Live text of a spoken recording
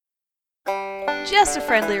Just a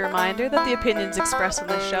friendly reminder that the opinions expressed on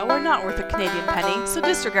this show are not worth a Canadian penny, so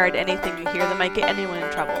disregard anything you hear that might get anyone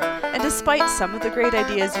in trouble. And despite some of the great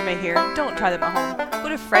ideas you may hear, don't try them at home. Go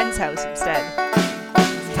to a friend's house instead.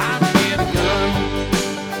 It's time to get a gun.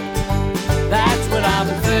 That's what I've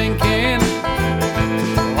been thinking.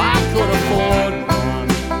 Well, I could afford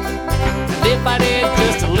one. And if I did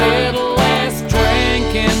just a little less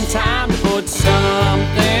drinking, time to put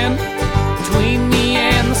something between me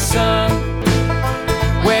and the sun.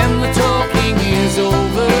 When the talking is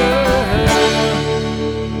over,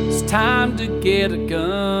 it's time to get a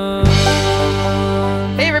gun.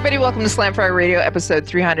 Hey everybody, welcome to Slamfire Radio, episode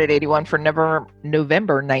 381 for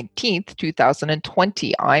November 19th,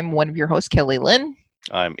 2020. I'm one of your hosts, Kelly Lynn.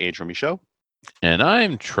 I'm Adrian Michaud. And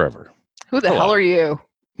I'm Trevor. Who the hell are you?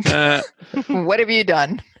 What have you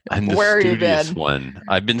done? I'm the Where have you studious been? one.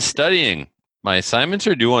 I've been studying. My assignments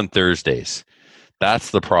are due on Thursdays.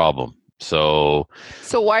 That's the problem. So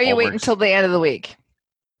why are you waiting homework's- until the end of the week?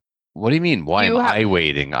 what do you mean? Why You am have- I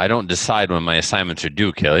waiting? I don't decide when my assignments are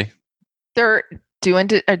due, Kelly. They're due on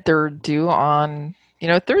Thursday.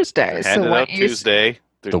 Handed why out don't you Tuesday.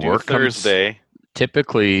 They're The due work comes- Thursday.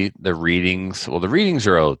 Typically, the readings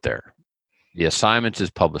are out there. The assignment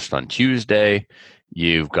is published on Tuesday.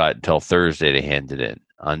 You've got until Thursday to hand it in.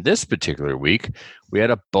 On this particular week, we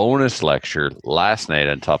had a bonus lecture last night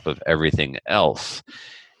on top of everything else.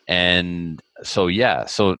 And so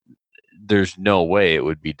there's no way it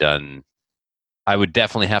would be done. I would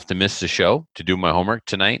definitely have to miss the show to do my homework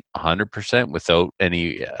tonight, 100%, without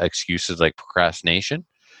any excuses like procrastination.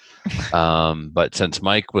 But since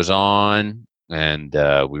Mike was on and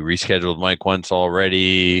we rescheduled Mike once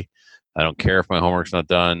already, I don't care if my homework's not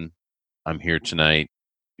done. I'm here tonight.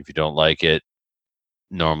 If you don't like it,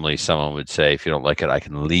 normally someone would say, if you don't like it, I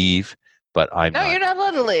can leave. But I'm No, not. you're not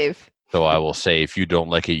allowed to leave. So I will say, if you don't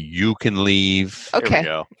like it, you can leave. Here we Okay.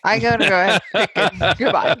 go. I gotta go ahead. Pick it.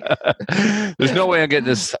 Goodbye. There's no way I'm getting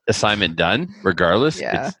this assignment done, regardless.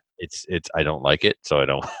 Yeah. It's I don't like it, so I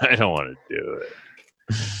don't want to do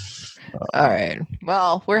it. All right.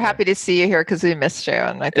 Well, we're happy to see you here because we missed you,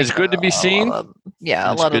 and I think It's good to be seen. a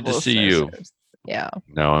It's lot good of to see you. listeners- Yeah.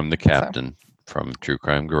 No, I'm the captain from True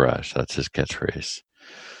Crime Garage. That's his catchphrase.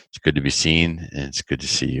 It's good to be seen, and it's good to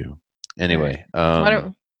see you. Anyway,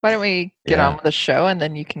 Why don't we get yeah. on with the show, and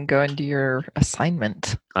then you can go and do your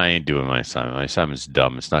assignment. I ain't doing my assignment. My assignment's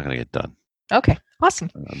dumb. It's not going to get done. Okay. Awesome.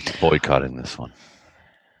 I'm boycotting this one.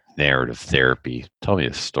 Narrative therapy. Tell me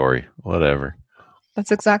a story. Whatever.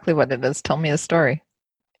 That's exactly what it is. Tell me a story.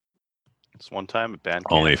 It's one time at band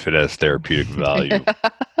camp. Only if it has therapeutic value.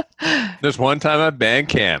 This one time at band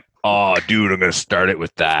camp. Oh, dude, I'm going to start it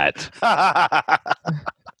with that.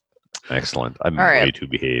 Excellent. I'm All right. way too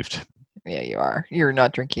behaved. Yeah, you are. You're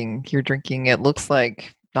not drinking. You're drinking. It looks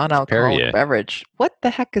like non-alcoholic Perrier. beverage. What the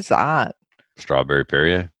heck is that? Strawberry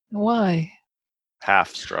Perrier. Why?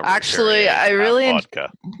 Half strawberry. Actually, Perrier, I half really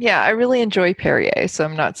vodka. Yeah, I really enjoy Perrier, so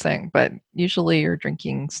I'm not saying, but usually you're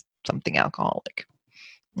drinking something alcoholic.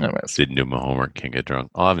 Anyways, Didn't do my homework. Can't get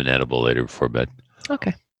drunk. I'll have an edible later before bed.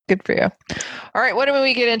 okay. Good for you. All right, why don't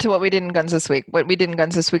we get into what we did in guns this week? What we did in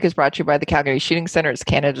guns this week is brought to you by the Calgary Shooting Center. It's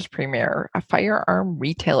Canada's premier firearm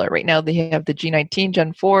retailer. Right now, they have the G19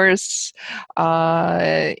 Gen 4s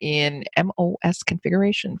in MOS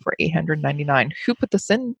configuration for $899. Who put this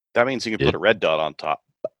in? That means you can Yeah. put a red dot on top.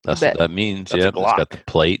 That's Bet. what that means. That's a Yep. It's got Glock. the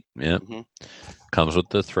plate. Yep. Mhm. Comes with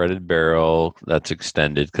the threaded barrel. That's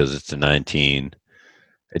extended because it's a 19.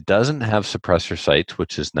 It doesn't have suppressor sights,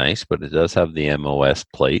 which is nice, but it does have the MOS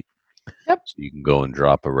plate. Yep. So you can go and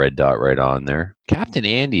drop a red dot right on there. Captain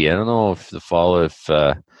Andy, I don't know if you're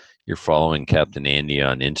following Captain Andy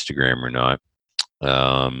on Instagram or not.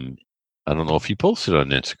 I don't know if he posted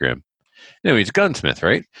on Instagram. Anyway, he's a gunsmith,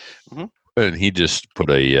 right? Mhm. And he just put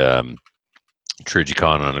a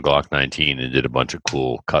Trigicon on a Glock 19 and did a bunch of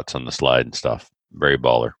cool cuts on the slide and stuff. Very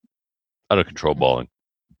baller. Out of control balling.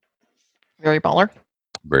 Very baller.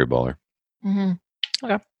 Very baller. Mm-hmm.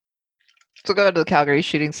 Okay. So go to the Calgary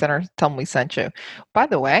Shooting Center. Tell them we sent you. By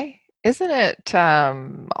the way, isn't it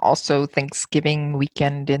also Thanksgiving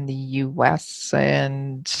weekend in the U.S.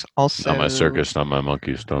 and also Not my circus, not my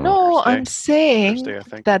monkeys. Don't No, Thursday. I'm saying Thursday, I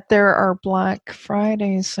think. that there are Black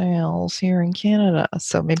Friday sales here in Canada.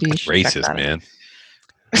 So maybe you should check Racist, that out. man.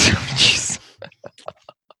 Jeez.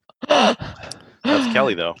 That's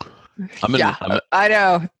Kelly, though. I'm in, Yeah, I'm, I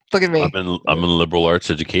know. Look at me. I'm in liberal arts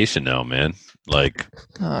education now, man. Like,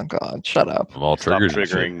 Oh God, shut up. I'm all Stop triggered. and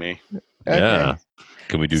shit. triggering me. Okay. Yeah.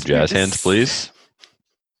 Can we do jazz hands, please?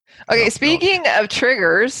 Okay, No. speaking of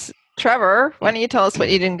triggers, Trevor, why don't you tell us what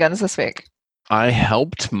you did in guns this week? I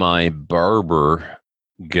helped my barber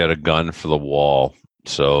get a gun for the wall.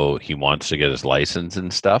 So he wants to get his license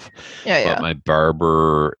and stuff. Yeah. But my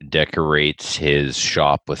barber decorates his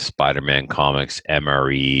shop with Spider-Man comics,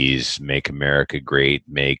 MREs, Make America Great,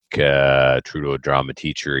 make Trudeau a drama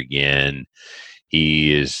teacher again.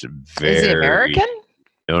 He is very... Is he American?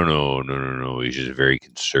 No. He's just very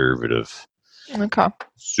conservative. Okay.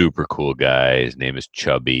 Super cool guy. His name is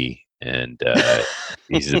Chubby. And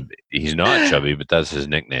he's not chubby, but that's his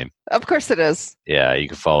nickname. Of course it is. Yeah, you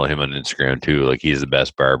can follow him on Instagram too. Like, he's the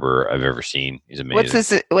best barber I've ever seen. He's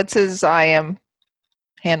amazing. What's his IM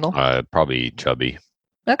handle? Probably Chubby.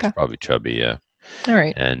 Okay. Probably Chubby, yeah. All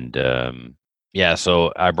right. And yeah,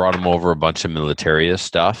 so I brought him over a bunch of Militaria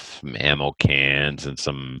stuff, some ammo cans and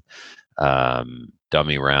some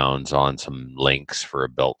dummy rounds on some links for a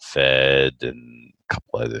belt fed and a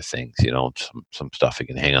couple other things, some stuff you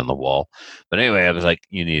can hang on the wall. But anyway, I was like,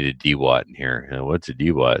 you need a DWAT in here. What's a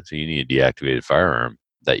DWAT? So you need a deactivated firearm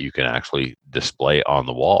that you can actually display on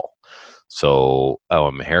the wall. So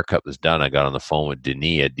when my haircut was done, I got on the phone with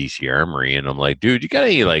Denis at DC Armory, and I'm like, dude, you got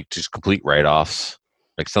any just complete write-offs?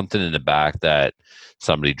 Like something in the back that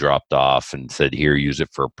somebody dropped off and said, here, use it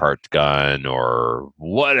for a parts gun or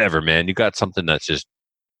whatever, man. You got something that's just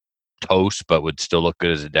toast but would still look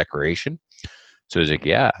good as a decoration? So he's like,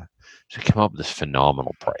 yeah. So he came up with this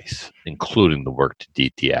phenomenal price, including the work to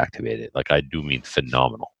deactivate it. Like, I do mean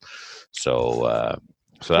phenomenal. So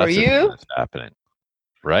that's For you? what's happening.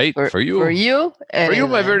 Right? For you. For you? For you,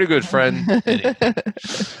 my very good friend.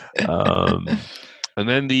 And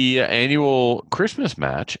then the annual Christmas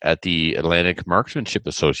match at the Atlantic Marksmanship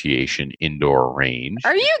Association indoor range.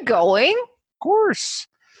 Are you going? Of course.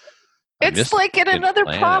 It's like in another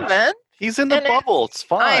province. He's in the bubble. It's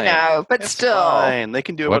fine. I know, but it's still. fine. They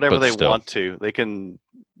can do whatever they still? want to. They can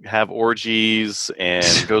have orgies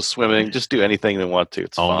and go swimming. Just do anything they want to.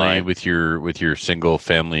 It's Only fine. with your single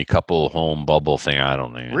family couple home bubble thing. I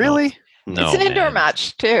don't know. Really? No, It's an indoor man.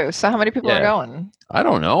 match too. So how many people are Yeah. going? I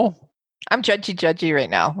don't know. I'm judgy right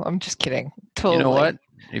now. I'm just kidding. Totally. You know what?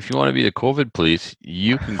 If you want to be the COVID police,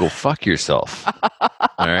 you can go fuck yourself.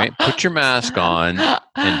 All right? Put your mask on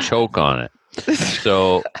and choke on it.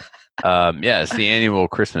 So, yeah, it's the annual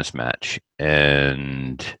Christmas match.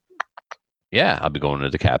 And yeah, I'll be going to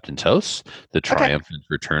the captain's house, the triumphant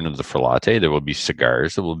return of the Frelatte. There will be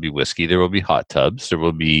cigars. There will be whiskey. There will be hot tubs. There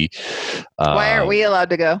will be... Why aren't we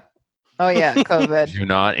allowed to go? Oh, yeah, COVID. You're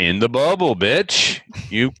not in the bubble, bitch.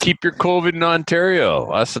 You keep your COVID in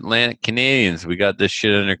Ontario. Us Atlantic Canadians, we got this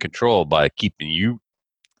shit under control by keeping you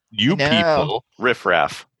people,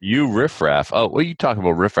 riffraff. You riffraff. Oh, what are you talking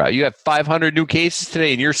about, riffraff? You have 500 new cases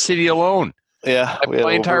today in your city alone. Yeah, we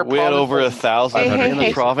had over 1,000 in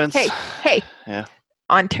the province. Hey. Yeah.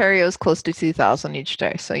 Ontario's close to 2,000 each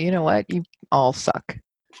day. So you know what? You all suck.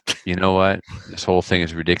 You know what? This whole thing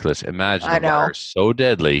is ridiculous. Imagine I a know. virus so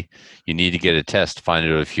deadly, you need to get a test to find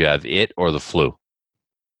out if you have it or the flu.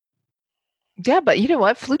 Yeah, but you know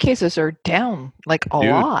what? Flu cases are down like a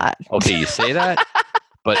lot. Okay, you say that,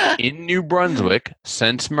 but in New Brunswick,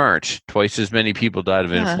 since March, twice as many people died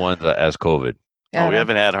of influenza as COVID. Yeah, we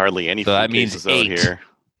haven't had hardly any So flu that means cases out here.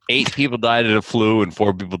 8 people died of the flu and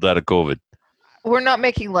 4 people died of COVID. We're not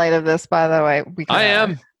making light of this, by the way. I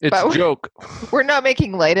am. It's a joke. We're not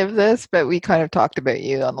making light of this, but we kind of talked about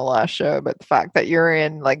you on the last show about the fact that you're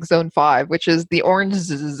in like zone 5, which is the orange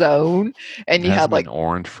zone, and you had like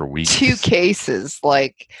orange for weeks. 2 cases,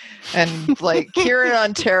 and like here in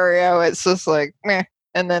Ontario, it's just like meh,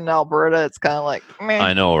 and then Alberta, it's kind of like meh.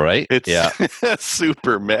 I know, right? It's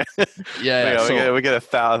super meh. Yeah. We got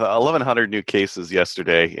 1,100 new cases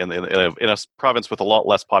yesterday in a province with a lot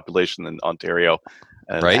less population than Ontario,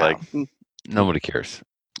 and right? It's like nobody cares.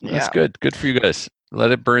 That's Yeah. good. Good for you guys. Let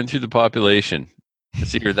it burn through the population.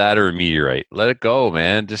 It's either that or a meteorite. Let it go,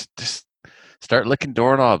 man. Just start licking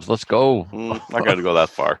doorknobs. Let's go. not going to go that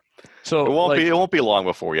far. So it won't be long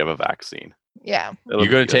before we have a vaccine. Yeah, You're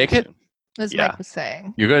going to take it? as Yeah. Mike was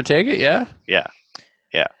saying. You're going to take it? Yeah. Yeah.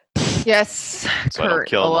 Yes, So I don't Kurt,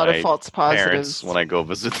 kill a lot of my false Parents positives. when I go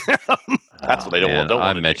visit them. That's what they don't Man, want.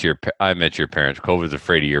 I met your parents. COVID's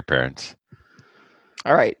afraid of your parents.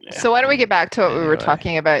 All right. Yeah. So why don't we get back to what we were Anyway.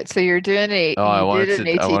 talking about? So you're doing I wanted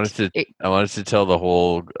AT. to tell the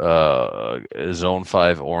whole Zone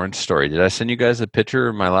 5 orange story. Did I send you guys a picture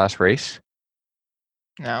of my last race?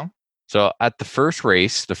 No. So at the first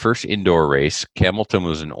race, the first indoor race, Campbellton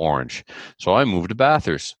was in orange. So I moved to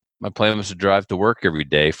Bathurst. My plan was to drive to work every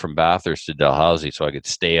day from Bathurst to Dalhousie so I could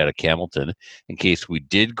stay out of Campbellton in case we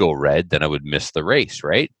did go red, then I would miss the race,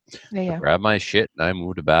 right? Yeah. Grab my shit and I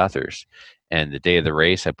moved to Bathurst. And the day of the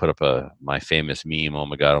race, I put up my famous meme, oh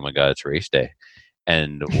my God, it's race day.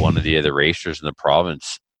 And one of the other racers in the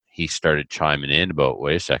province, he started chiming in about,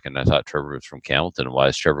 wait a second, I thought Trevor was from Campbellton. Why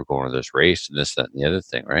is Trevor going to this race and this, that, and the other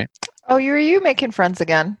thing, right? Oh, you're you making friends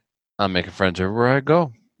again? I'm making friends everywhere I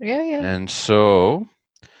go. Yeah, yeah. And so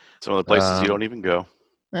Some of the places you don't even go.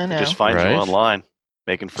 I know. They just find you Right. online,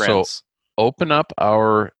 making friends. open up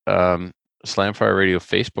our Slamfire Radio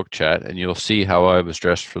Facebook chat and you'll see how I was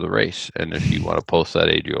dressed for the race. And if you want to post that,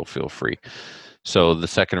 Adriel, feel free. So the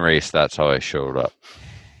second race, that's how I showed up.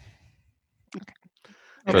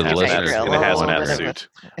 For the Okay, listeners, Adriel, in a well, hazmat well, suit.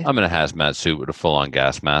 I'm in a hazmat suit with a full-on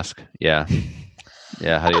gas mask. Yeah.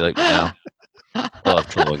 Yeah, how do you like me now? I love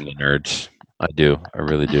trolling the nerds. I do. I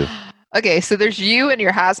really do. Okay, so there's you in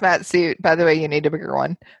your hazmat suit. By the way, you need a bigger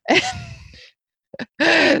one.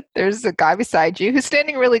 There's a guy beside you who's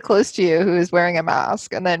standing really close to you who is wearing a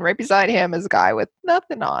mask. And then right beside him is a guy with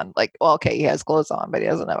nothing on. Like, well, okay, he has clothes on, but he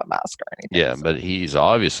doesn't have a mask or anything. Yeah, so but he's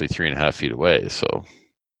obviously 3.5 feet away, so.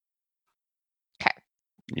 Okay.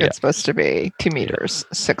 Yeah. It's supposed to be 2 meters,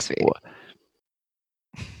 6 feet. What?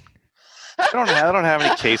 I don't have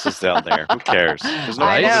any cases down there. Who cares? There's no,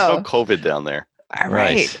 I there's no know. COVID down there. All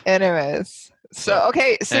Right. right. Anyways. So,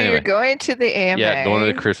 okay, so Anyway. you're going to the AMA. Yeah, going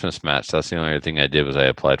to the Christmas match. That's the only other thing I did was I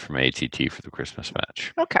applied for my ATT for the Christmas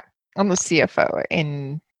match. Okay. And the CFO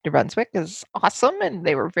in New Brunswick is awesome, and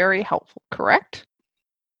they were very helpful, correct?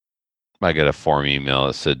 I got a form email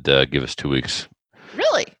that said, give us 2 weeks.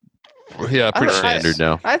 Really? Yeah, pretty Oh, standard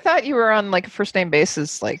now. I thought you were on like a first name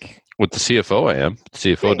basis, like With the CFO, I am. The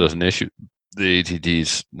CFO Right. doesn't issue the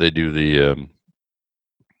ATTs. They do the,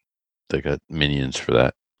 they got minions for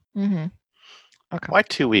that. mm-hmm. Okay. Why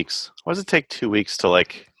 2 weeks? Why does it take 2 weeks to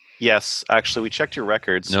yes, actually, we checked your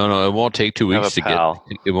records. No, it won't take 2 I have weeks a to pal.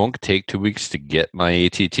 get. It won't take 2 weeks to get my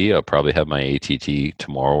ATT. I'll probably have my ATT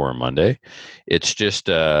tomorrow or Monday. It's just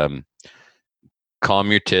calm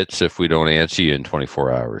your tits if we don't answer you in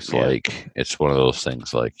 24 hours. Yeah. Like it's one of those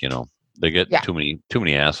things. Like they get Yeah. too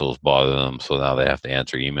many assholes bother them, so now they have to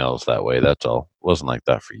answer emails that way. That's all. It wasn't like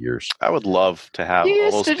that for years. I would love to have You all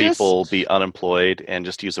used those to people be unemployed and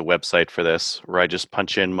just use a website for this, where I just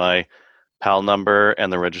punch in my PAL number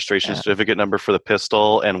and the registration Yeah. certificate number for the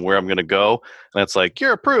pistol and where I'm going to go, and it's like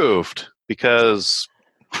you're approved because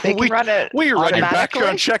They can run it. we run your automatically?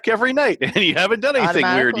 background check every night, and you haven't done anything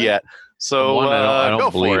weird Automatically? yet. So One, I go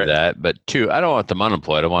don't for believe it. that. But two, I don't want them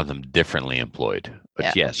unemployed. I want them differently employed. But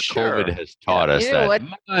Yeah. yes, Sure. COVID has taught Yeah. us You know that. what?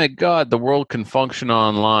 My God, the world can function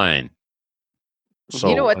online. So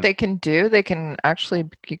You know what they can do? They can actually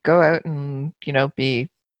go out and be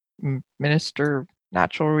minister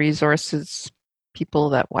natural resources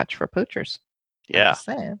people that watch for poachers. Yeah, Just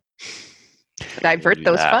saying. Divert do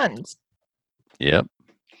those that. funds. Yep.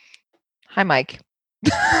 Hi, Mike.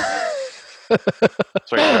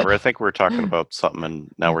 sorry, Trevor. I think we're talking about something,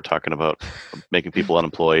 and now we're talking about making people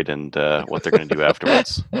unemployed and what they're going to do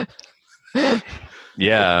afterwards.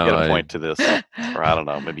 Yeah. Get a I- point to this, or I don't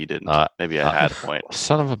know. Maybe you didn't. Maybe I had a point.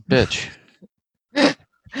 Son of a bitch.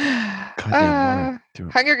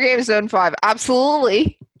 Hunger Games Zone 5.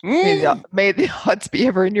 Absolutely. May the odds be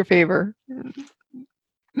ever in your favor.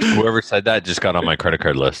 Whoever said that just got on my credit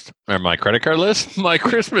card list. Or my credit card list? My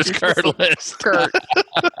Christmas card list. Skirt.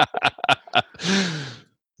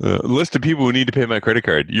 List of people who need to pay my credit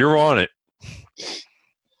card. You're on it.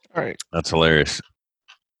 All right. That's hilarious.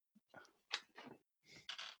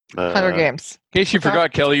 Hunger Games. In case you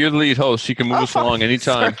forgot, Kelly, you're the lead host. You can move us along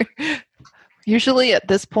anytime. Sorry. Usually at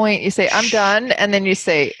this point, you say, I'm done. And then you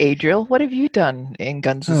say, Adriel, what have you done in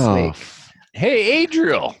Guns this week? Hey,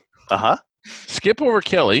 Adriel. Uh-huh. Skip over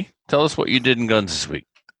Kelly. Tell us what you did in Guns this week.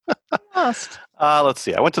 Must. Let's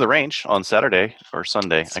see. I went to the range on Saturday or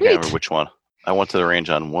Sunday. I Sweet. can't remember which one. I went to the range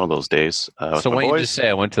on one of those days. With So my why don't you boys. just say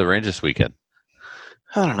I went to the range this weekend?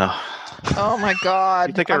 I don't know. Oh my God.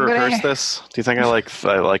 Do you think I I'm gonna- rehearsed this? Do you think I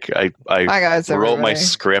Hi, guys. wrote my everybody.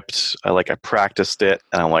 script? I practiced it,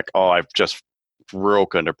 and I'm like, oh, I've just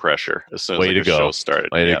broke under pressure as soon as Way to the go. show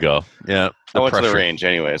started. Way Yeah. to go. Yeah. I went to the pressure. range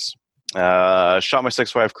anyways. Shot my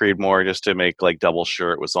 6.5 Creedmoor just to make double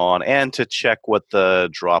sure it was on and to check what the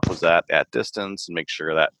drop was at distance and make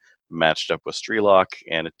sure that matched up with Strelock,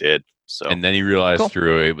 and it did. So And then he realized Cool.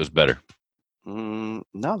 through it was better. no,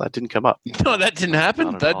 that didn't come up. No, that didn't happen.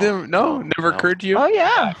 Not at That all. didn't. No, Never no. occurred to you. Oh,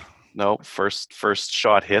 yeah. No, first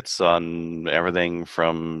shot hits on everything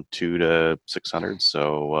from 2 to 600.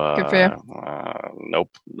 So Good for you. nope.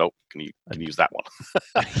 Can you use that one?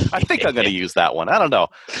 I think I'm going to use that one. I don't know.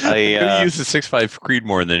 I'm gonna I use the 6.5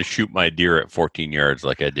 Creedmoor and then shoot my deer at 14 yards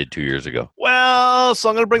like I did 2 years ago. well, so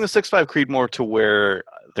I'm going to bring the 6.5 Creedmoor to where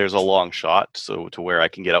there's a long shot, so to where I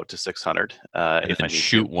can get out to 600. And If I then need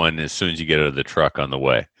shoot one as soon as you get out of the truck on the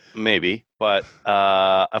way. maybe, but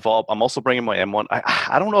I'm also bringing my M1.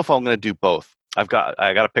 I don't know if I'm going to do both. I got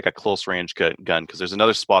to pick a close range gun because there's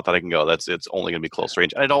another spot that I can go. It's only going to be close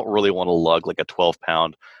range. And I don't really want to lug like a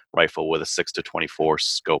 12-pound rifle with a 6-24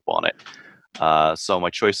 scope on it. So my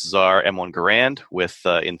choices are M1 Garand with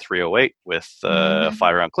in 308 with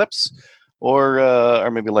 5-round clips, or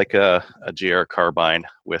maybe like a GR carbine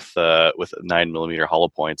with 9mm hollow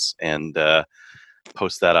points, and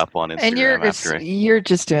post that up on Instagram. And you're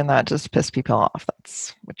just doing that just to piss people off.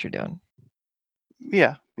 That's what you're doing.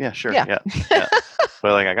 Yeah, sure. Yeah.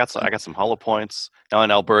 But like I got some hollow points. Now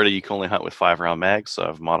in Alberta you can only hunt with 5-round mags, so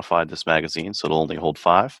I've modified this magazine so it'll only hold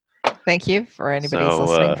 5. Thank you for anybody who's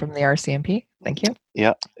listening from the RCMP. Thank you.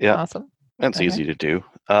 Yeah. Awesome. And it's easy to do.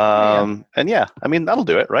 And I mean that'll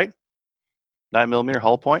do it, right? 9mm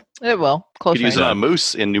hollow point. It will. Close you could use it on a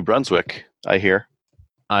moose in New Brunswick, I hear.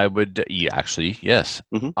 I would actually, yes.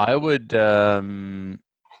 Mm-hmm. I would.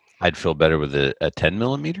 I'd feel better with a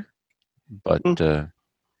 10mm, but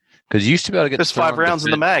because you used to be able to get there's 5 rounds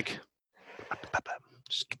in the mag.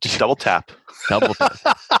 Just double tap. Double tap.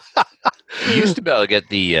 You used to be able to get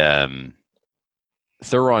the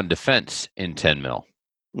Thuron Defense in 10mm.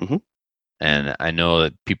 Mm-hmm. And I know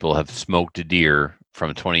that people have smoked a deer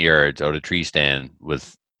from 20 yards out of tree stand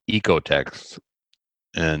with Ecotex,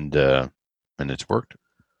 and it's worked.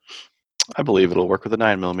 I believe it'll work with a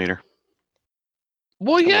 9mm.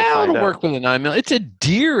 Well, yeah, it'll work with a 9mm. It's a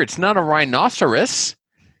deer. It's not a rhinoceros.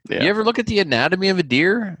 Yeah. You ever look at the anatomy of a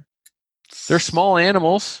deer? They're small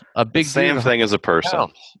animals. A big same deer. thing as a person.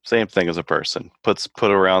 Pounds. Same thing as a person. Put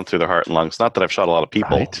around through the heart and lungs. Not that I've shot a lot of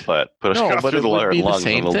people, but put a shot through the heart and lungs,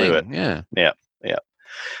 and it'll do it. Yeah.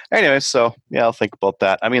 Anyway, so yeah, I'll think about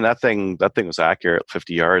that. I mean, that thing was accurate.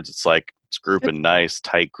 50 yards. It's like it's grouping nice,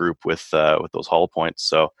 tight group with those hollow points.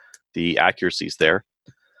 So the accuracy's there.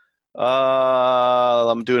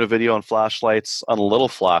 I'm doing a video on flashlights, on little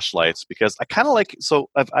flashlights, because I kind of like. So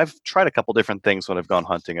I've tried a couple different things when I've gone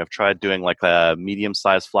hunting. I've tried doing like a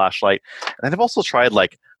medium-sized flashlight, and I've also tried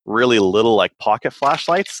like really little like pocket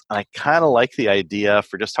flashlights. And I kind of like the idea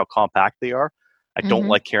for just how compact they are. I don't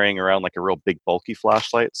like carrying around like a real big bulky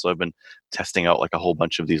flashlight, so I've been testing out like a whole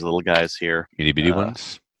bunch of these little guys here. Itty bitty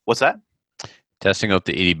ones. What's that? Testing out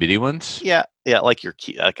the itty bitty ones. Yeah, like your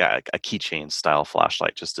key, like a keychain style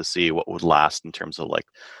flashlight, just to see what would last in terms of like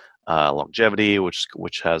longevity, which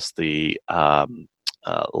has the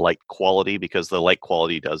light quality, because the light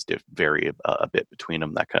quality does vary a bit between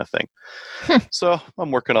them, that kind of thing. So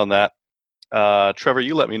I'm working on that. Trevor,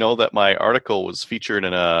 you let me know that my article was featured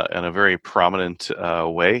in a very prominent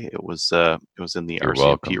way. It was in the You're RCMP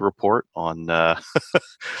welcome. report on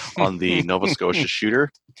on the Nova Scotia shooter.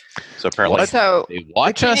 So apparently, They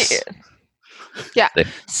watch us. Yeah.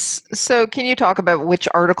 So can you talk about which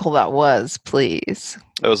article that was, please?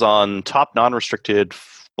 it was on top non-restricted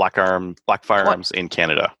black firearms in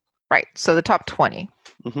Canada. Right. So the top 20.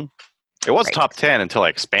 It was Right. top 10 until I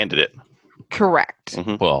expanded it. Correct.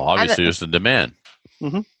 Well, obviously, there's the demand.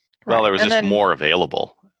 Well, Right. there was And just then- more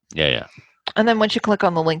available. Yeah. And then once you click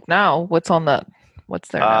on the link now, what's there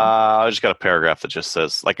now? I just got a paragraph that just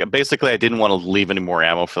says, like, basically I didn't want to leave any more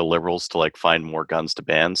ammo for the Liberals to like find more guns to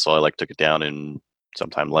ban, so I like took it down in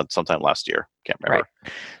sometime last year. Can't remember.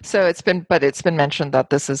 Right. So it's been mentioned that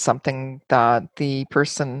this is something that the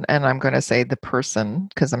person, and I'm going to say the person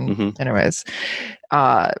because I'm anyways,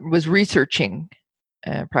 was researching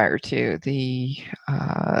prior to the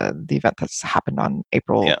event that's happened on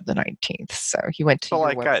April the 19th. So he went to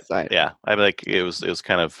your website. I like it was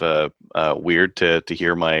kind of weird to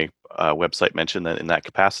hear my website mention that in that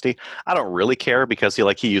capacity. I don't really care because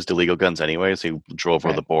he used illegal guns anyways. He drove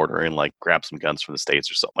over the border and like grabbed some guns from the States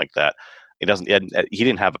or something like that. He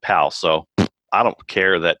didn't have a PAL, so I don't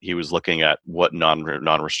care that he was looking at what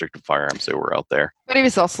non-restricted firearms there were out there. But he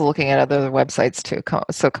was also looking at other websites too.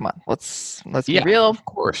 So come on, let's be real. Of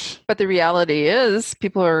course. But the reality is,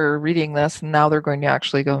 people are reading this and now they're going to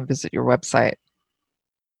actually go and visit your website.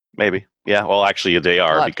 Maybe. Yeah, well, actually, they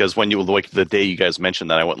are, because when the day you guys mentioned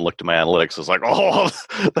that, I went and looked at my analytics. I was like, oh,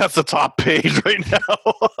 that's the top page right now.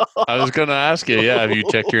 I was going to ask you, have you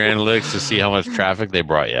checked your analytics to see how much traffic they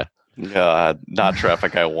brought you? Not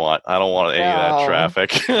traffic I want. I don't want any of that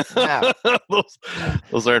traffic.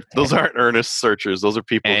 Those aren't earnest searchers. Those are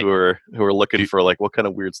people who are looking for like, what kind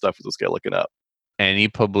of weird stuff is this guy looking up? Any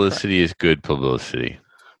publicity is good publicity.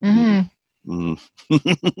 Yeah.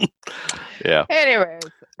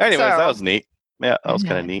 Anyways, that was neat. Yeah, that was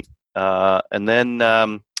kind of neat. And then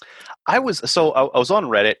I was on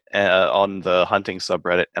Reddit on the hunting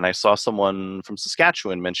subreddit, and I saw someone from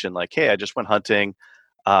Saskatchewan mention like, "Hey, I just went hunting.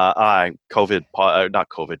 COVID, not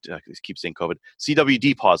COVID, I keep saying COVID,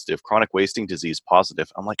 CWD positive, chronic wasting disease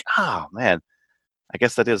positive. I'm like, oh man, I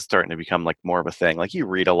guess that is starting to become like more of a thing. Like you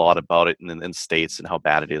read a lot about it in states and how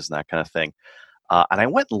bad it is and that kind of thing. And I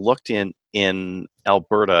went and looked in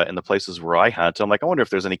Alberta in the places where I hunt. I'm like, I wonder if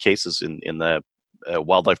there's any cases in the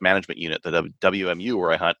wildlife management unit, the WMU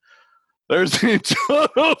where I hunt. There's a ton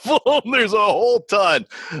of them. There's a whole ton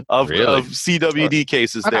of CWD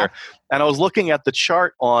cases there. And I was looking at the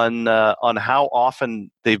chart on how often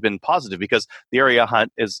they've been positive, because the area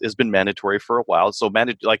hunt has been mandatory for a while. So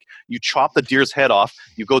like you chop the deer's head off,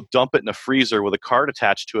 you go dump it in a freezer with a card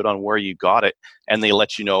attached to it on where you got it, and they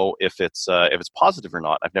let you know if it's positive or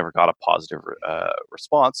not. I've never got a positive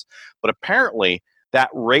response, but apparently that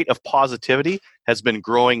rate of positivity has been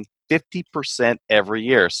growing 50% every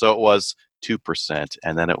year. So it was 2%,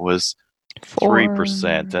 and then it was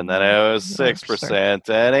 3%, and then it was 6%,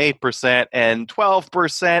 and 8%, and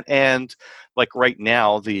 12%, and like right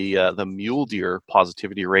now the mule deer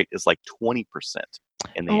positivity rate is like 20%.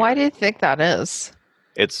 Why do you think that is?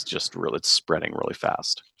 It's just it's spreading really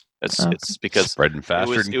fast. It's because spreading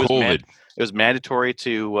faster than COVID. It was mandatory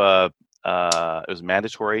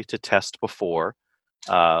to test before.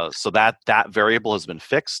 So that variable has been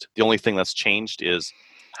fixed. The only thing that's changed is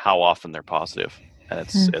how often they're positive, and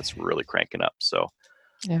it's really cranking up. So,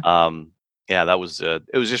 that was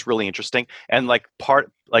it was just really interesting. And like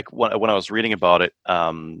when I was reading about it,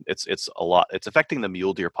 it's a lot. It's affecting the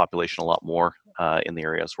mule deer population a lot more in the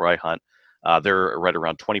areas where I hunt. They're right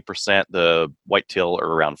around 20%. The whitetail are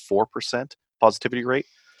around 4% positivity rate.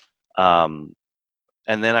 And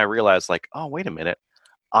then I realized, like, oh, wait a minute.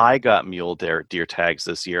 I got mule deer tags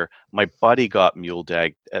this year. My buddy got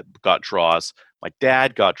got draws. My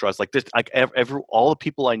dad got draws. Like this, like all the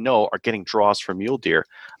people I know are getting draws for mule deer.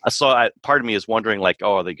 So part of me is wondering, like,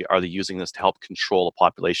 oh, are they using this to help control the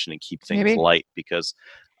population and keep things light? Because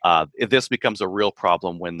if this becomes a real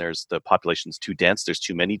problem when the population's too dense, there's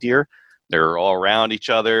too many deer. They're all around each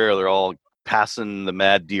other. They're all passing the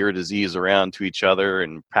mad deer disease around to each other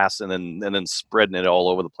and passing and then spreading it all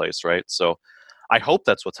over the place, right? So I hope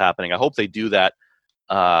that's what's happening. I hope they do that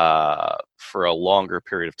for a longer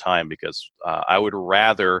period of time, because I would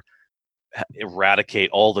rather eradicate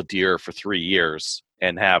all the deer for 3 years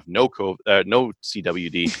and have no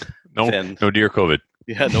CWD, no deer COVID.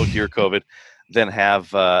 Yeah, no deer COVID, than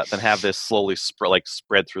have this slowly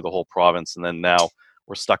spread through the whole province, and then now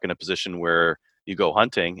we're stuck in a position where you go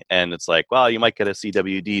hunting and it's like, well, you might get a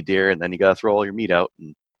CWD deer, and then you got to throw all your meat out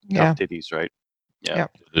and tough titties, right? Yeah.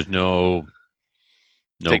 There's no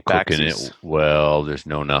cooking it well. There's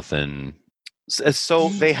no nothing. So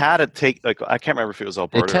they had to take, like, I can't remember if it was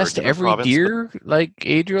Alberta. They test or every province, deer, like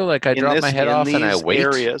Adriel. Like I drop my head off and I wait.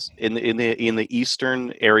 Areas in the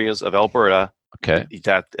eastern areas of Alberta. Okay,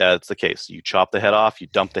 that's the case. You chop the head off, you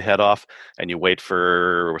dump the head off, and you wait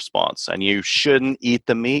for a response. And you shouldn't eat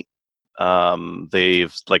the meat.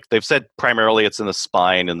 They've said primarily it's in the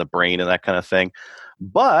spine and the brain and that kind of thing.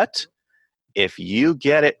 But if you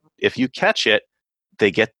catch it,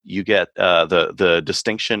 you get the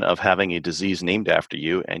distinction of having a disease named after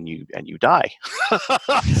you, and you die.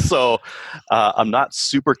 So I'm not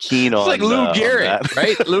super keen on. It's like Lou Gehrig,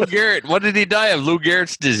 right? Lou Gehrig. What did he die of? Lou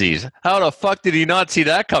Gehrig's disease. How the fuck did he not see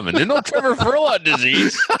that coming? There's no Trevor Furlot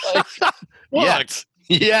disease. Yet.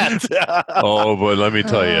 Oh, but let me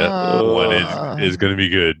tell you, one is going to be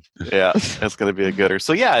good. Yeah, it's going to be a gooder.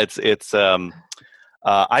 So yeah, it's.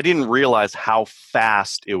 I didn't realize how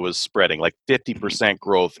fast it was spreading. Like 50%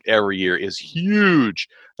 growth every year is huge.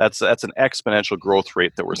 That's an exponential growth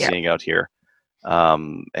rate that we're seeing out here.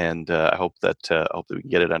 And I hope that we can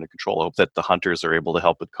get it under control. I hope that the hunters are able to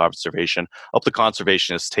help with conservation. I hope the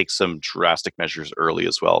conservationists take some drastic measures early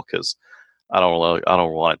as well, because I don't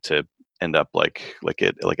want it to end up like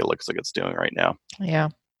it looks like it's doing right now. Yeah.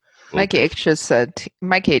 Mike H said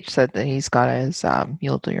that he's got his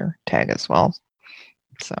mule deer tag as well.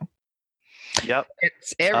 So, yep,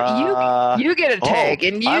 it's you get a tag,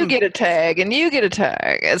 and you get a tag, and you get a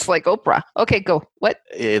tag. It's like Oprah. Okay, go. What?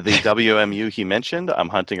 The WMU he mentioned, I'm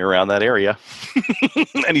hunting around that area,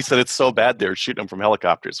 and he said it's so bad they're shooting them from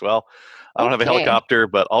helicopters. Well, I don't have a helicopter,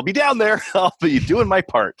 but I'll be down there. I'll be doing my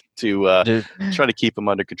part to try to keep them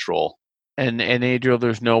under control. And Adriel,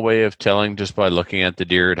 there's no way of telling just by looking at the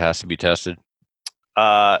deer. It has to be tested.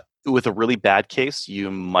 With a really bad case,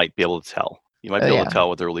 you might be able to tell. You might be able to tell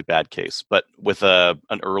with a really bad case, but with an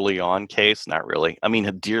early on case, not really. I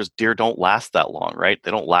mean, deer don't last that long, right?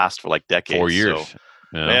 They don't last for like decades. 4 years. So,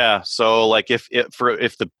 yeah. So like if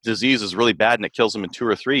the disease is really bad and it kills them in 2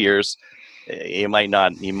 or 3 years, you might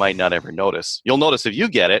not ever notice. You'll notice if you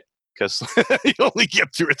get it, because you only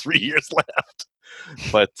get 2 or 3 years left.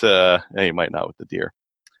 But you might not with the deer.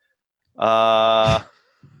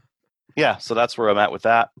 Yeah, so that's where I'm at with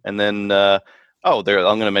that. And then, I'm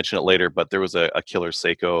going to mention it later, but there was a Killer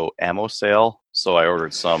Seiko ammo sale. So I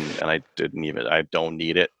ordered some, and I don't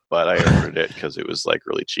need it, but I ordered it because it was like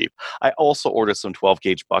really cheap. I also ordered some 12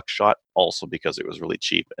 gauge buckshot, also because it was really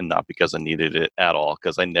cheap and not because I needed it at all,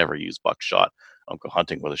 because I never use buckshot. I'll go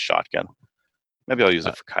hunting with a shotgun. Maybe I'll use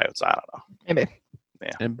it for coyotes. I don't know. Maybe.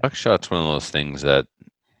 Yeah. And buckshot's one of those things that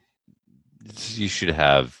you should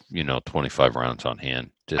have, 25 rounds on hand.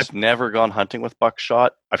 I've never gone hunting with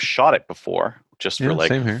buckshot. I've shot it before, just for like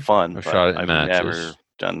same here. fun. I've but shot it in I've matches. never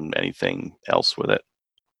done anything else with it.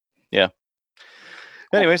 Yeah.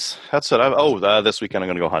 Anyways, that's it. This weekend I'm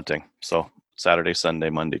going to go hunting. So Saturday, Sunday,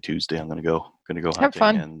 Monday, Tuesday, I'm going to go hunting. Have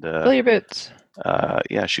fun. And Fill your boots.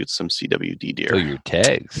 shoot some CWD deer. Fill your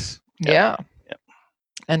tags. Yeah. Yep.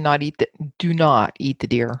 And do not eat the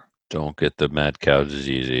deer. Don't get the mad cow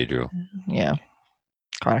disease, Adriel. Yeah.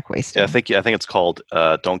 Chronic wasting. Yeah, I think it's called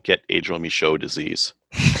don't get Adriel Michaud disease.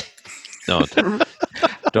 No, don't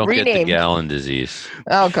get the Renamed. gallon disease.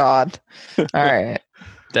 Oh God. All right.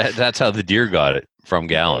 That's how the deer got it, from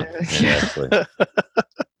gallon. Yeah, actually.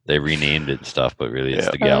 They renamed it and stuff, but really it's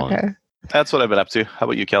the gallon. Okay. That's what I've been up to. How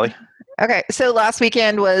about you, Kelly? Okay, so last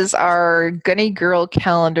weekend was our Gunny Girl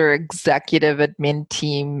Calendar Executive Admin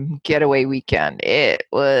Team Getaway Weekend. It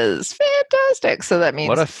was fantastic. So that means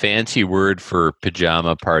What a fancy word for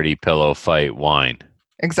pajama party, pillow fight, wine.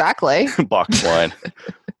 exactly Box wine.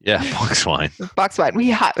 Yeah, box wine. box wine.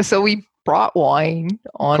 We brought wine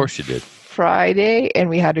on Of course you did. Friday, and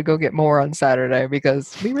we had to go get more on Saturday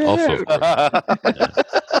because we ran Also, out.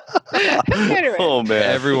 Anyway. Oh man.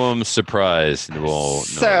 everyone was surprised. Well,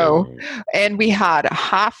 So- And we had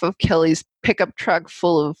half of Kelly's pickup truck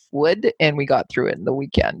full of wood, and we got through it in the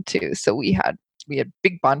weekend too. So we had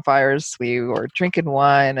big bonfires. We were drinking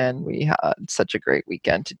wine, and we had such a great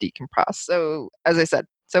weekend to decompress. So as I said,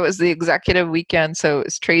 so it was the executive weekend. So it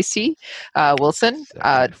was Tracy Wilson,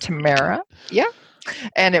 Tamara,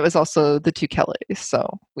 and it was also the two Kellys.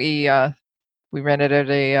 So we rented out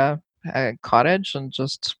a cottage and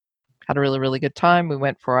just had a really, really good time. We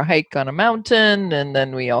went for a hike on a mountain, and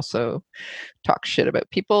then we also talked shit about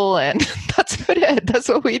people, and that's about it. That's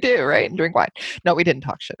what we do, right? And drink wine. No, we didn't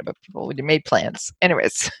talk shit about people. We made plans.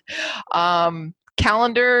 Anyways,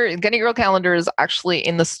 calendar, Gunny Girl calendar is actually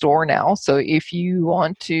in the store now. So if you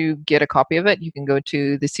want to get a copy of it, you can go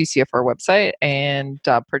to the CCFR website and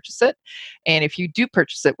purchase it. And if you do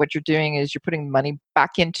purchase it, what you're doing is you're putting money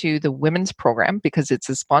back into the women's program because it's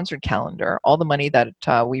a sponsored calendar. All the money that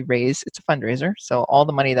we raise, it's a fundraiser. So all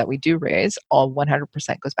the money that we do raise, all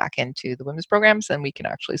 100% goes back into the women's programs, and we can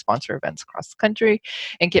actually sponsor events across the country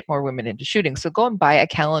and get more women into shooting. So go and buy a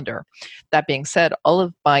calendar. That being said, all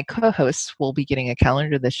of my co-hosts will be getting a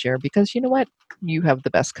calendar this year because you know what? You have the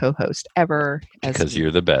best co-host ever. because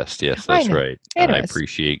you're the best. Yes, I that's know. right. And I Anyways.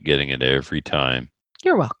 appreciate getting it every time.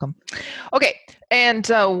 You're welcome. Okay. And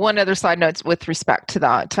one other side note with respect to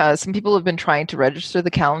that. Some people have been trying to register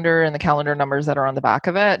the calendar and the calendar numbers that are on the back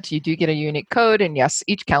of it. You do get a unique code. And yes,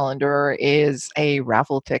 each calendar is a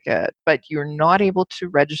raffle ticket, but you're not able to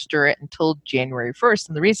register it until January 1st.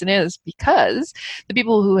 And the reason is because the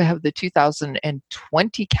people who have the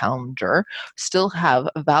 2020 calendar still have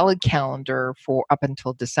a valid calendar for up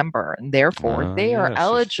until December. And therefore, they are yes,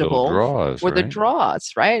 there's still eligible draws, for the right?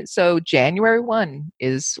 draws, right? So January 1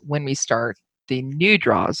 is when we start the new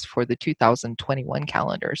draws for the 2021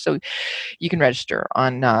 calendar. So you can register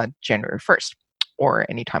on January 1st or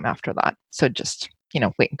anytime after that. So just,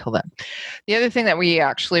 wait until then. The other thing that we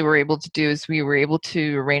actually were able to do is we were able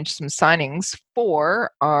to arrange some signings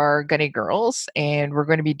for our Gunny Girls, and we're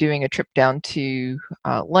going to be doing a trip down to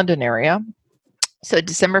London area. So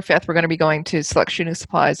December 5th, we're going to be going to Select Shooting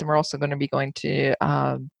Supplies, and we're also going to be going to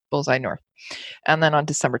Bullseye North. And then on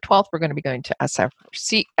December 12th, we're going to be going to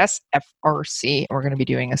SFRC, and we're going to be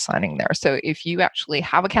doing a signing there. So if you actually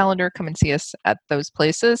have a calendar, come and see us at those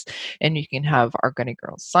places, and you can have our Gunny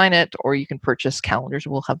Girls sign it, or you can purchase calendars.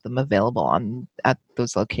 We'll have them available at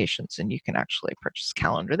those locations, and you can actually purchase a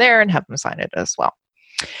calendar there and have them sign it as well.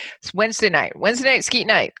 It's Wednesday night, skeet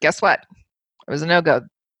night. Guess what? It was a no-go.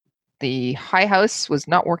 The high house was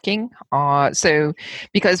not working. So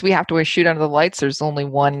because we have to shoot under the lights, there's only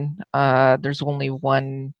one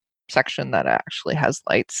section that actually has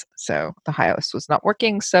lights. So the high house was not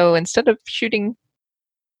working. So instead of shooting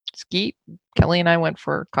skeet, Kelly and I went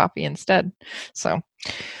for coffee instead. So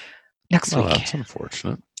next Oh, week. that's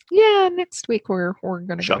unfortunate. Yeah, next week we're going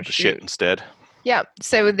to go Shot the shit shoot. instead. Yeah.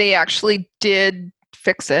 So they actually did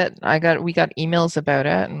fix it. We got emails about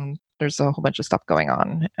it, and there's a whole bunch of stuff going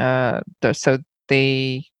on. So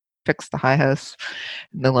they fixed the High House,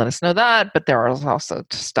 and they let us know that. But there was also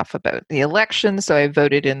stuff about the election. So I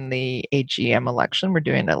voted in the AGM election. We're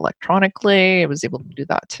doing it electronically. I was able to do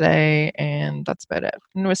that today, and that's about it.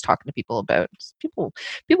 And I was talking to people about people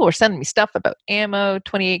were sending me stuff about ammo,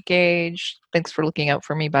 28 gauge. Thanks for looking out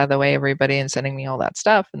for me, by the way, everybody, and sending me all that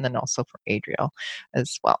stuff, and then also for Adriel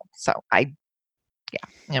as well. So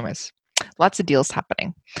anyways, lots of deals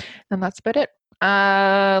happening, and that's about it.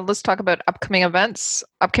 Let's talk about upcoming events.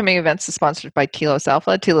 Upcoming events is sponsored by Telos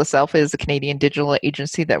Alpha. Telos Alpha is a Canadian digital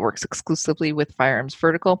agency that works exclusively with Firearms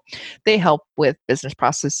Vertical. They help with business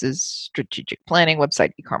processes, strategic planning, website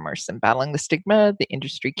e-commerce, and battling the stigma the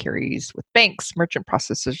industry carries with banks, merchant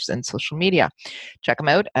processors, and social media. Check them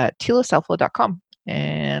out at telosalpha.com.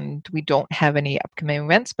 And we don't have any upcoming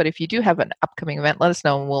events, but if you do have an upcoming event, let us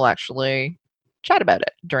know, and we'll actually chat about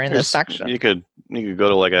it during this section. You could go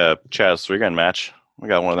to like a Chaz 3-gun match. We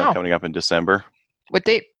got one of them coming up in December. What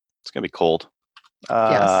date? It's gonna be cold.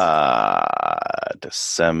 Yes.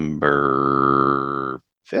 December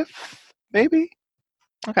 5th, maybe.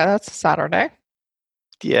 Okay, that's a Saturday.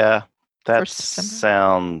 Yeah, that First December?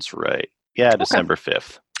 sounds right. Yeah, December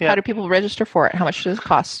 5th. Yeah. How do people register for it? How much does it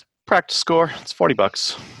cost? Practice score. It's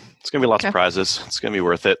 $40. It's gonna be lots Okay. of prizes. It's gonna be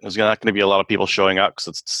worth it. There's not gonna be a lot of people showing up because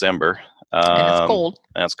it's December. And it's cold.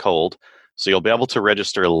 And it's cold. So you'll be able to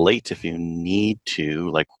register late if you need to,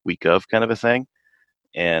 like week of kind of a thing.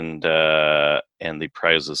 And the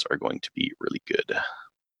prizes are going to be really good.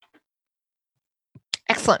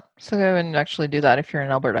 Excellent. So go and actually do that if you're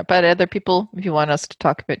in Alberta. But other people, if you want us to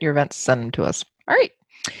talk about your events, send them to us. All right.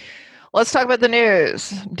 Let's talk about the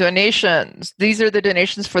news. Donations. These are the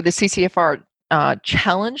donations for the CCFR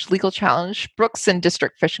challenge, legal challenge. Brooks and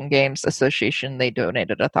District Fish and Games Association, they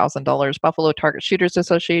donated $1,000. Buffalo Target Shooters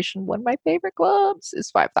Association, one of my favorite clubs, is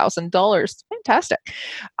 $5,000. Fantastic.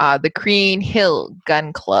 The Green Hill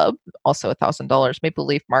Gun Club, also $1,000. Maple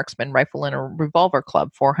Leaf Marksman Rifle and a Revolver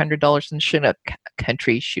Club, $400. And Chinook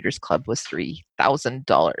Country Shooters Club was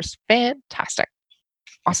 $3,000. Fantastic.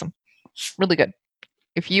 Awesome. Really good.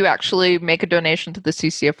 If you actually make a donation to the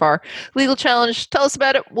CCFR Legal Challenge, tell us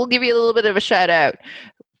about it. We'll give you a little bit of a shout out.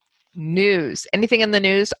 News. Anything in the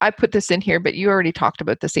news? I put this in here, but you already talked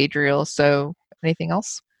about this, Adriel. So anything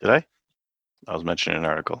else? Did I? I was mentioning an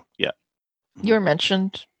article. Yeah. You were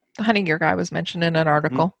mentioned. The Hunting Gear guy was mentioned in an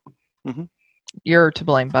article. Mm-hmm. You're to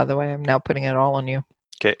blame, by the way. I'm now putting it all on you.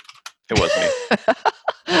 Okay. It was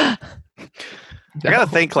me. I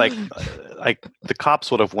gotta think like the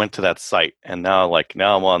cops would have went to that site, and now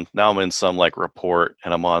I'm in some like report,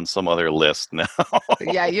 and I'm on some other list now.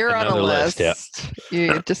 Yeah, you're on a Another list. list,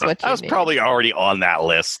 You just what you I was need. probably already on that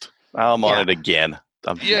list. Now I'm on it again.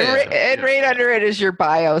 And right under it is your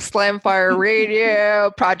bio: Slamfire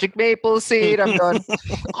Radio, Project Maple Seed. I'm going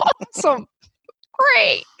awesome,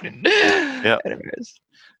 great. Yeah. Anyways,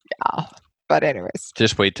 yeah. But anyways,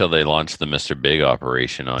 Just wait till they launch the Mr. Big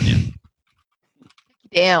operation on you.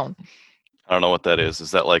 down. I don't know what that is.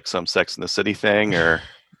 Is that like some Sex in the City thing, or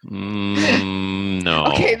No.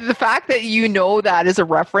 Okay, the fact that you know that is a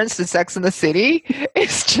reference to Sex in the City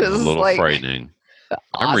is just A little like frightening.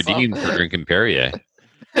 I'm awesome. redeemed for drinking Perrier.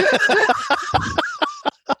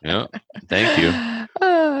 Yeah. Thank you.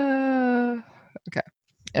 Okay.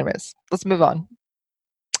 Anyways, let's move on.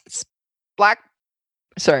 It's Bolt.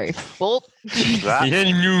 I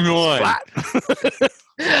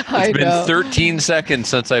It's been know. 13 seconds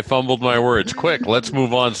since I fumbled my words. Quick, let's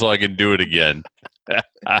move on so I can do it again.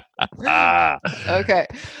 Okay.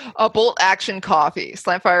 Bolt Action Coffee.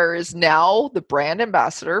 Slamfire is now the brand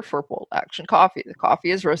ambassador for Bolt Action Coffee. The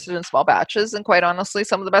coffee is roasted in small batches, and quite honestly,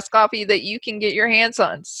 some of the best coffee that you can get your hands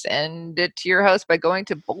on. Send it to your house by going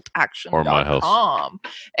to Or my house. boltaction.com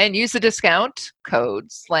and use the discount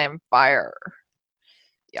code SLAMFIRE.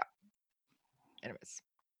 Yeah. Anyways,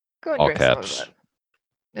 go and All drink some caps. of it.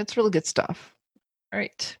 It's really good stuff. All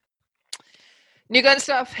right. New gun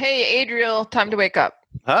stuff. Hey, Adriel, time to wake up.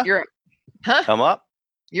 Huh? You're up. Huh? Come up.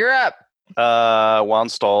 You're up.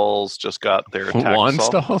 Wanstalls just got their attack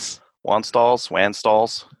assault. Wanstalls?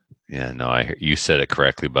 Wanstalls. Yeah, no, you said it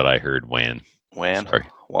correctly, but I heard Wan. Sorry.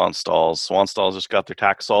 Wanstalls. Wanstalls just got their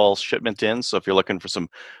Taxol shipment in. So if you're looking for some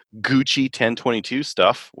Gucci 1022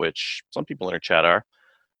 stuff, which some people in our chat are,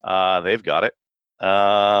 they've got it.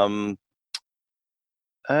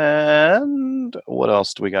 And what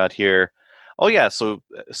else do we got here? Oh yeah, so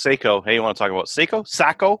Seiko. Hey, you want to talk about Seiko?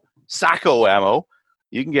 Sacco ammo.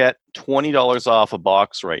 You can get $20 off a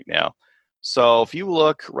box right now. So if you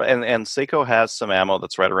look, and Seiko has some ammo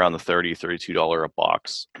that's right around the $30, $32 a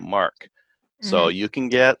box mark. So you can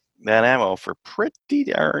get that ammo for pretty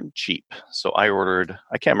darn cheap. So I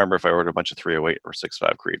can't remember if I ordered a bunch of 308 or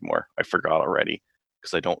 6.5 Creedmoor. I forgot already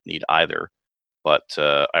because I don't need either. But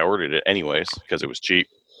I ordered it anyways because it was cheap.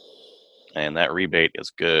 And that rebate is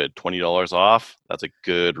good. $20 off. That's a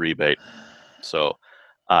good rebate. So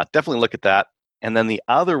definitely look at that. And then the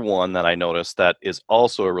other one that I noticed that is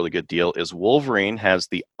also a really good deal is Wolverine has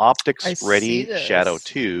the Optics Ready Shadow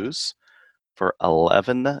 2s for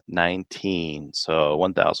 $11.19. So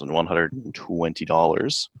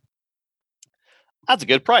 $1,120. That's a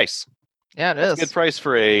good price. Yeah, it That's is. a good price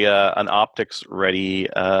for an Optics Ready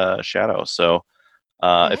Shadow. So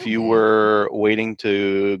if you were waiting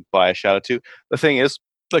to buy a Shadow 2, the thing is,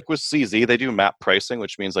 like with CZ, they do map pricing,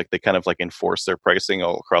 which means like they kind of like enforce their pricing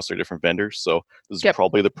all across their different vendors. So this is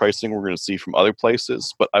probably the pricing we're going to see from other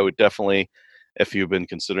places. But I would definitely, if you've been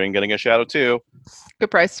considering getting a Shadow 2,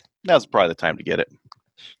 Good price. now's probably the time to get it.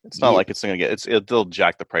 It's not like it's going to get they'll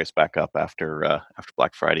jack the price back up after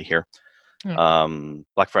Black Friday here.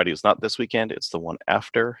 Black Friday is not this weekend; it's the one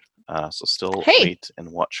after. So still wait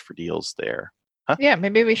and watch for deals there. Huh? Yeah,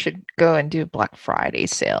 maybe we should go and do Black Friday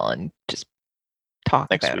sale and just talk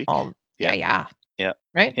Next about week. all. Yeah.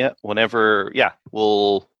 Right. Yeah. Whenever. Yeah,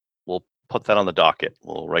 we'll put that on the docket.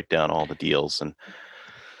 We'll write down all the deals and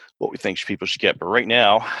what we think people should get. But right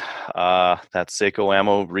now, that Seiko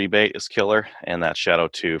ammo rebate is killer, and that Shadow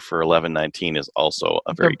 2 for $11.19 is also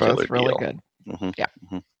a very They're both killer really deal. good. Mm-hmm. Yeah.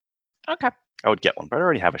 Mm-hmm. Okay. I would get one, but I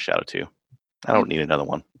already have a Shadow 2. I don't need another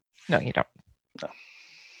one. No, you don't. No.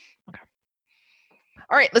 Okay.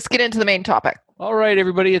 All right, let's get into the main topic. All right,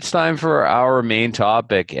 everybody, it's time for our main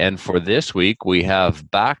topic. And for this week, we have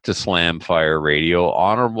back to Slamfire Radio,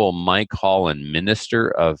 Honorable Mike Holland, Minister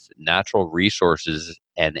of Natural Resources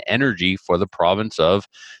and Energy for the province of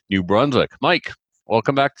New Brunswick. Mike,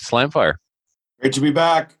 welcome back to Slamfire. Great to be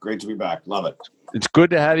back. Love it. It's good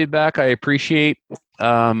to have you back. I appreciate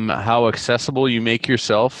how accessible you make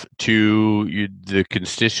yourself to the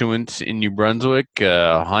constituents in New Brunswick,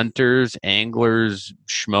 hunters, anglers,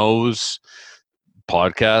 schmoes,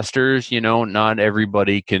 podcasters. Not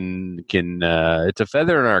everybody can it's a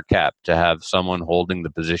feather in our cap to have someone holding the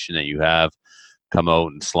position that you have come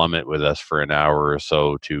out and slum it with us for an hour or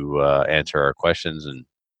so to answer our questions and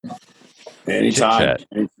anytime.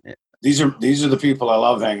 These are the people I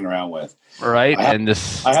love hanging around with. Right. I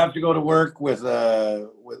have to go to work with a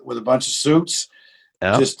bunch of suits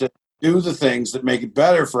just to do the things that make it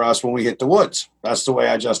better for us when we hit the woods. That's the way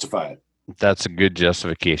I justify it. That's a good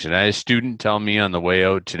justification. I had a student tell me on the way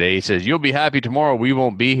out today, he says, "You'll be happy tomorrow. We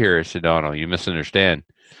won't be here." I said, "No, you misunderstand.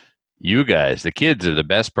 You guys, the kids, are the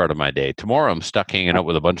best part of my day. Tomorrow I'm stuck hanging out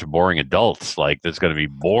with a bunch of boring adults. Like, that's going to be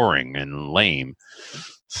boring and lame."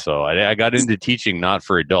 So I got into teaching not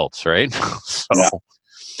for adults, right? Yeah,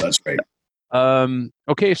 that's great.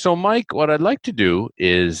 Okay, so Mike, what I'd like to do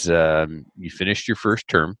is you finished your first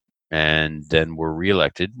term and then were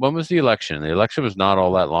reelected. When was the election? The election was not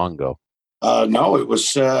all that long ago. No, it was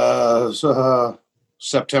September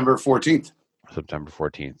 14th. September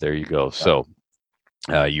 14th. There you go. So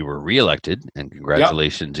you were reelected, and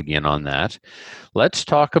congratulations again on that. Let's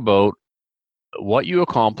talk about what you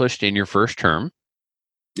accomplished in your first term.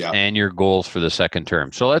 Yeah. And your goals for the second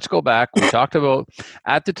term. So let's go back. We talked about,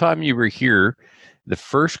 at the time you were here, the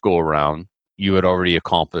first go around, you had already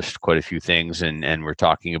accomplished quite a few things, and we're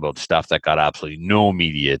talking about stuff that got absolutely no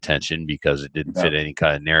media attention because it didn't fit any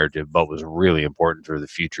kind of narrative, but was really important for the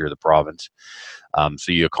future of the province.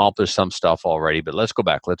 So you accomplished some stuff already, but let's go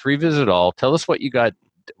back. Let's revisit all. Tell us what you got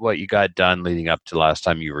done leading up to last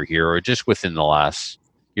time you were here, or just within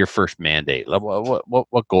your first mandate.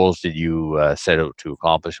 What goals did you set out to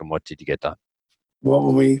accomplish, and what did you get done?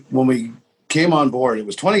 Well, when we came on board, it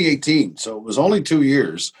was 2018, so it was only 2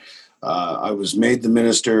 years. I was made the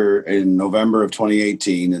minister in November of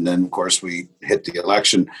 2018, and then, of course, we hit the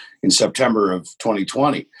election in September of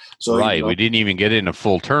 2020. So right, we didn't even get in a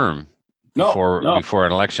full term before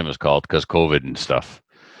an election was called because COVID and stuff.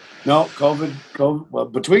 No, COVID. Well,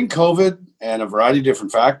 between COVID and a variety of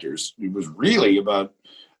different factors, it was really about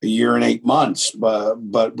a year and 8 months,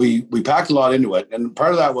 but we packed a lot into it. And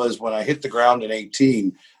part of that was when I hit the ground in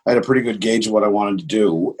 18, I had a pretty good gauge of what I wanted to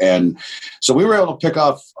do. And so we were able to pick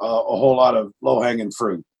off a whole lot of low-hanging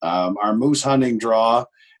fruit. Our moose hunting draw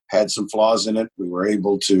had some flaws in it. We were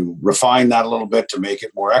able to refine that a little bit to make it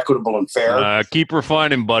more equitable and fair. Keep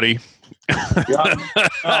refining, buddy.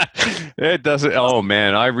 It doesn't. Oh,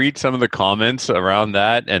 man. I read some of the comments around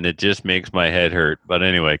that, and it just makes my head hurt. But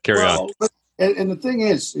anyway, carry on. And the thing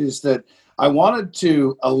is that I wanted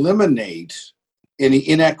to eliminate any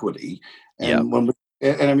inequity. And when we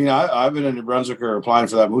and I mean, I've been in New Brunswick or applying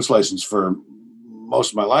for that moose license for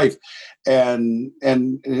most of my life. And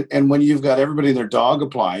when you've got everybody and their dog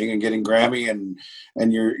applying and getting Grammy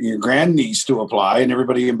and your grandniece to apply and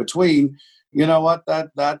everybody in between, you know what,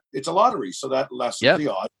 that it's a lottery. So that lessens the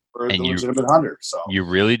odds for the legitimate hunter. So you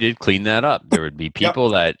really did clean that up. There would be people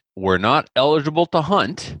that were not eligible to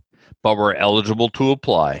hunt, but were eligible to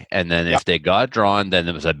apply. And then if they got drawn, then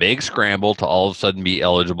there was a big scramble to all of a sudden be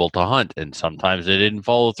eligible to hunt. And sometimes they didn't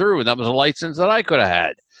follow through. And that was a license that I could have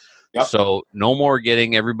had. Yep. So no more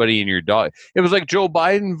getting everybody in your dog. It was like Joe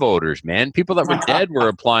Biden voters, man. People that were dead were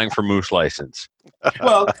applying for moose license.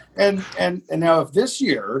 Well, and now if this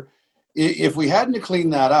year, if we hadn't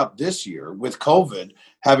cleaned that up this year with COVID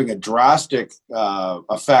having a drastic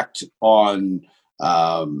effect on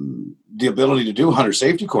the ability to do hunter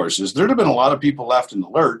safety courses, there'd have been a lot of people left in the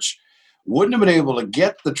lurch, wouldn't have been able to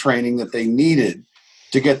get the training that they needed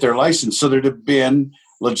to get their license. So there'd have been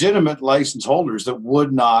legitimate license holders that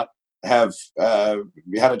would not have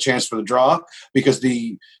had a chance for the draw, because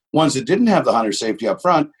the ones that didn't have the hunter safety up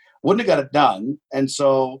front wouldn't have got it done. And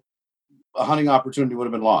so a hunting opportunity would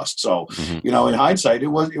have been lost. So, you know, in hindsight, it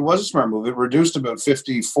was a smart move. It reduced about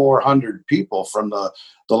 5,400 people from the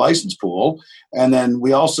license pool. And then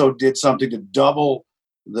we also did something to double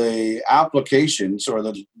the applications or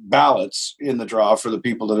the ballots in the draw for the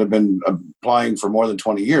people that have been applying for more than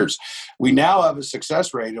 20 years. We now have a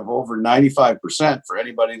success rate of over 95% for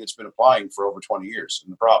anybody that's been applying for over 20 years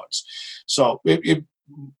in the province. So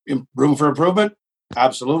room for improvement?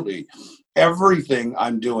 Absolutely. Everything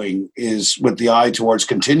I'm doing is with the eye towards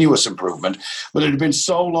continuous improvement, but it had been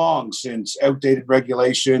so long since outdated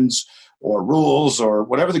regulations or rules or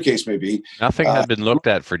whatever the case may be. Nothing has been looked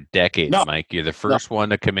at for decades, Mike. You're the first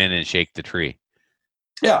one to come in and shake the tree.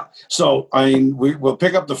 Yeah. So, I mean, we'll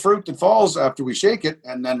pick up the fruit that falls after we shake it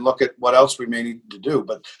and then look at what else we may need to do.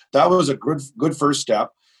 But that was a good first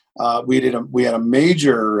step. We had a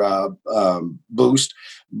major boost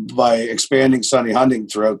by expanding Sunday hunting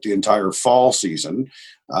throughout the entire fall season.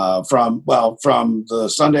 From the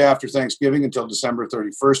Sunday after Thanksgiving until December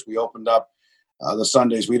 31st, we opened up the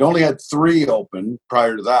Sundays. We'd only had 3 open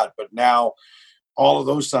prior to that, but now all of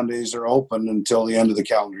those Sundays are open until the end of the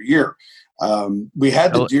calendar year. We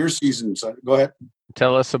had the deer season. So go ahead.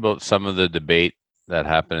 Tell us about some of the debate that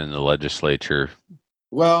happened in the legislature.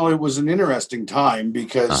 Well, it was an interesting time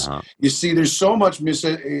because you see, there's so much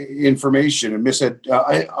misinformation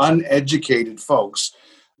and uneducated folks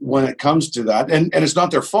when it comes to that, and it's not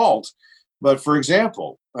their fault. But for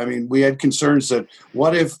example, I mean, we had concerns that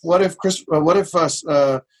what if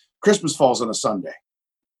Christmas falls on a Sunday?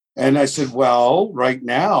 And I said, well, right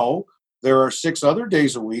now there are 6 other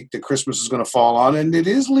days a week that Christmas is going to fall on, and it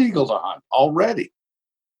is legal to hunt already,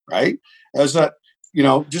 right? As that. You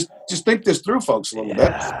know, just think this through, folks, a little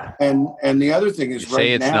bit. And the other thing is,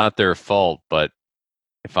 say it's not their fault, but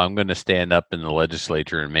if I'm going to stand up in the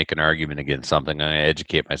legislature and make an argument against something, I'm going to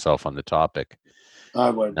educate myself on the topic. I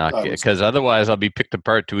would, because otherwise I'll be picked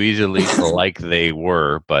apart too easily, like they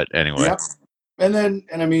were. But anyway. Yeah. And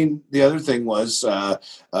I mean, the other thing was,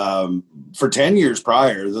 for 10 years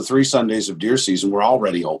prior, the 3 Sundays of deer season were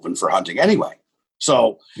already open for hunting anyway.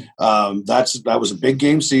 So that was a big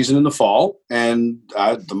game season in the fall, and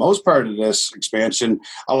the most part of this expansion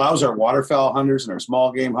allows our waterfowl hunters and our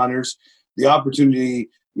small game hunters the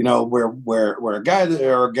opportunity, you know, where a guy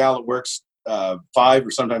or a gal that works 5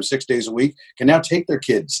 or sometimes 6 days a week can now take their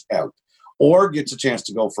kids out, or gets a chance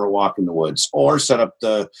to go for a walk in the woods, or set up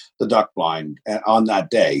the duck blind on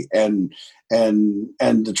that day. And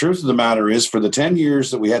the truth of the matter is, for the 10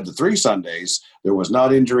 years that we had the 3 Sundays, there was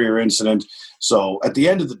not injury or incident. So at the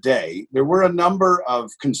end of the day, there were a number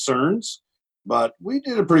of concerns, but we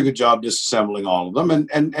did a pretty good job disassembling all of them.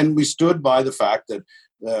 And we stood by the fact that,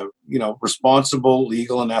 you know, responsible,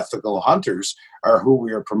 legal, and ethical hunters are who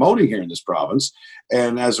we are promoting here in this province.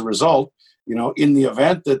 And as a result, you know, in the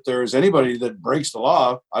event that there's anybody that breaks the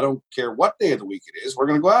law, I don't care what day of the week it is, we're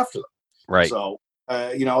going to go after them. Right. So,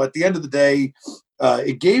 you know, at the end of the day,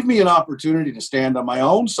 it gave me an opportunity to stand on my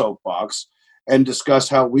own soapbox and discuss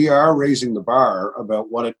how we are raising the bar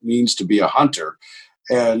about what it means to be a hunter.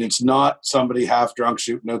 And it's not somebody half drunk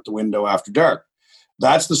shooting out the window after dark.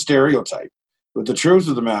 That's the stereotype. But the truth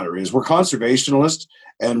of the matter is, we're conservationists,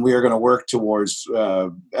 and we are going to work towards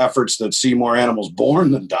efforts that see more animals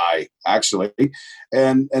born than die, actually.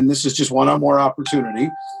 And this is just one more opportunity.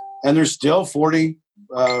 And there's still 40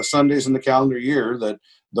 Sundays in the calendar year that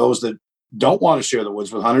those that don't want to share the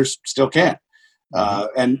woods with hunters still can.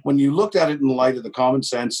 And when you looked at it in light of the common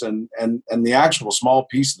sense and the actual small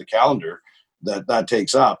piece of the calendar that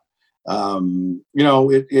takes up,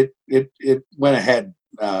 It went ahead.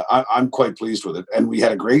 I'm quite pleased with it, and we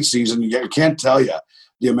had a great season. I can't tell you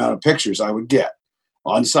the amount of pictures I would get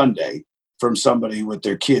on Sunday from somebody with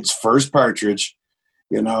their kid's first partridge,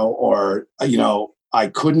 or I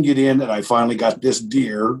couldn't get in, and I finally got this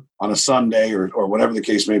deer on a Sunday, or whatever the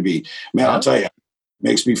case may be. Man, I'll tell you,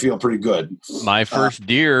 makes me feel pretty good. My first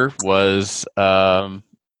deer was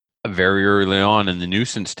very early on in the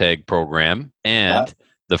nuisance tag program, and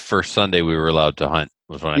the first Sunday we were allowed to hunt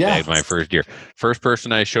was when I tagged my first deer. First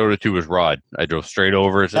person I showed it to was Rod. I drove straight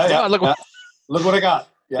over and said, look what I got.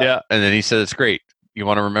 Yeah. And then he said, it's great. You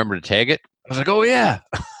want to remember to tag it? I was like, oh, yeah.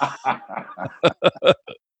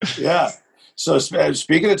 Yeah. So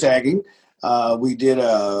speaking of tagging, we did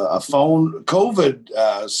a phone.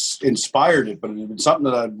 COVID inspired it, but it had been something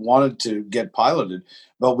that I wanted to get piloted.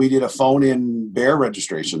 But we did a phone-in bear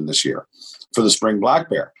registration this year for the spring black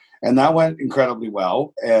bear. And that went incredibly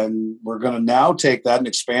well. And we're going to now take that and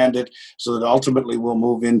expand it so that ultimately we'll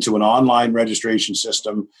move into an online registration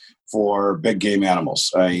system for big game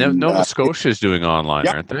animals. Nova Scotia is doing online,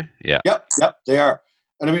 aren't they? Yeah. Yep, they are.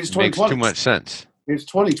 And I mean, it's 2020. Makes too much sense. It's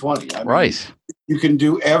 2020. I mean, right. You can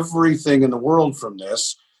do everything in the world from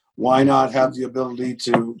this. Why not have the ability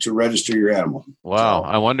to register your animal? Wow. So,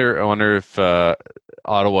 I wonder if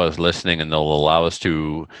Ottawa is listening and they'll allow us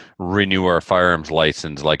to renew our firearms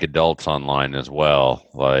license like adults online as well.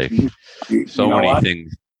 Like many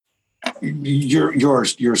things. You're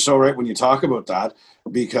so right when you talk about that,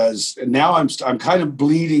 because now I'm kind of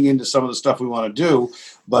bleeding into some of the stuff we want to do,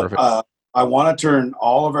 but I want to turn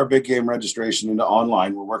all of our big game registration into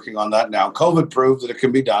online. We're working on that now. COVID proved that it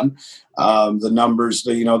can be done. The numbers,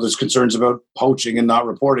 there's concerns about poaching and not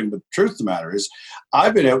reporting, but the truth of the matter is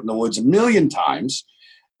I've been out in the woods a million times,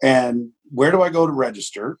 and where do I go to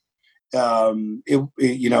register? Maybe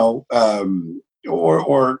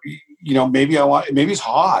it's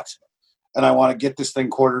hot and I want to get this thing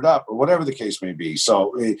quartered up, or whatever the case may be.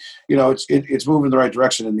 So, it's moving in the right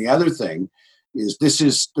direction. And the other thing is this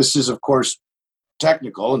is of course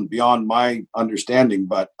technical and beyond my understanding,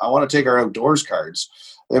 but I want to take our outdoors cards.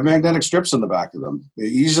 They have magnetic strips on the back of them. They're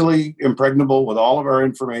easily impregnable with all of our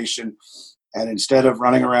information. And instead of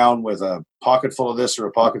running around with a pocket full of this or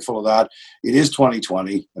a pocket full of that, it is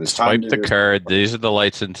 2020 and it's time to swipe the card. These are the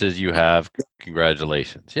licenses you have.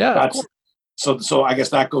 Congratulations. Yeah. So I guess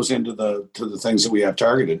that goes into the things that we have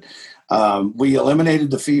targeted. We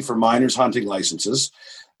eliminated the fee for minors hunting licenses.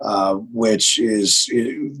 Which is,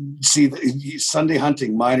 Sunday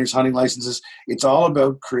hunting, minors hunting licenses. It's all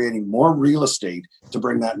about creating more real estate to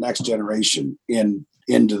bring that next generation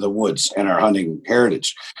into the woods and our hunting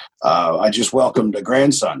heritage. I just welcomed a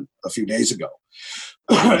grandson a few days ago.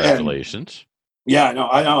 Congratulations. I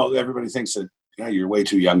know everybody thinks that you're way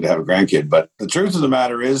too young to have a grandkid, but the truth of the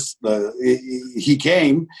matter is he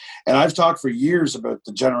came, and I've talked for years about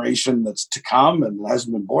the generation that's to come and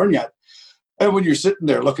hasn't been born yet. And when you're sitting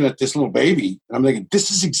there looking at this little baby, I'm thinking,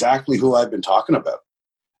 this is exactly who I've been talking about.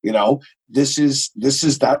 This is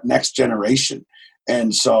that next generation.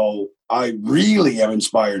 And so I really am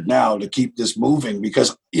inspired now to keep this moving,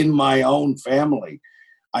 because in my own family,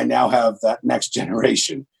 I now have that next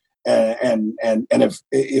generation. And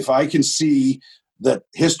if I can see that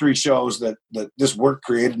history shows that this work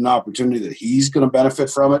created an opportunity that he's going to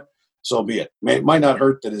benefit from it, so be it. It might not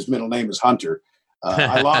hurt that his middle name is Hunter.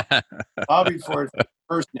 I lobbied for it for the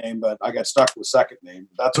first name, but I got stuck with second name.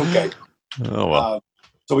 That's okay. Oh, well.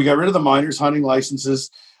 So we got rid of the minors hunting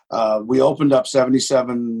licenses. We opened up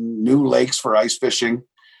 77 new lakes for ice fishing,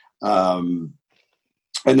 and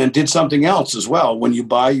then did something else as well. When you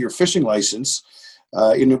buy your fishing license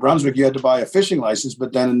in New Brunswick, you had to buy a fishing license,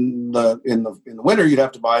 but then in the winter you'd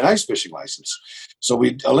have to buy an ice fishing license. So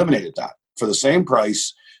we eliminated that. For the same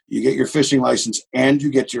price, you get your fishing license and you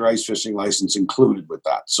get your ice fishing license included with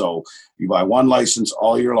that. So you buy one license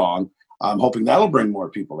all year long. I'm hoping that'll bring more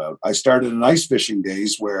people out. I started an ice fishing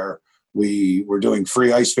days where we were doing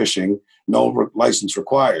free ice fishing, no license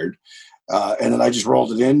required. And then I just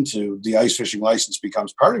rolled it into the ice fishing license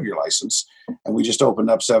becomes part of your license. And we just opened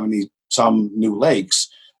up 70 some new lakes.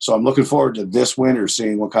 So I'm looking forward to this winter,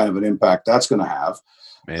 seeing what kind of an impact that's going to have.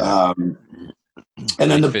 And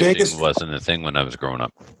then the biggest wasn't a thing when I was growing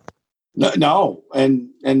up. No. And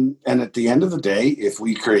at the end of the day, if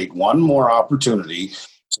we create one more opportunity,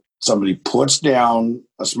 somebody puts down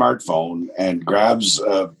a smartphone and grabs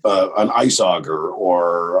an ice auger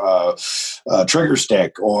or a trigger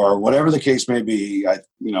stick or whatever the case may be, I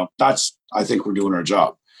think we're doing our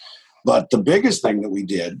job. But the biggest thing that we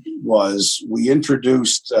did was we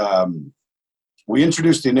introduced the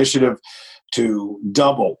initiative to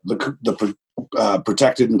double the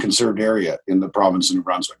protected and conserved area in the province of New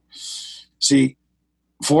Brunswick. See,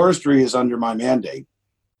 forestry is under my mandate.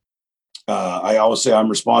 I always say I'm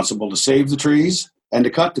responsible to save the trees and to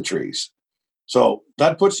cut the trees. So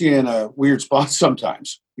that puts you in a weird spot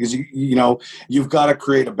sometimes because, you've got to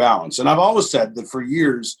create a balance. And I've always said that for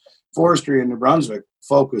years, forestry in New Brunswick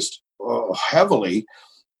focused heavily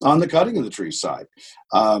on the cutting of the tree side.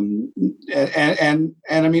 And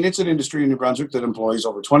I mean, it's an industry in New Brunswick that employs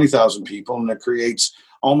over 20,000 people and it creates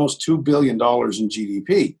almost $2 billion in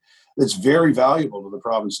GDP. It's very valuable to the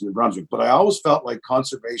province of New Brunswick. But I always felt like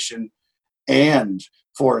conservation and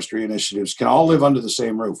forestry initiatives can all live under the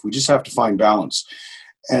same roof. We just have to find balance.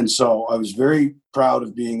 And so I was very proud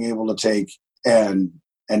of being able to take and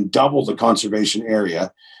double the conservation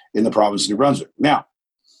area in the province of New Brunswick. Now,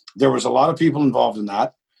 there was a lot of people involved in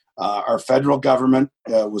that. Our federal government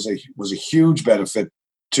was a huge benefit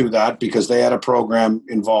to that because they had a program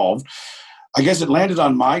involved. I guess it landed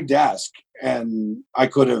on my desk and I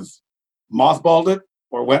could have mothballed it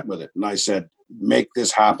or went with it. And I said, make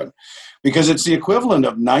this happen, because it's the equivalent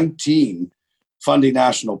of 19 Fundy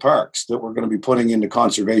National Parks that we're going to be putting into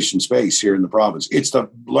conservation space here in the province. It's the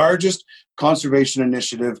largest conservation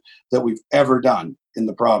initiative that we've ever done in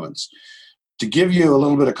the province. To give you a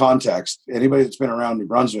little bit of context, anybody that's been around New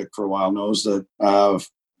Brunswick for a while knows that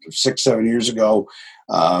 6-7 years ago,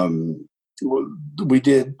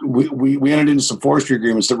 we entered into some forestry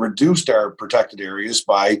agreements that reduced our protected areas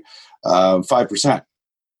by 5%.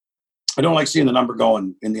 I don't like seeing the number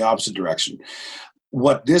going in the opposite direction.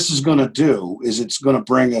 What this is going to do is it's going to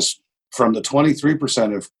bring us from the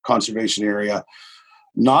 23% of conservation area,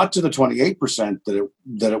 not to the 28%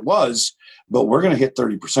 that it was, but we're going to hit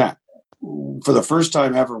 30%. For the first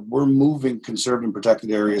time ever, we're moving conserved and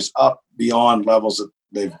protected areas up beyond levels that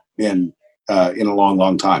they've been in a long,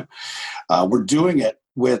 long time. We're doing it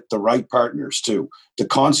with the right partners too. The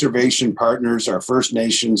conservation partners, our First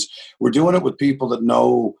Nations. We're doing it with people that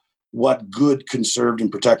know what good conserved and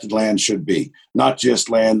protected land should be, not just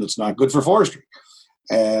land that's not good for forestry.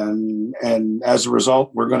 And as a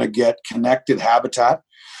result, we're going to get connected habitat.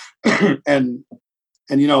 and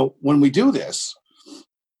when we do this,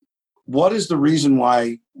 what is the reason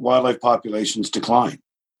why wildlife populations decline?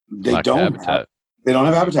 They don't have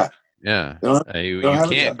habitat. Yeah. You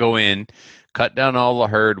can't go in, cut down all the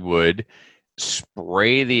hardwood,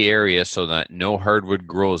 spray the area so that no hardwood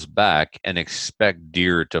grows back, and expect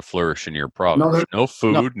deer to flourish in your province. No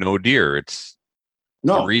food, no deer. It's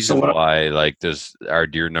the reason why our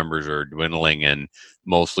deer numbers are dwindling and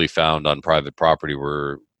mostly found on private property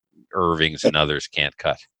where Irvings and others can't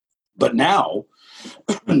cut. But now,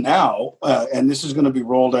 and this is going to be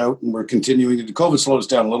rolled out, and we're continuing to. COVID slowed us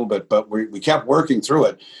down a little bit, but we kept working through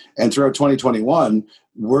it. And throughout 2021,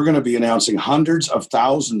 we're going to be announcing hundreds of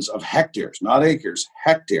thousands of hectares, not acres,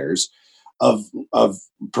 hectares of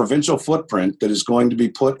provincial footprint that is going to be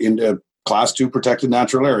put into Class 2 protected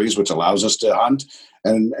natural areas, which allows us to hunt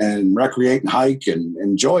and recreate and hike and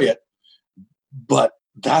enjoy it. But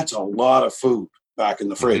that's a lot of food back in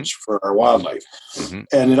the fridge for our wildlife. Mm-hmm.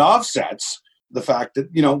 And it offsets the fact that,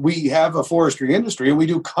 we have a forestry industry and we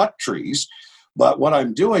do cut trees. But what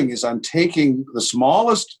I'm doing is I'm taking the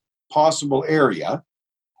smallest possible area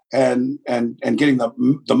and getting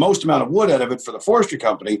the most amount of wood out of it for the forestry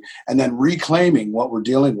company, and then reclaiming what we're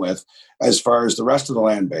dealing with as far as the rest of the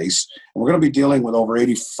land base. And we're going to be dealing with over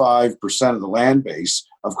 85% of the land base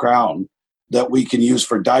of Crown that we can use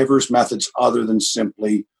for diverse methods other than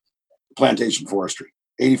simply plantation forestry,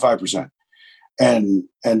 85%. And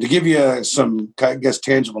to give you some, I guess,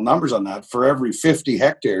 tangible numbers on that, for every 50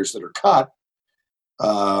 hectares that are cut,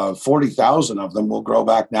 40,000 of them will grow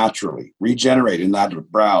back naturally, regenerate in that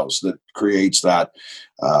browse that creates that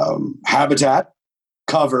habitat,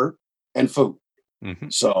 cover, and food. Mm-hmm.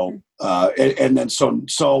 So,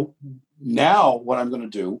 so now what I'm going to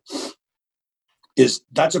do is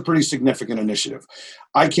that's a pretty significant initiative.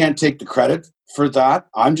 I can't take the credit for that.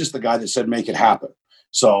 I'm just the guy that said make it happen.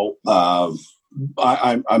 So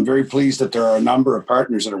I'm very pleased that there are a number of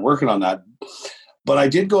partners that are working on that. But I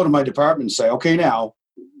did go to my department and say, okay, now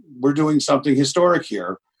we're doing something historic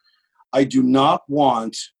here. I do not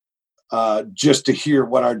want just to hear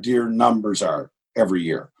what our deer numbers are every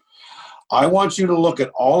year. I want you to look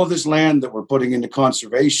at all of this land that we're putting into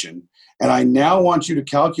conservation, and I now want you to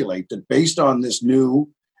calculate that based on this new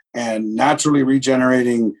and naturally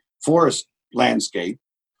regenerating forest landscape,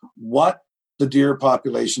 what the deer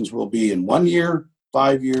populations will be in 1 year,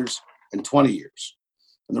 5 years, and 20 years.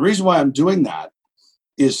 And the reason why I'm doing that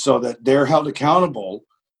is so that they're held accountable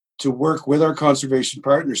to work with our conservation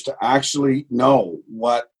partners to actually know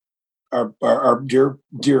what are deer.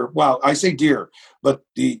 Well, I say deer, but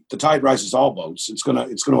the tide rises all boats. It's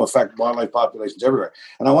gonna affect wildlife populations everywhere,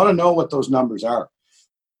 and I want to know what those numbers are,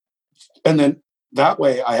 and then that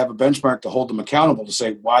way I have a benchmark to hold them accountable to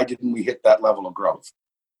say why didn't we hit that level of growth,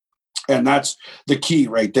 and that's the key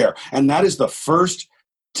right there. And that is the first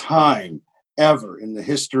time ever in the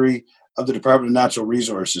history of the Department of Natural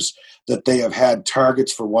Resources that they have had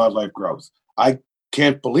targets for wildlife growth. I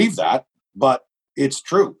can't believe that, but it's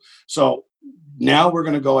true. So now we're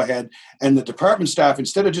going to go ahead, and the department staff,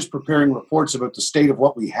 instead of just preparing reports about the state of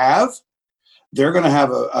what we have, they're going to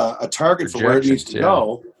have a target for where it needs to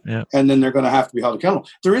go, and then they're going to have to be held accountable.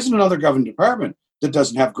 There isn't another government department that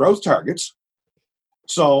doesn't have growth targets.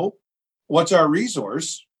 So what's our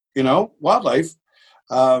resource? Wildlife.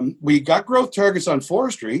 We got growth targets on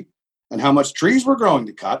forestry and how much trees we're growing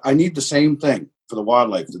to cut. I need the same thing for the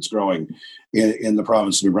wildlife that's growing in the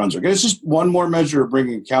province of New Brunswick. And it's just one more measure of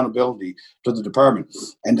bringing accountability to the department.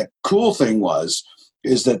 And the cool thing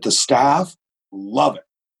is that the staff love it.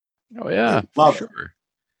 Oh, yeah. Love it.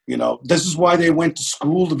 This is why they went to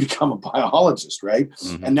school to become a biologist, right?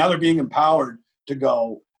 Mm-hmm. And now they're being empowered to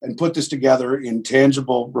go and put this together in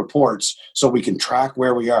tangible reports so we can track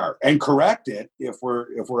where we are and correct it if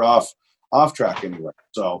we're off track anyway.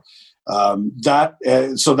 So that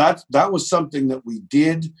was something that we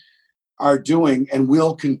are doing and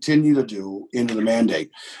will continue to do into the mandate.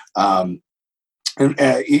 And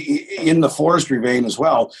in the forestry vein as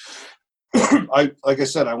well, like I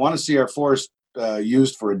said, I want to see our forest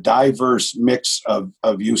used for a diverse mix of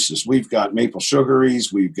uses. We've got maple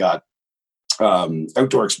sugaries, we've got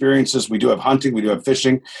outdoor experiences, we do have hunting, we do have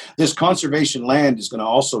fishing. This conservation land is going to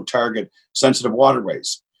also target sensitive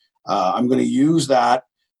waterways. I'm going to use that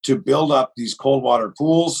to build up these cold water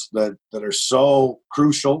pools that are so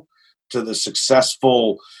crucial to the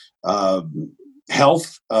successful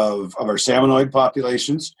health of our salmonoid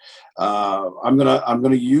populations. I'm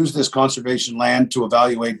gonna use this conservation land to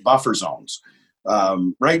evaluate buffer zones.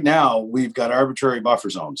 Right now, we've got arbitrary buffer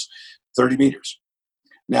zones, 30 meters.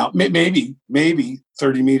 Now, maybe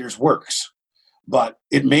 30 meters works, but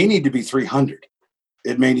it may need to be 300.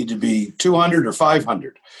 It may need to be 200 or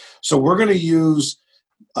 500. So we're going to use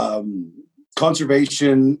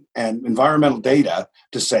conservation and environmental data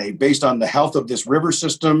to say, based on the health of this river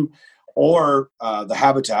system or the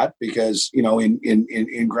habitat, because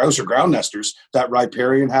in grouse or ground nesters, that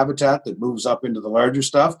riparian habitat that moves up into the larger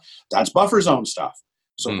stuff, that's buffer zone stuff.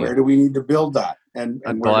 So where do we need to build that? And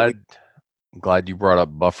I'm glad you brought up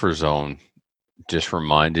buffer zone. Just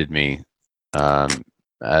reminded me.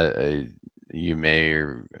 You may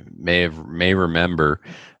remember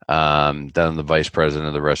that I'm the vice president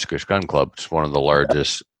of the Rescue Gun Club. It's one of the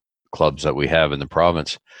largest clubs that we have in the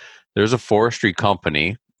province. There's a forestry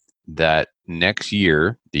company that next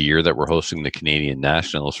year, the year that we're hosting the Canadian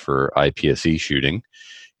Nationals for IPSC shooting,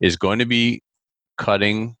 is going to be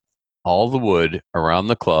cutting all the wood around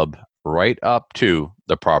the club right up to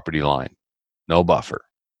the property line. No buffer.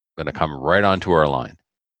 Going to come right onto our line.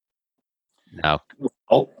 Now,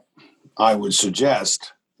 I would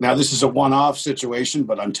suggest, now this is a one-off situation,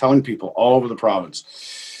 but I'm telling people all over the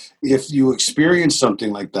province, if you experience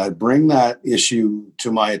something like that, bring that issue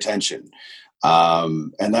to my attention.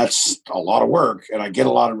 And that's a lot of work, and I get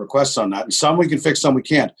a lot of requests on that. And some we can fix, some we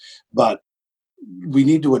can't. But we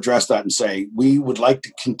need to address that and say, we would like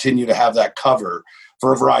to continue to have that cover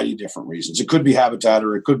for a variety of different reasons. It could be habitat,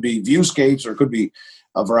 or it could be viewscapes, or it could be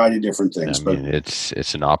a variety of different things. I mean,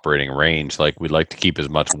 it's an operating range. Like, we'd like to keep as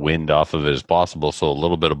much wind off of it as possible. So a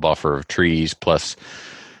little bit of buffer of trees plus,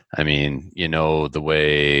 I mean, the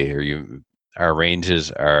way our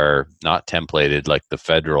ranges are not templated like the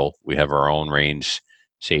federal. We have our own range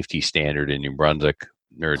safety standard in New Brunswick.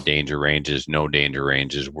 There are danger ranges, no danger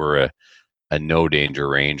ranges. We're a no danger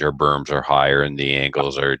range. Our berms are higher and the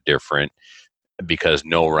angles are different because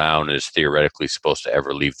no round is theoretically supposed to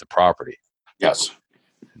ever leave the property. Yes.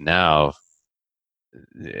 Now,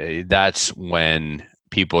 that's when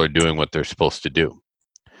people are doing what they're supposed to do.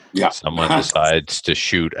 Yeah. Someone decides to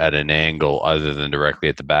shoot at an angle other than directly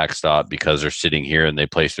at the backstop because they're sitting here and they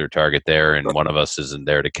place their target there, and one of us isn't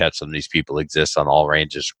there to catch them. These people exist on all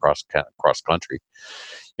ranges across country,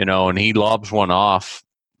 and he lobs one off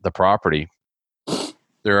the property.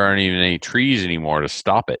 There aren't even any trees anymore to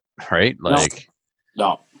stop it, right?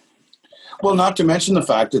 No. Well, not to mention the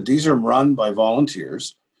fact that these are run by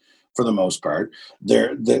volunteers for the most part.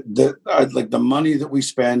 Like the money that we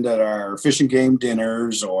spend at our fishing game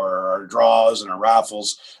dinners or our draws and our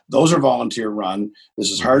raffles, those are volunteer run.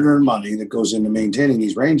 This is hard-earned money that goes into maintaining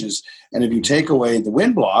these ranges. And if you take away the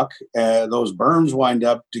wind block, those berms wind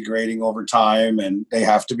up degrading over time, and they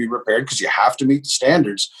have to be repaired because you have to meet the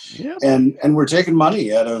standards. Yeah. And we're taking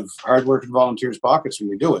money out of hardworking volunteers' pockets when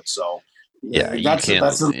we do it. So Yeah,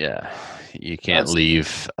 you can't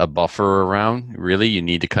leave a buffer around. Really, you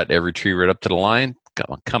need to cut every tree right up to the line.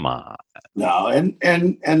 Come on. No, and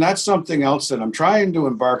that's something else that I'm trying to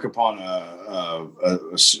embark upon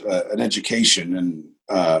an education and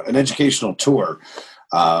an educational tour.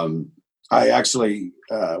 I actually,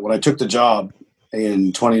 when I took the job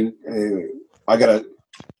in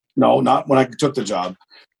not when I took the job,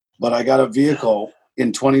 but I got a vehicle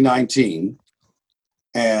in 2019,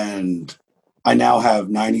 and I now have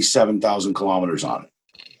 97,000 kilometers on it.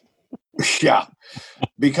 Yeah,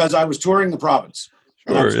 because I was touring the province.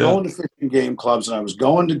 And I was going to fishing game clubs, and I was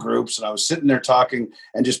going to groups, and I was sitting there talking,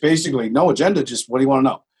 and just basically no agenda, just what do you want to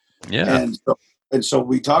know? Yeah. And so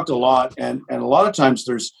we talked a lot, and a lot of times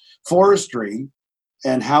there's forestry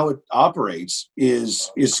and how it operates is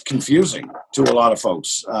confusing to a lot of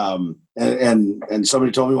folks. And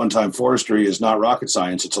somebody told me one time, forestry is not rocket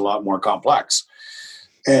science; it's a lot more complex.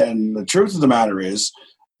 And the truth of the matter is,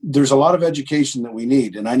 there's a lot of education that we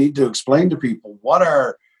need, and I need to explain to people what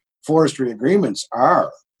our forestry agreements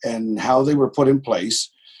are and how they were put in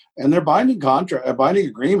place, and they're binding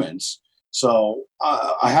agreements. So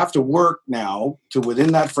I have to work now to,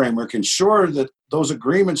 within that framework, ensure that those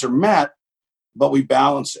agreements are met, but we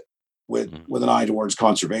balance it with an eye towards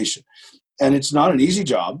conservation. And it's not an easy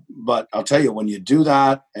job, but I'll tell you, when you do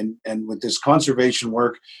that, and with this conservation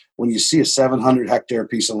work, when you see a 700 hectare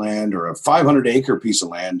piece of land or a 500 acre piece of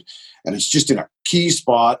land, and it's just in a key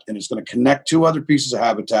spot, and it's going to connect two other pieces of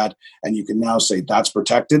habitat, and you can now say that's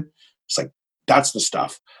protected. It's like, that's the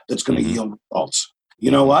stuff that's going to yield results. You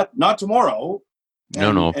know what? Not tomorrow.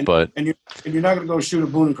 But you're not going to go shoot a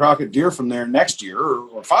Boone and Crockett deer from there next year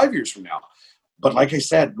or 5 years from now. But like I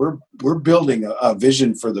said, we're building a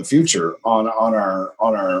vision for the future on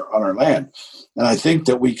our land, and I think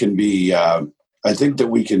that we can be. I think that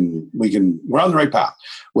we can. We're on the right path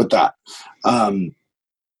with that.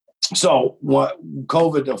 So what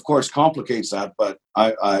COVID, of course, complicates that, but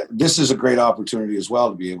this is a great opportunity as well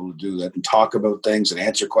to be able to do that and talk about things and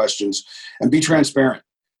answer questions and be transparent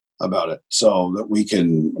about it, so that we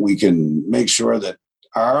can make sure that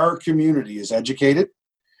our community is educated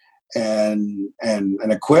and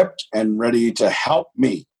equipped and ready to help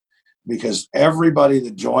me, because everybody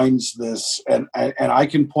that joins this, and I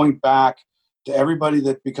can point back to everybody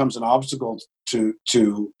that becomes an obstacle to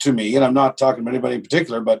me, and I'm not talking about anybody in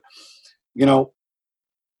particular, but you know,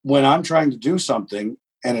 when I'm trying to do something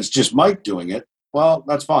and it's just Mike doing it, well,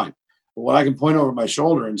 that's fine. But when I can point over my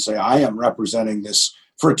shoulder and say I am representing this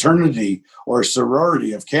fraternity or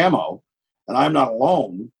sorority of camo, and I'm not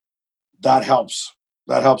alone, that helps.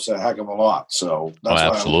 That helps a heck of a lot. So that's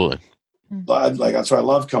absolutely. That's why I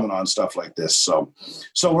love coming on stuff like this. So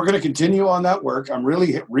we're going to continue on that work. I'm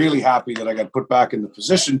really, really happy that I got put back in the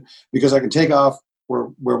position, because I can take off where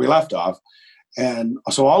we left off. And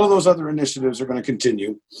so all of those other initiatives are going to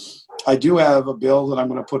continue. I do have a bill that I'm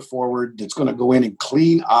going to put forward that's going to go in and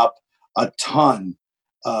clean up a ton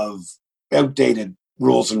of outdated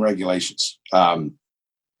rules and regulations.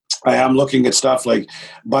 I am looking at stuff like,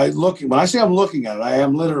 when I say I'm looking at it, I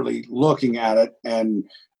am literally looking at it, and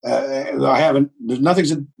it's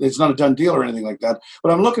not a done deal or anything like that,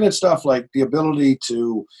 but I'm looking at stuff like the ability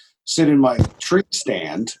to sit in my tree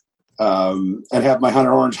stand and have my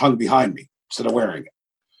Hunter Orange hung behind me instead of wearing it,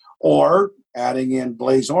 or adding in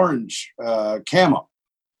Blaze Orange camo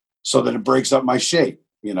so that it breaks up my shape,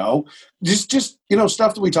 just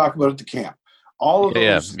stuff that we talk about at the camp. All of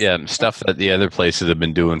those. Yeah, stuff that the other places have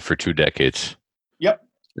been doing for 2 decades. Yep.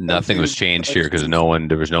 Nothing was changed here because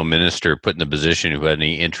there was no minister put in a position who had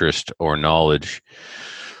any interest or knowledge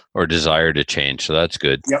or desire to change. So that's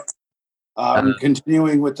good. Yep.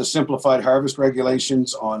 Continuing with the simplified harvest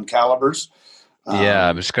regulations on calibers. Yeah,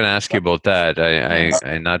 I was going to ask you about that.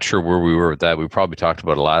 I'm not sure where we were with that. We probably talked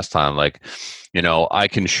about it last time. I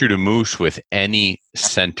can shoot a moose with any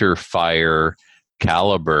center fire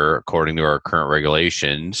caliber according to our current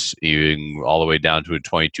regulations, even all the way down to a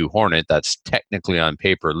 22 Hornet. That's technically on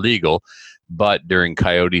paper legal, but during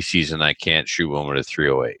coyote season, I can't shoot one with a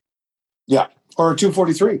 308. Yeah, or a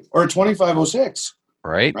 243 or a 2506.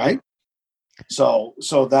 Right. So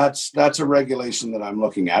that's a regulation that I'm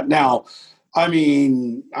looking at now. I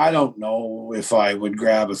mean, I don't know if I would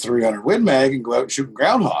grab a 300 Win Mag and go out shooting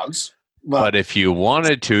groundhogs. Well, But if you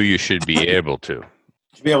wanted to, you should be able to.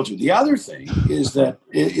 to be able to. The other thing is that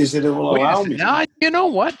it will Wait a allow sec- me. Now, you know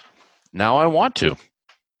what? Now I want to.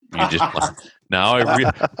 You just now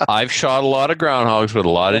I've shot a lot of groundhogs with a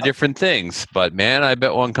lot of different things, but man, I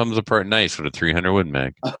bet one comes apart nice with a 300 Win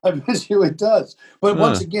Mag. I bet you it does. But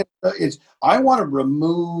once again, I want to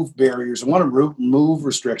remove barriers. I want to remove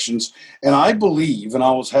restrictions, and I believe, and I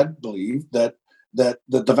always had believed that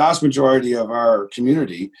the vast majority of our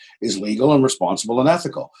community is legal and responsible and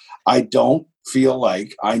ethical. I don't feel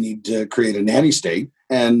like I need to create a nanny state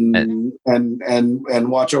and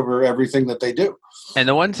watch over everything that they do. And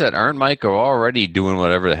the ones that aren't, Mike, are already doing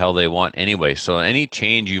whatever the hell they want anyway. So any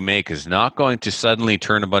change you make is not going to suddenly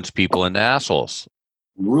turn a bunch of people into assholes.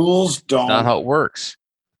 Rules don't. Not how it works.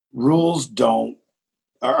 Rules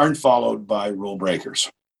aren't followed by rule breakers.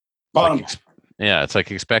 Bottom line. Yeah, it's like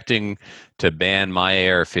expecting to ban my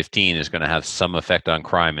AR-15 is going to have some effect on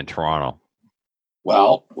crime in Toronto.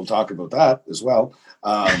 Well, we'll talk about that as well.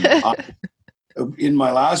 In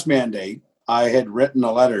my last mandate, I had written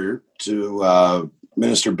a letter to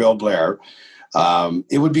Minister Bill Blair.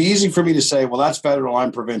 It would be easy for me to say, well, that's federal,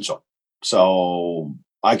 I'm provincial, so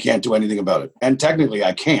I can't do anything about it. And technically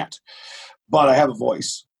I can't, but I have a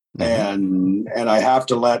voice. And I have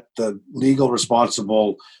to let the legal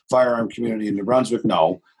responsible firearm community in New Brunswick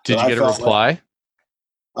know. Did you get a reply?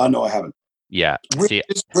 No, I haven't. Yeah. See, you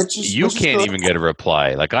which is can't good. even get a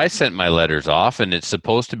reply. Like I sent my letters off, and it's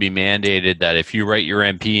supposed to be mandated that if you write your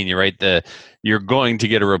MP and you write you're going to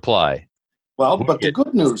get a reply. Well, but the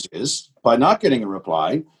good news is, by not getting a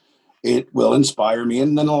reply, it will inspire me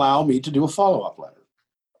and then allow me to do a follow-up letter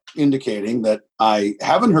indicating that I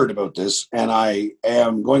haven't heard about this and I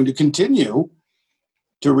am going to continue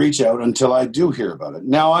to reach out until I do hear about it.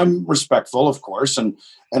 Now, I'm respectful, of course, and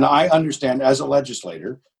I understand as a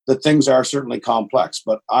legislator that things are certainly complex,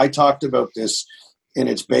 but I talked about this in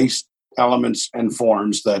its base elements and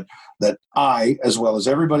forms that I, as well as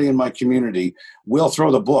everybody in my community, will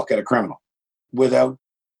throw the book at a criminal without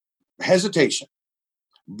hesitation.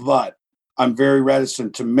 But I'm very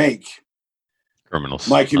reticent to make Criminals.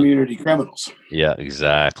 my community criminals. Yeah,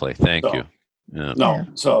 exactly. Thank you. Yeah. No,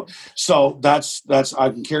 so that's I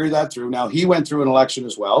can carry that through. Now he went through an election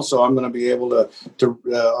as well, so I'm going to be able to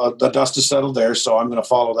the dust is settled there. So I'm going to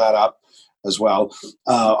follow that up as well.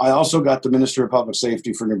 I also got the Minister of Public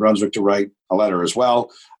Safety for New Brunswick to write a letter as well.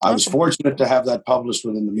 I was fortunate to have that published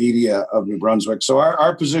within the media of New Brunswick. So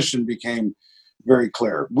our position became very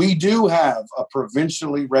clear. We do have a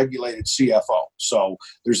provincially regulated CFO. So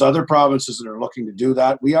there's other provinces that are looking to do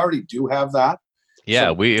that. We already do have that. Yeah,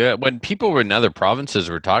 So- we when people were in other provinces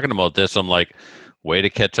were talking about this, I'm like, way to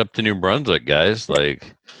catch up to New Brunswick, guys.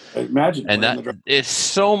 Like, Imagine. and that it's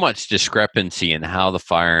so much discrepancy in how the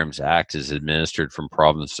Firearms Act is administered from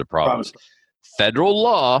province to province. Federal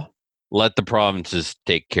law let the provinces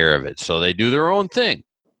take care of it, so they do their own thing,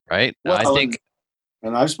 right? Well, I think.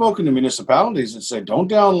 And I've spoken to municipalities that say, don't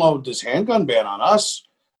download this handgun ban on us.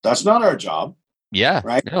 That's not our job. Yeah,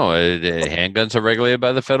 Right. no, handguns are regulated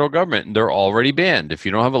by the federal government, and they're already banned. If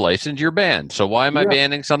you don't have a license, you're banned. So why am I Yeah.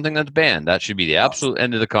 banning something that's banned? That should be the absolute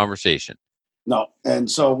end of the conversation. No. And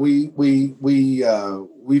so we've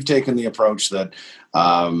taken the approach that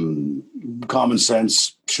common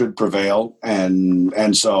sense should prevail.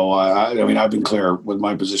 And so, I mean, I've been clear with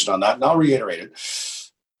my position on that, and I'll reiterate it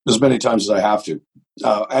as many times as I have to.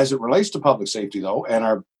 As it relates to public safety, though, and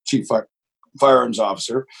our chief firearms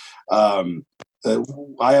officer,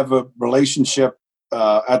 I have a relationship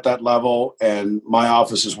at that level, and my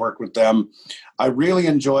office has worked with them. I really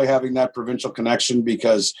enjoy having that provincial connection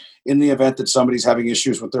because in the event that somebody's having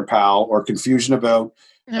issues with their PAL or confusion about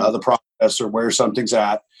the process or where something's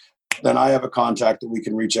at, then I have a contact that we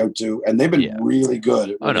can reach out to, and they've been really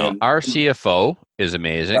good. Oh no, our CFO is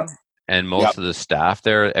amazing, and most of the staff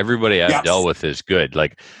there, everybody I've dealt with is good.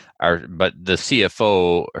 Like but the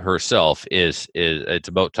CFO herself is it's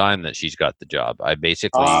about time that she's got the job. I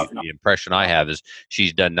basically the impression I have is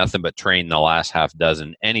she's done nothing but train the last half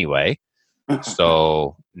dozen anyway.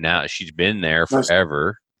 So now she's been there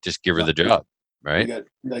forever. Just give her the job, right?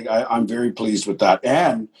 I'm very pleased with that,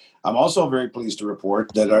 and I'm also very pleased to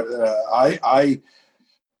report that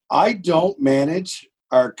I don't manage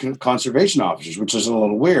our conservation officers, which is a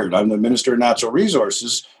little weird. I'm the Minister of Natural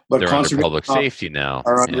Resources, but they're under public safety now.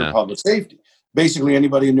 Are under public safety. Basically,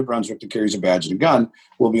 anybody in New Brunswick that carries a badge and a gun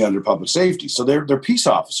will be under public safety. So they're peace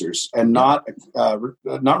officers and not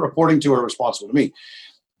reporting to or responsible to me.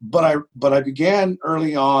 But I began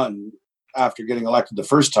early on after getting elected the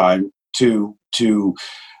first time to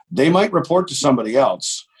they might report to somebody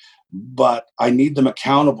else, but I need them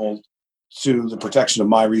accountable to the protection of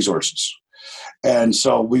my resources. And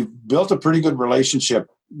so we've built a pretty good relationship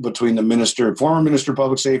between the former Minister of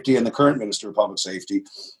Public Safety and the current Minister of Public Safety,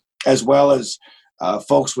 as well as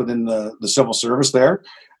folks within the civil service there.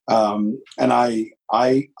 And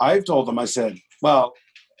I've told them, I said, well,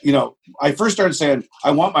 I first started saying,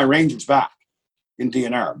 I want my Rangers back in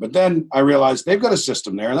DNR. But then I realized they've got a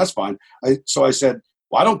system there, and that's fine. So I said,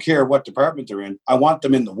 well, I don't care what department they're in. I want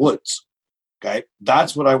them in the woods. Okay,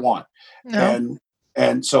 that's what I want. No.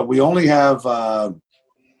 And so we only have a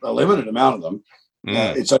limited amount of them.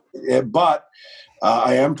 But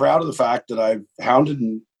I am proud of the fact that I've hounded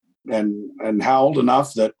and howled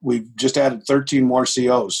enough that we've just added 13 more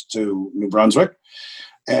COs to New Brunswick,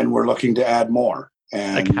 and we're looking to add more.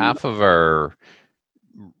 And like half of our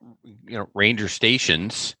ranger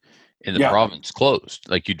stations in the province closed.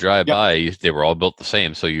 Like you drive by, they were all built the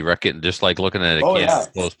same. So you reckon, just like looking at a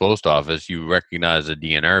Kansas post office, you recognize a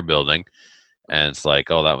DNR building, and it's like,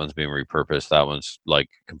 oh, that one's being repurposed. That one's like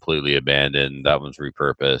completely abandoned. That one's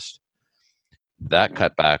repurposed. That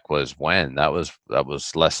cutback was when? That was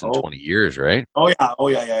less than 20 years, right? Oh yeah.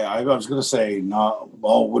 I was going to say, it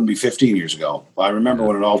wouldn't be 15 years ago. I remember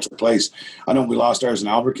when it all took place. I know we lost ours in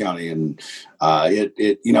Albert County, and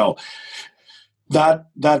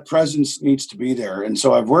that presence needs to be there. And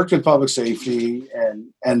so I've worked with public safety,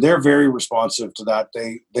 and they're very responsive to that.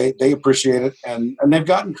 They appreciate it, and they've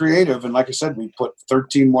gotten creative. And like I said, we put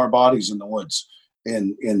 13 more bodies in the woods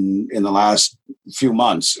in the last few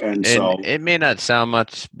months. And so it may not sound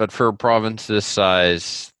much, but for a province this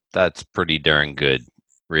size, that's pretty darn good,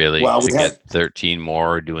 really. Well, we get 13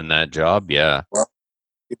 more doing that job. Yeah. Well,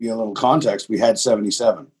 to give you a little context, we had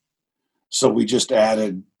 77. So we just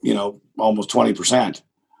added, almost 20%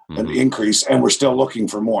 an increase, and we're still looking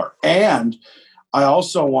for more. And I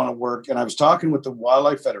also want to work, and I was talking with the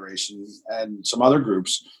Wildlife Federation and some other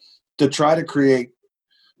groups to try to create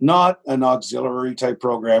not an auxiliary type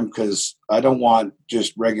program, because I don't want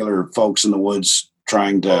just regular folks in the woods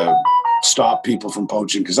trying to stop people from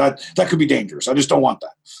poaching, because that could be dangerous. I just don't want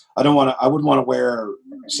that. I wouldn't want to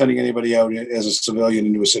sending anybody out as a civilian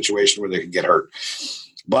into a situation where they could get hurt.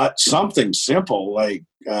 But something simple like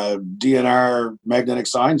DNR magnetic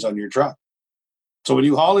signs on your truck. So when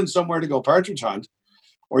you haul in somewhere to go partridge hunt,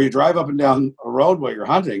 or you drive up and down a road while you're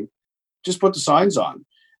hunting, just put the signs on.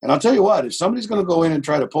 And I'll tell you what, if somebody's going to go in and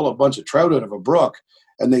try to pull a bunch of trout out of a brook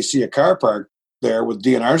and they see a car parked there with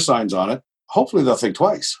DNR signs on it, hopefully they'll think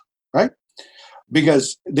twice, right?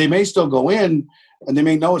 Because they may still go in and they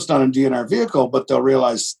may know it's not a DNR vehicle, but they'll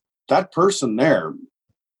realize that person there,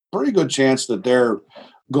 pretty good chance that they're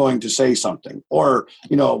going to say something, or,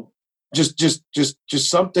 just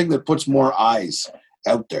something that puts more eyes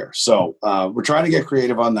out there. So we're trying to get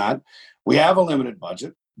creative on that. We have a limited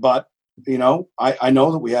budget, but I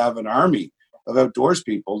know that we have an army of outdoors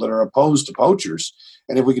people that are opposed to poachers.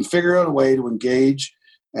 And if we can figure out a way to engage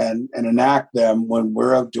and enact them when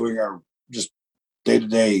we're out doing our just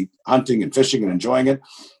day-to-day hunting and fishing and enjoying it,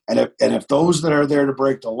 and if those that are there to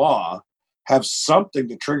break the law have something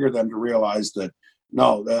to trigger them to realize that,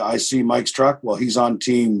 no, I see Mike's truck, well, he's on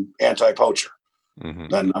team anti-poacher. Mm-hmm.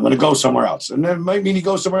 Then I'm going to go somewhere else. And that might mean he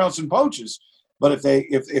goes somewhere else and poaches. But if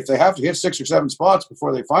they have to hit 6 or 7 spots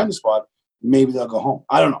before they find the spot, maybe they'll go home.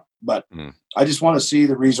 I don't know. But I just want to see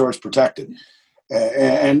the resource protected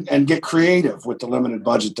and get creative with the limited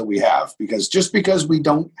budget that we have. Because just because we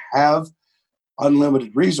don't have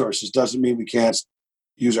unlimited resources doesn't mean we can't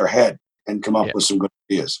use our head and come up with some good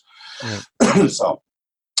ideas. Yeah. So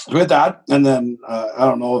with that, and then I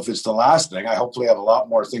don't know if it's the last thing. I hopefully have a lot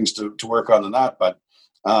more things to work on than that. But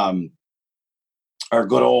our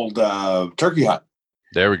good old turkey hunt.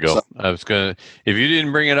 There we go. So, I was going to, if you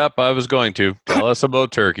didn't bring it up, I was going to. Tell us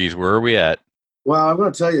about turkeys. Where are we at? Well, I'm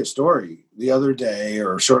going to tell you a story. The other day,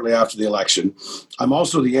 or shortly after the election, I'm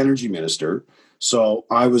also the energy minister. So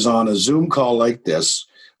I was on a Zoom call like this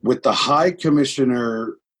with the High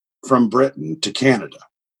Commissioner from Britain to Canada.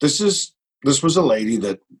 This was a lady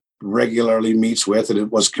that regularly meets with, and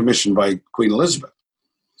it was commissioned by Queen Elizabeth.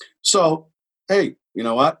 So, hey, you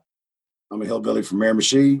know what? I'm a hillbilly from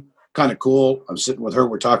Miramichi. Kind of cool. I'm sitting with her.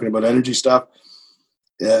 We're talking about energy stuff.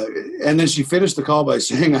 And then she finished the call by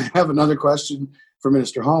saying, I have another question for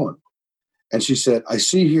Minister Holland. And she said, I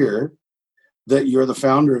see here that you're the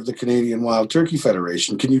founder of the Canadian Wild Turkey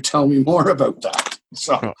Federation. Can you tell me more about that?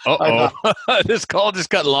 So this call just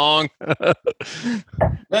got long.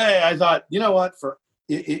 Hey, I thought, you know what?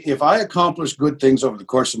 If I accomplish good things over the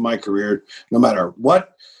course of my career, no matter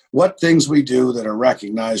what things we do that are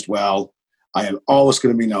recognized well, I am always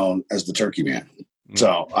going to be known as the Turkey Man.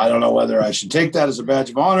 So I don't know whether I should take that as a badge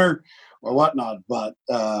of honor or whatnot. But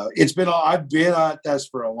I've been at this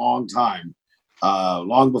for a long time,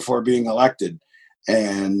 long before being elected.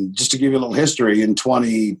 And just to give you a little history, in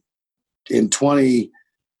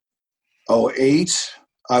 2008,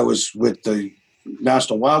 I was with the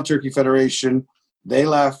National Wild Turkey Federation. They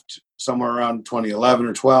left somewhere around 2011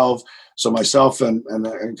 or 12. So myself and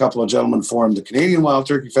a couple of gentlemen formed the Canadian Wild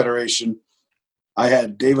Turkey Federation. I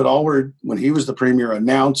had David Alward, when he was the premier,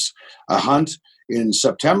 announce a hunt in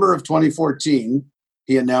September of 2014.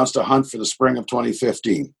 He announced a hunt for the spring of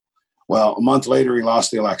 2015. Well, a month later, he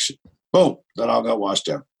lost the election. Boom, that all got washed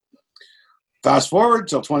out. Fast forward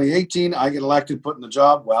till 2018, I get elected, put in the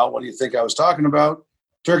job. Well, what do you think I was talking about?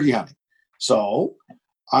 Turkey hunting. So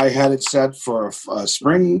I had it set for a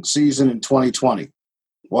spring season in 2020.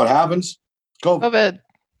 What happens? COVID.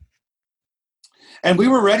 And we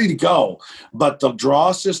were ready to go, but the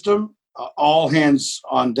draw system, all hands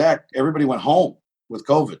on deck, everybody went home with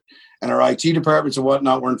COVID. And our IT departments and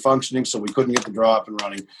whatnot weren't functioning, so we couldn't get the draw up and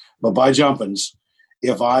running. But by jumpins',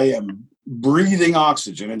 if I am breathing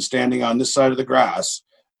oxygen and standing on this side of the grass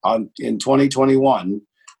in 2021,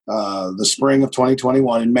 the spring of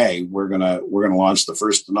 2021 in May, we're gonna launch the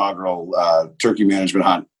first inaugural turkey management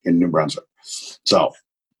hunt in New Brunswick. So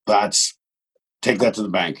take that to the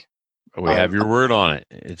bank. We have your word on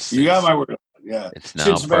it. You got my word on it, yeah. It's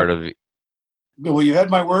now part of it. Well, you had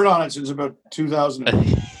my word on it since about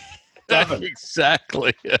 2007.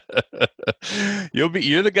 Exactly.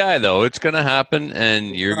 You're the guy, though. It's going to happen,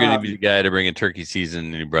 and you're going to be the guy to bring in turkey season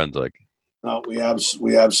in New Brunswick. No, we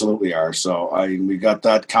absolutely are. So we got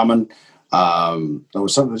that coming. That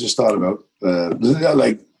was something I just thought about.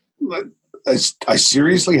 I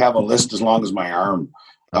seriously have a list as long as my arm.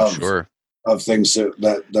 Of things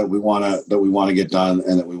that we want to get done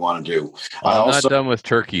and that we want to do. I'm not done with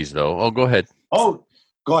turkeys, though. Oh, go ahead. Oh,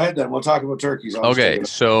 go ahead then. We'll talk about turkeys. Okay,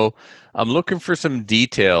 so I'm looking for some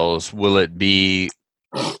details. Will it be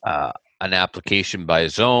an application by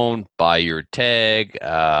zone, by your tag?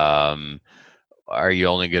 Are you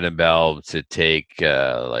only going to be able to take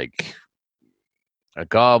like a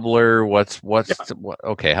gobbler?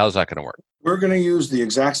 Okay, how's that going to work? We're going to use the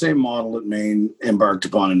exact same model that Maine embarked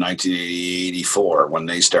upon in 1984 when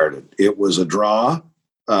they started. It was a draw.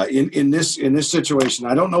 In this situation,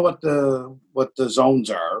 I don't know what the zones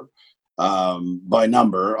are by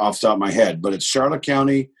number off the top of my head, but it's Charlotte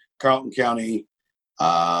County, Carleton County,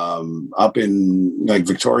 up in like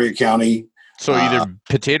Victoria County. So either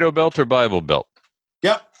Potato Belt or Bible Belt.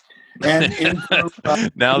 Yep. And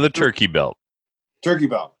now the Turkey Belt. Turkey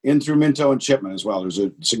Belt, in through Minto and Chipman as well. There's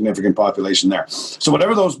a significant population there. So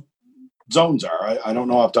whatever those zones are, I don't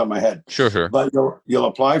know off the top of my head. Sure. But you'll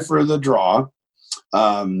apply for the draw,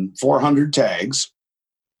 400 tags.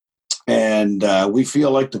 And we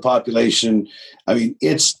feel like the population, I mean,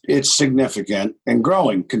 it's significant and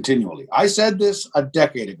growing continually. I said this a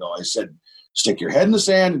decade ago. I said, stick your head in the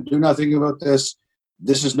sand and do nothing about this.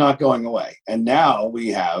 This is not going away. And now we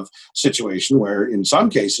have a situation where in some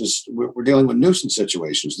cases we're dealing with nuisance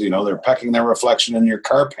situations. They're pecking their reflection in your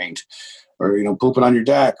car paint or, pooping on your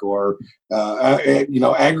deck or,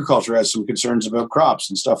 agriculture has some concerns about crops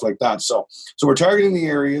and stuff like that. So we're targeting the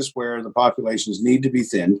areas where the populations need to be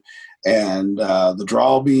thinned. And the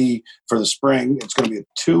draw will be for the spring. It's going to be a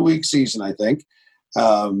 2-week season, I think.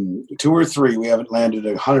 2 or 3. We haven't landed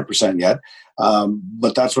at 100% yet.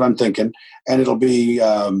 But that's what I'm thinking. And it'll be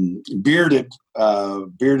bearded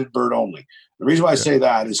bird only. The reason why I say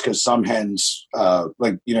that is because some hens,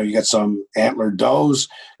 you get some antlered does,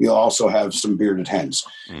 you'll also have some bearded hens.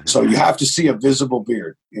 Mm-hmm. So you have to see a visible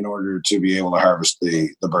beard in order to be able to harvest the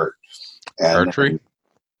bird. Archery?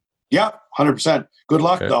 Yeah, 100%. Good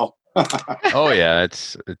luck, though. Oh, yeah.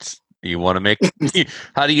 It's you want to make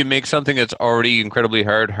how do you make something that's already incredibly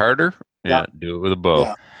harder? Yeah, do it with a bow.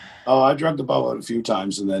 Yeah. Oh, I drugged the bow out a few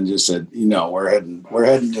times and then just said, we're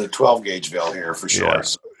heading to 12 Gaugeville here for sure. Yeah.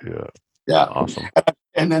 So, Yeah. Awesome.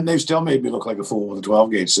 And then they've still made me look like a fool with a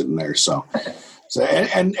 12 gauge sitting there. So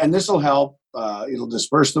and this will help. It'll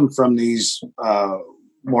disperse them from these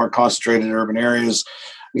more concentrated urban areas.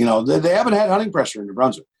 They haven't had hunting pressure in New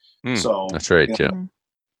Brunswick. So that's right. Yeah.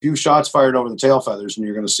 Few shots fired over the tail feathers, and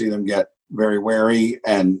you're going to see them get very wary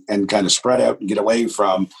and kind of spread out and get away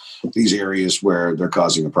from these areas where they're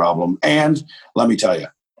causing a problem. And let me tell you,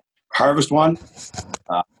 harvest one,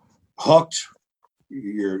 hooked.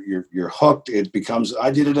 You're hooked. It becomes. I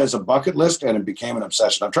did it as a bucket list, and it became an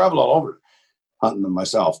obsession. I've traveled all over hunting them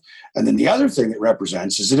myself. And then the other thing it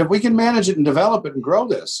represents is that if we can manage it and develop it and grow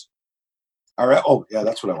this, all right. Oh yeah,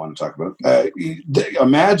 that's what I want to talk about.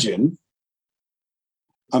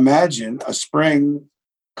 Imagine a spring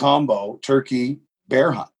combo turkey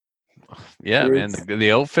bear hunt. Yeah, man.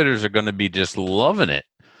 The outfitters are going to be just loving it.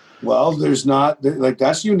 Well, there's not like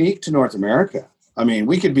that's unique to North America. I mean,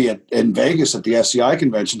 we could be in Vegas at the SCI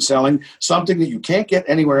convention selling something that you can't get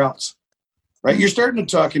anywhere else. Right? You're starting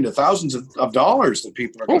to talk into thousands of dollars that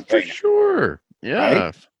people are going to for pay. sure. Yeah.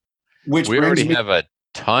 Right? Which we already have a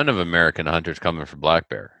ton of American hunters coming for black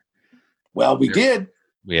bear. Well, we did.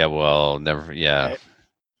 Yeah. Well, never. Yeah.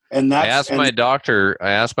 And I asked my doctor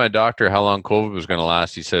how long COVID was going to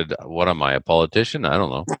last. He said, "What am I, a politician? I don't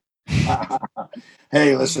know."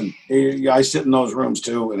 Hey, listen, I sit in those rooms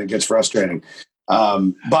too, and it gets frustrating.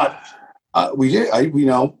 But we did.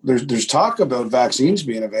 There's talk about vaccines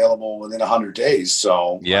being available within 100 days.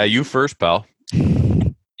 So yeah, you first, pal.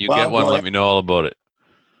 You get one. Let me know all about it.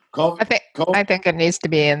 I think it needs to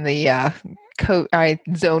be in the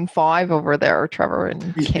zone 5 over there, Trevor.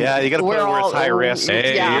 And yeah, you got to put it where it's high risk.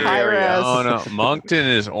 Hey, high risk. No, Moncton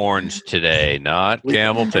is orange today, not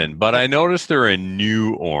Campbellton. But I noticed they're a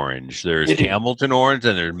new orange. There's Campbellton orange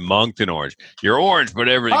and there's Moncton orange. You're orange, but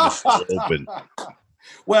everything's still open.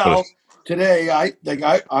 Well, today I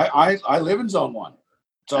live in zone 1,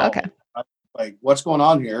 so okay. What's going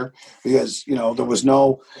on here? Because there was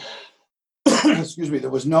no. Excuse me. There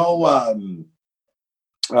was no.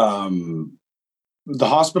 The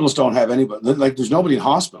hospitals don't have anybody. Like, there's nobody in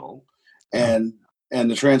hospital, and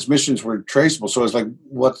the transmissions were traceable. So it's like,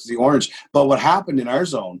 what's the orange? But what happened in our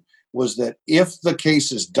zone was that if the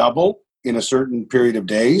cases double in a certain period of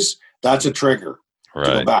days, that's a trigger to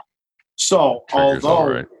go back. So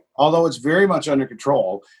although it's very much under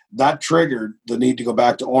control, that triggered the need to go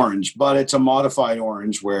back to orange. But it's a modified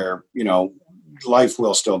orange where life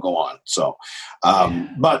will still go on. So,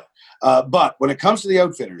 but when it comes to the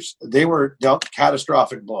outfitters, they were dealt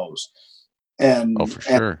catastrophic blows. And for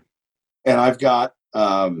sure. And I've got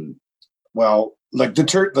if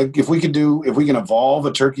we can evolve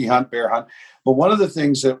a turkey hunt, bear hunt. But one of the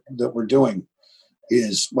things that we're doing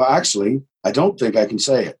is, actually, I don't think I can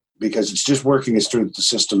say it because it's just working its through the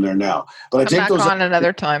system there now. But I take those on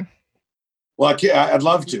another time. Well, I'd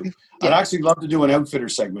love to. Yeah. I'd actually love to do an outfitter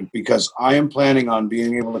segment because I am planning on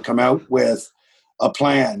being able to come out with a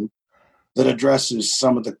plan that addresses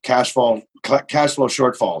some of the cash flow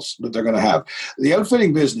shortfalls that they're going to have. The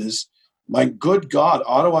outfitting business, my good God,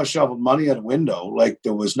 Ottawa shoveled money out a window like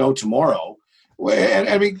there was no tomorrow. And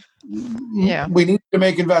I mean, we need to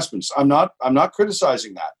make investments. I'm not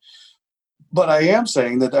criticizing that, but I am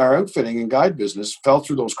saying that our outfitting and guide business fell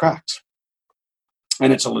through those cracks.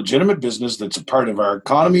 And it's a legitimate business that's a part of our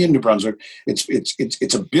economy in New Brunswick. It's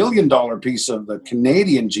 $1 billion piece of the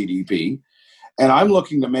Canadian GDP. And I'm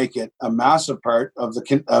looking to make it a massive part of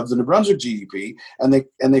the New Brunswick GDP, and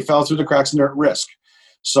they fell through the cracks and they're at risk.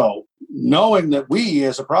 So, knowing that we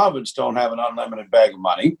as a province don't have an unlimited bag of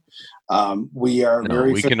money, we are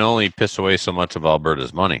we can only piss away so much of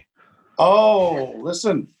Alberta's money. Oh,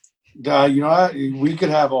 listen, we could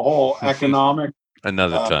have a whole economic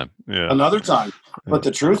another time. But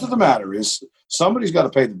the truth of the matter is, somebody's got to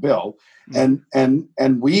pay the bill. And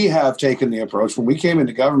we have taken the approach when we came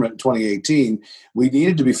into government in 2018, we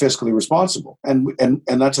needed to be fiscally responsible. And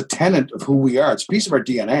that's a tenet of who we are. It's a piece of our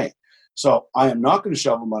DNA. So I am not going to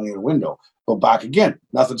shovel money out a window. But back again,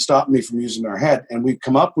 nothing stopped me from using our head. And we've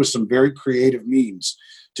come up with some very creative means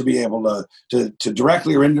to be able to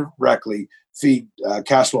directly or indirectly feed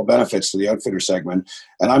cash flow benefits to the outfitter segment.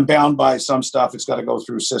 And I'm bound by some stuff. It's got to go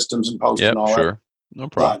through systems and post and all that. No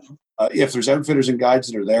problem. But if there's outfitters and guides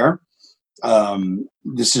that are there,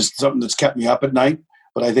 this is something that's kept me up at night,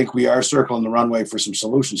 but I think we are circling the runway for some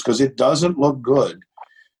solutions because it doesn't look good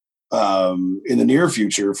in the near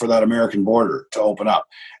future for that American border to open up.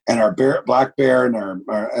 And our black bear and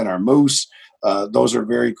our moose, those are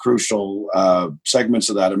very crucial segments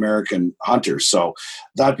of that American hunter. So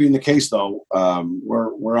that being the case, though,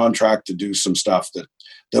 we're on track to do some stuff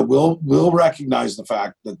that will recognize the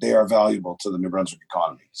fact that they are valuable to the New Brunswick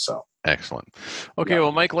economy. So. Excellent. Okay,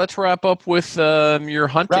 well, Mike, let's wrap up with your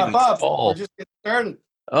hunting. Wrap up. We're just getting started.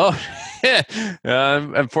 Oh, yeah.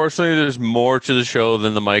 Unfortunately, there's more to the show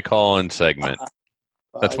than the Mike Holland segment.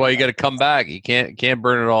 That's why you got to come back. You can't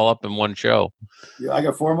burn it all up in one show. Yeah, I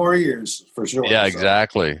got 4 more years for sure. Yeah,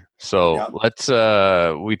 exactly. So let's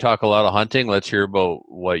we talk a lot of hunting. Let's hear about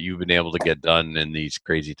what you've been able to get done in these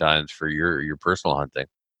crazy times for your personal hunting.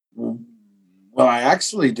 Well, I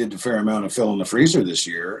actually did a fair amount of fill in the freezer this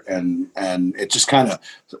year, and it just kind of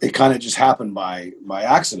just happened by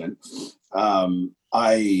accident.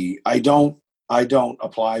 I don't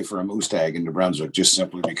apply for a moose tag in New Brunswick just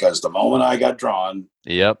simply because the moment I got drawn,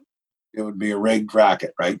 it would be a rigged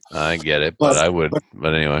racket, right? I get it, but I would.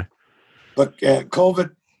 But anyway, but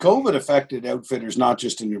COVID COVID affected outfitters not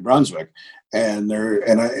just in New Brunswick, and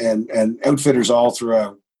and outfitters all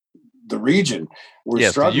throughout the region were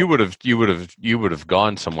Yes, struggling. you would have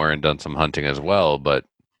gone somewhere and done some hunting as well, but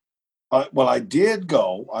Well, I did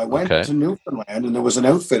go. I went Okay. to Newfoundland, and there was an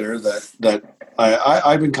outfitter that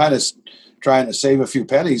I've been kind of trying to save a few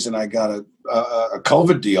pennies, and I got a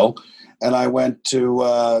COVID deal, and I went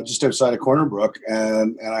to just outside of Corner Brook,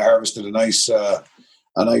 and I harvested a nice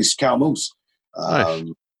cow moose. Nice.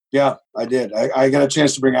 Yeah, I did. I got a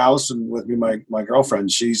chance to bring Allison with me, my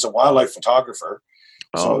girlfriend. She's a wildlife photographer.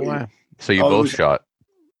 wow. So you it both was- shot.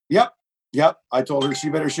 Yep. I told her she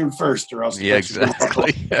better shoot first, or else. Yeah,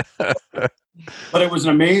 exactly. But it was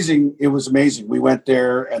amazing. We went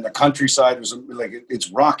there, and the countryside was like it's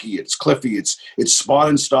rocky, it's cliffy, it's spot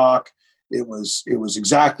and stock. It was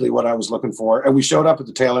exactly what I was looking for, and we showed up at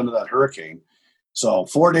the tail end of that hurricane. So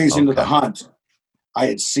 4 days into the Okay. hunt, I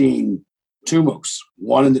had seen 2 moose.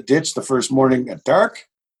 One in the ditch the first morning at dark.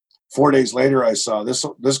 4 days later, I saw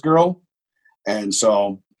this girl, and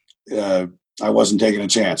so I wasn't taking a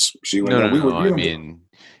chance. She went. No, we were I dealing- mean,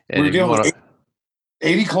 we and were if you dealing want with to,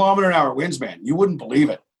 80-kilometer-an-hour winds, man. You wouldn't believe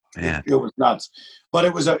it. man, It was nuts, but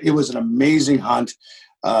it was an amazing hunt.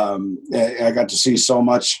 I got to see so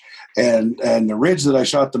much, and the ridge that I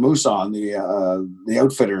shot the moose on, the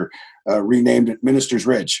outfitter renamed it Minister's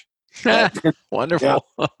Ridge. wonderful,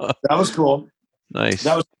 That was cool. nice.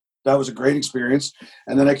 That was a great experience.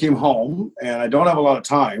 And then I came home, and I don't have a lot of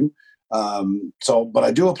time, but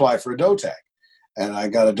I do apply for a doe tag, and I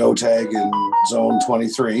got a doe tag in Zone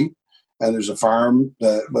 23. And there's a farm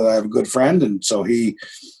that I have a good friend, and so he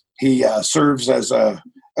serves as a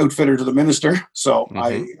outfitter to the minister. So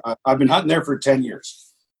I've been hunting there for 10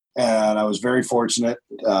 years, and I was very fortunate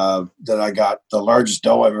that I got the largest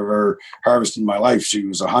doe I've ever harvested in my life. She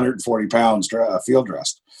was 140 pounds field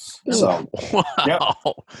dressed. So Wow, yeah.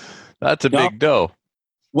 That's a Yeah. big doe.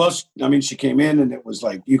 well, I mean, she came in, and it was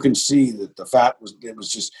like you can see that the fat was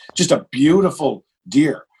just a beautiful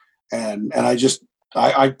deer, and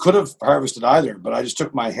I could have harvested either, but I just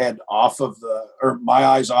took my eyes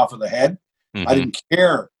off of the head. I Mhm. didn't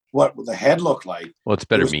care what the head looked like. Well, it's It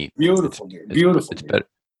better was meat. Beautiful deer. Beautiful. It's deer. better.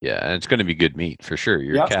 Yeah, and it's going to be good meat for sure.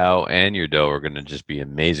 Your Yep. cow and your doe are going to just be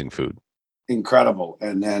amazing food. Incredible.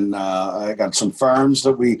 And then I got some farms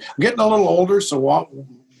that I'm getting a little older, so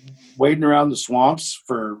wading around the swamps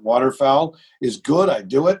for waterfowl is good. I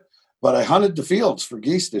do it, but I hunted the fields for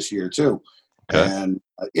geese this year too. Okay. And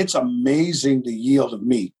it's amazing the yield of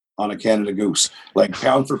meat on a Canada goose, like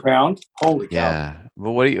pound for pound. Holy cow. Yeah.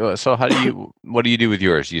 Well, what do you do with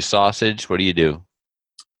yours? You sausage? What do you do?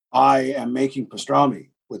 I am making pastrami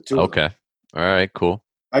with 2 of them. Okay. All right, cool.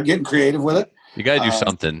 I'm getting creative with it. You got to do Uh,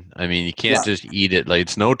 something. I mean, you can't yeah. just eat it. Like,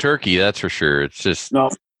 it's no turkey, that's for sure. It's just, No,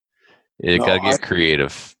 you no, got to get I-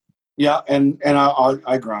 creative. yeah, and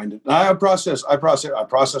I grind it. I process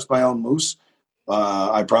my own moose.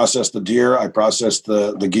 I process the deer. I process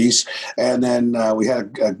the geese, and then we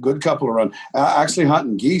had a good couple of run. Actually,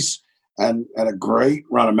 hunting geese and a great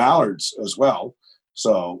run of mallards as well.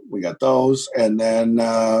 So we got those, and then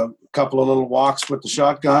a couple of little walks with the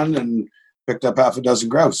shotgun, and picked up half a dozen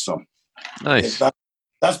grouse. So Nice.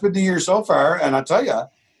 that's been the year so far, and I tell you,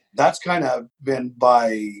 that's kind of been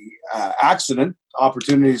by accident,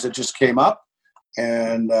 opportunities that just came up,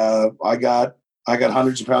 and I got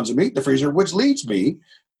hundreds of pounds of meat in the freezer, which leads me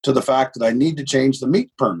to the fact that I need to change the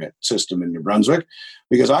meat permit system in New Brunswick,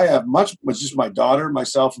 because I have it's just my daughter,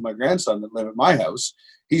 myself, and my grandson that live at my house.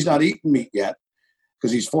 He's not eating meat yet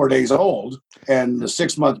because he's 4 days old, and the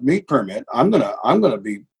 6-month meat permit, I'm gonna have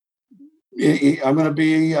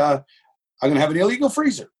an illegal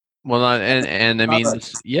freezer. Well, and I mean,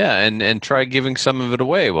 Right. yeah, and try giving some of it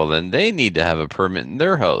away. Well, then they need to have a permit in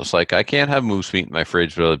their house. Like, I can't have moose meat in my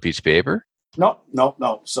fridge with a piece of paper. No.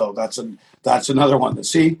 So that's another one. That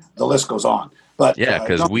see, the list goes on. But Yeah,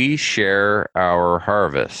 because no, we share our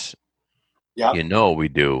harvests. yeah, You know we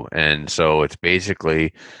do, and so it's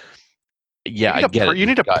basically, yeah, I get it. You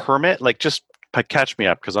need a Got- permit, like just catch me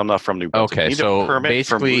up because I'm not from New Brunswick. You Okay, need so a permit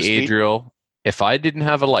for basically, moose meat? Adriel, if I didn't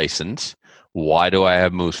have a license, why do I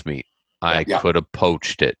have moose meat? I Yeah. could have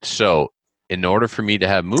poached it. So, in order for me to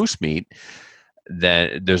have moose meat,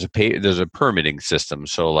 then there's a permitting system.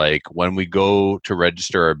 So, like, when we go to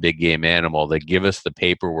register our big game animal, they give us the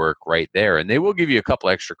paperwork right there, and they will give you a couple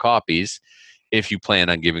extra copies if you plan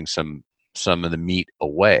on giving some of the meat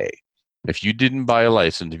away. If you didn't buy a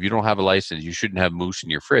license, if you don't have a license, you shouldn't have moose in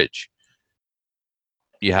your fridge.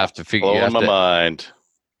 You have to figure. You Blowing have my to, mind.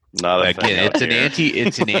 Not a thing Again, out here.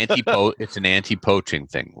 it's an anti-poaching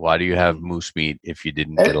thing. Why do you have moose meat if you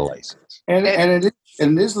didn't get a license? And it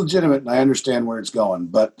is legitimate, and I understand where it's going.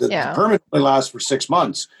 But the permit only lasts for 6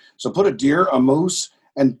 months. So put a deer, a moose,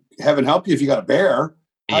 and heaven help you if you got a bear.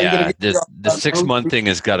 How are you gonna get the 6 month thing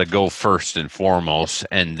has got to go first and foremost,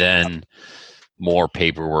 and then more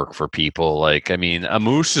paperwork for people. Like, I mean, a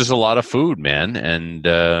moose is a lot of food, man, and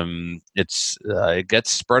it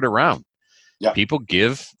gets spread around. Yeah. People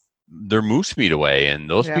give their moose meat away, and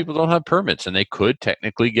those people don't have permits, and they could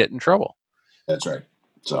technically get in trouble. That's right.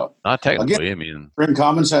 So not technically. Again, I mean, bring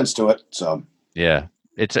common sense to it. So yeah,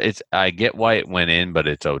 it's. I get why it went in, but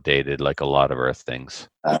it's outdated, like a lot of our things.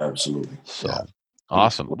 Absolutely. So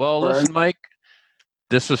awesome. Well, listen, Mike.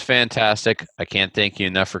 This was fantastic. I can't thank you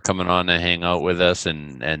enough for coming on and hang out with us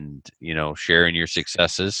and sharing your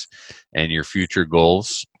successes and your future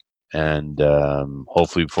goals. And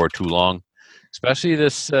hopefully before too long, especially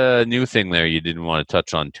this new thing there you didn't want to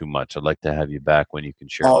touch on too much. I'd like to have you back when you can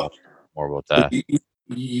share more about that.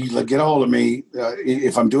 You get a hold of me.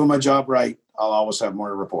 If I'm doing my job right, I'll always have more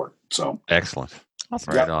to report. So excellent.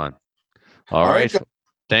 Awesome. Right on. All right.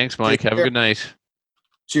 Thanks, Mike. Have a good night.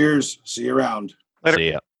 Cheers. See you around. Later.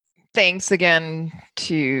 See ya. Thanks again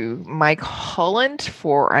to Mike Holland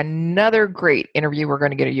for another great interview. We're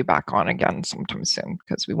going to get you back on again sometime soon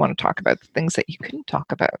because we want to talk about the things that you couldn't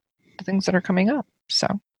talk about, the things that are coming up. So,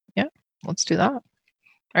 yeah, let's do that. All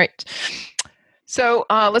right. So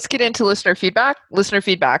let's get into listener feedback. Listener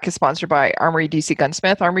feedback is sponsored by Armory DC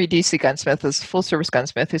Gunsmith. Armory DC Gunsmith is a full-service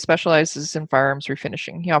gunsmith who specializes in firearms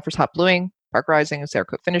refinishing. He offers hot bluing, parkerizing, and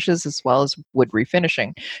Cerakote finishes, as well as wood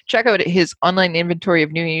refinishing. Check out his online inventory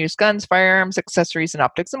of new and used guns, firearms, accessories, and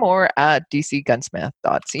optics, and more at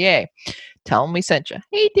dcgunsmith.ca. Tell him we sent you.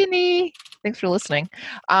 Hey, Denny. Thanks for listening.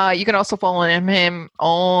 You can also follow him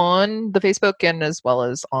on the Facebook and as well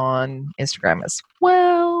as on Instagram as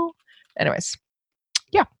well. Anyways,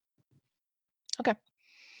 yeah. Okay.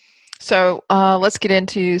 So let's get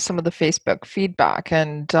into some of the Facebook feedback.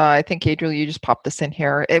 And I think, Adriel, you just popped this in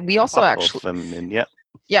here. And we also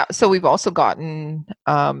Yeah, so we've also gotten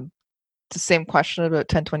the same question about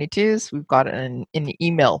 1022s. We've got it in the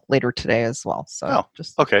email later today as well. So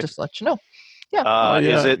just let you know. Yeah.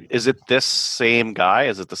 Is it this same guy?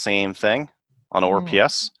 Is it the same thing on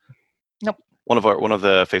ORPS? Nope. One of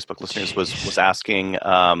the Facebook listeners was asking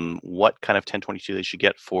what kind of 1022 they should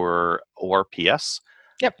get for ORPS.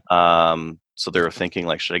 Yep. So they were thinking,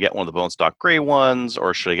 like, should I get one of the bone stock gray ones,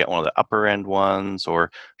 or should I get one of the upper end ones,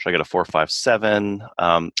 or should I get a 457?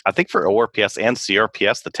 I think for ORPS and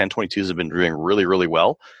CRPS, the 1022s have been doing really, really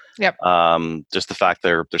well. Yep. Just the fact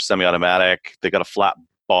they're semi-automatic, they got a flat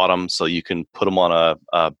bottom, so you can put them on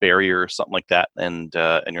a barrier or something like that, and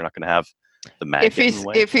you're not going to have the mag. If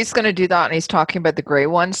he's going to do that, and he's talking about the gray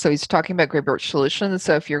ones, so he's talking about Grey Birch Solutions.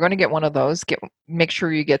 So if you're going to get one of those, make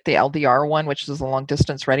sure you get the LDR one, which is the long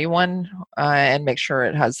distance ready one, and make sure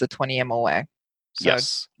it has the 20 MOA. So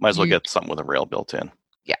yes, might as well get something with a rail built in.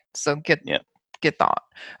 Yeah, so get that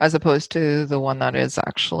as opposed to the one that is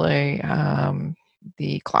actually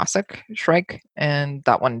the classic Shrike, and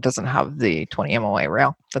that one doesn't have the 20 MOA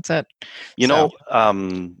rail. That's it. I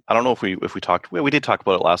don't know if we talked. We did talk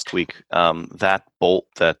about it last week. That bolt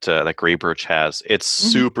that Grey Birch has, it's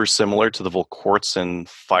super similar to the Volquartsen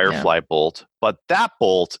Firefly bolt, but that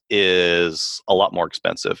bolt is a lot more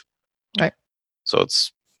expensive. Right. So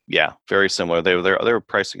it's very similar. Their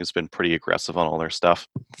pricing has been pretty aggressive on all their stuff.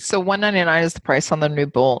 So $199 is the price on the new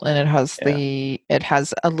bolt, and it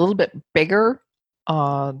has a little bit bigger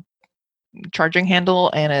charging handle,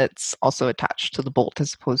 and it's also attached to the bolt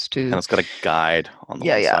as opposed to, and it's got a guide on the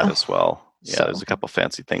side as well. So there's a couple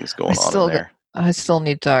fancy things going on in there. I still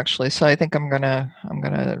need to actually, so I think I'm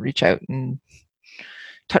gonna reach out and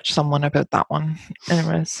touch someone about that one.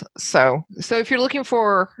 Anyways, so if you're looking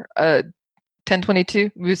for a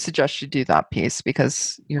 1022, we would suggest you do that piece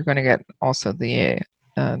because you're going to get also the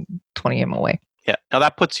 20 MOA. Yeah. Now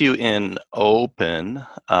that puts you in open.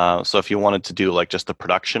 So if you wanted to do like just the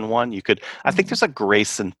production one, you could. I think there's a gray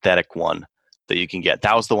synthetic one that you can get.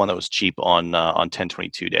 That was the one that was cheap on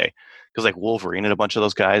 1022 day, because like Wolverine and a bunch of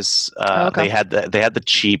those guys, they had the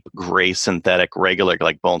cheap gray synthetic regular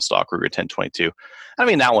like bone stock Ruger 1022. I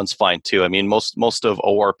mean that one's fine too. I mean most of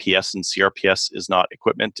ORPS and CRPS is not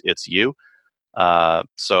equipment; it's you.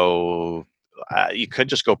 So you could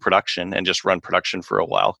just go production and just run production for a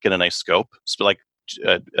while, get a nice scope, spend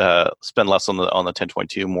less on the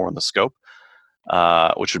 1022, more on the scope,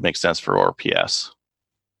 which would make sense for ORPS.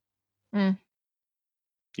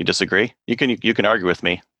 You disagree? You can argue with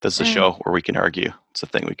me. This is a show where we can argue. It's a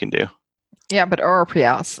thing we can do. Yeah, but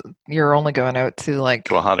RPS, you're only going out to like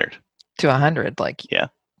to 100. to 100, like Yeah.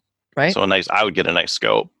 right? So I would get a nice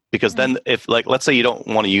scope, because then if like, let's say you don't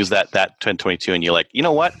want to use that 1022 and you're like, you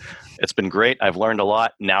know what? It's been great. I've learned a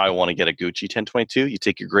lot. Now I want to get a Gucci 1022. You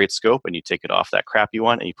take your great scope and you take it off that crappy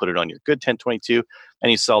one and you put it on your good 1022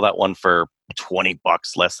 and you sell that one for $20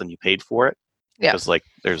 less than you paid for it. Yeah. Because like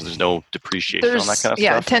there's no depreciation on that kind of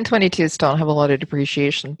yeah, stuff. 1022s don't have a lot of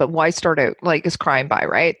depreciation, but why start out like is cry and buy,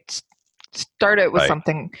 right? Start out with Right.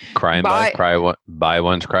 something. Cry and buy, buy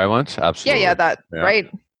once, cry once. Yeah, Absolutely. yeah, that Yeah.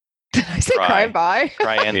 right. Did I say Cry. cry and buy?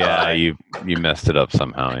 Cry and Yeah, buy. you messed it up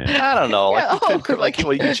somehow. Yeah. I don't know. Like, Yeah, you could, like-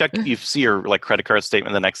 you check, you see your like credit card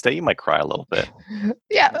statement the next day, you might cry a little bit.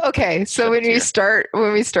 Yeah, okay. So Shed a when tear.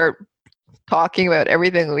 we start talking about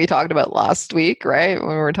everything we talked about last week, right? When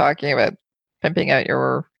we were talking about pimping out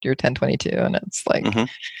your 1022 and it's like Mhm.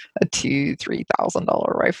 a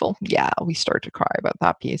 $2,000-$3,000 rifle. Yeah, we start to cry about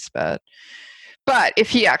that piece, but if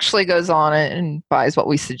he actually goes on it and buys what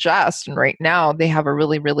we suggest, and right now they have a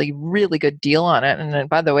really, really, really good deal on it. And then,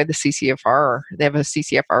 by the way, the CCFR, they have a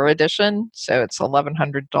CCFR edition, so it's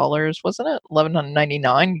 $1,100, wasn't it?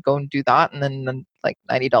 $1,199. You go and do that, and then like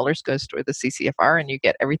 $90 goes toward the CCFR, and you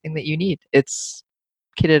get everything that you need. It's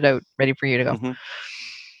kitted out, ready for you to go. Mhm.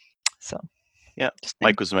 So, Yeah, just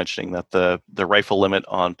Mike was mentioning that the rifle limit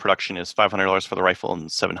on production is $500 for the rifle and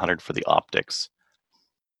 $700 for the optics.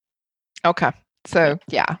 okay. So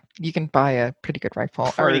yeah, you can buy a pretty good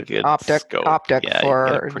rifle Pretty or good optic scope. optic Yeah, you can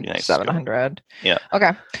get a for pretty nice scope. 700. Yeah.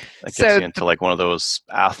 Okay. That gets So you into like one of those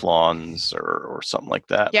athlons or something like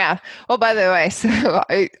that. yeah. Oh, by the way, so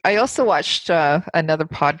I also watched another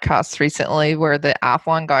podcast recently where the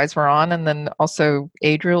Athlon guys were on, and then also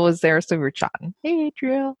Adriel was there, so we were chatting. Hey,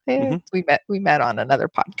 Adriel. Hey, Mhm. we met on another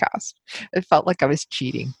podcast. It felt like I was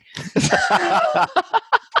cheating. I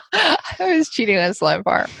was cheating on Slime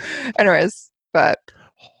Bar. Anyways, but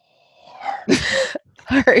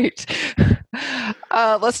all right.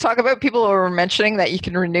 Let's talk about people who were mentioning that you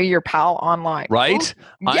can renew your PAL online. Right?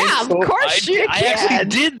 Oh, yeah, of course you I can. actually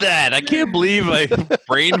did that. I can't believe I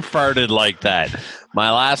brain farted like that. My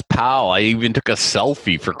last pal, I even took a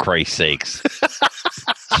selfie for Christ's sakes.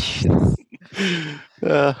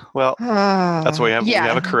 Well, that's why we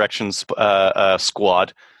have a corrections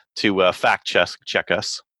squad to fact check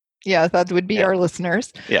us. Yeah, that would be Yeah. our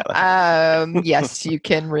listeners. Yeah. Yes, you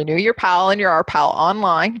can renew your PAL and your RPAL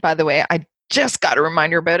online. By the way, I just got a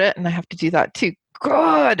reminder about it, and I have to do that too.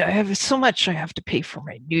 God, I have so much. I have to pay for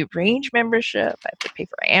my new range membership. I have to pay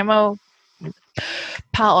for ammo.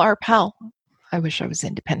 PAL, RPAL. I wish I was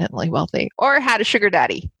independently wealthy or had a sugar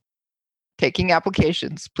daddy. Taking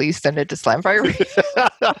applications. Please send it to Slamfire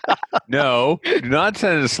Radio. No, do not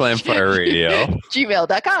send it to Slamfire Radio.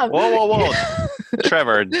 gmail.com. Whoa.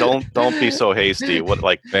 Trevor, don't be so hasty. What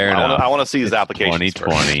like Fair enough. I want to see his applications.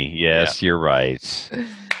 2020. Yes, you're right.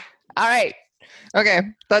 All right. Okay.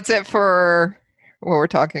 That's it for what we're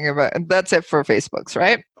talking about. That's it for Facebooks,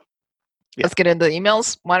 right? Yeah. Let's get into the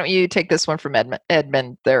emails. Why don't you take this one from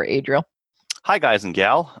Edmund there, Adriel? Hi, guys and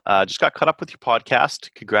gal. Just got caught up with your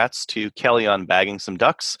podcast. Congrats to Kelly on bagging some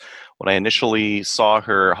ducks. When I initially saw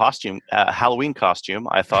her Halloween costume,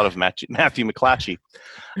 I thought of Matthew McClatchy.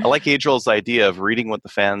 I like Adriel's idea of reading what the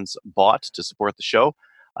fans bought to support the show.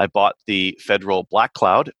 I bought the Federal Black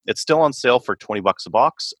Cloud. It's still on sale for $20 a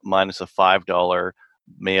box, minus a $5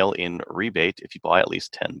 mail-in rebate if you buy at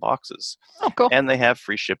least 10 boxes. Oh, cool. And they have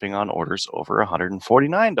free shipping on orders over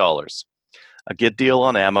 $149. A good deal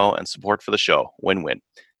on ammo and support for the show. Win-win.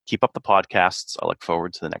 Keep up the podcasts. I look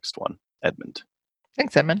forward to the next one. Edmund.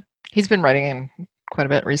 Thanks, Edmund. He's been writing in quite a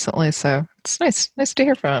bit recently, so it's nice to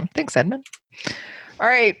hear from him. Thanks, Edmund. All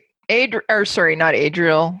right. Not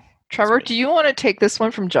Adriel. Trevor, do you want to take this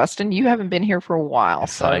one from Justin? You haven't been here for a while,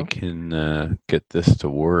 If so I can get this to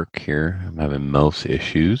work here. I'm having mouse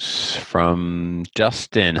issues. From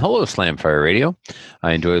Justin. Hello, Slamfire Radio.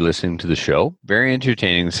 I enjoy listening to the show. Very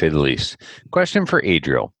entertaining, to say the least. Question for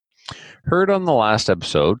Adriel. Heard on the last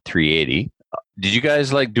episode, 380. Did you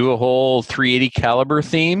guys do a whole 380 caliber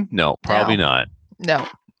theme? No, probably not. no.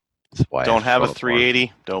 That's why Don't I have a struggled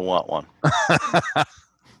 380. Don't want one.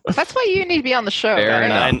 That's why you need to be on the show. Fair right?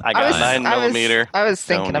 enough. I got 9mm. I was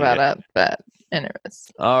thinking Don't about need it, but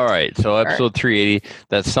anyways. All right, so episode 380,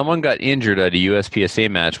 that someone got injured at a USPSA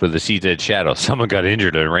match with a CZ Shadow. Someone got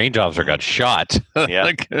injured, a range officer got shot.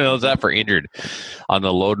 Yeah. How's that for injured? On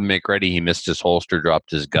the load and make ready, he missed his holster, dropped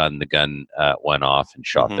his gun. The gun went off and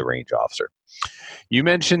shot the range officer. You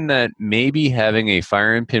mentioned that maybe having a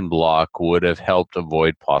fire and pin block would have helped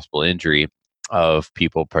avoid possible injury of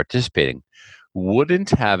people participating. wouldn't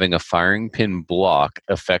having a firing pin block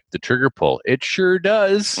affect the trigger pull? It sure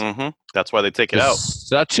does. That's why they take it To out.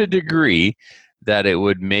 such a degree that it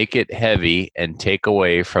would make it heavy and take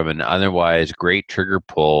away from an otherwise great trigger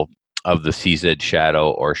pull of the CZ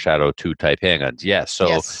Shadow or Shadow 2 type handguns. Yes, so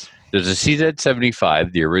Yes. there's a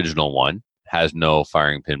CZ75, the original one, has no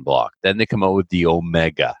firing pin block. Then they come out with the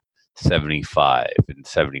Omega 75 and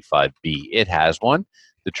 75B. It has one.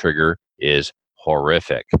 The trigger is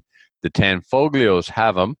horrific. The Tanfoglios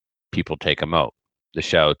have them. People take them out. The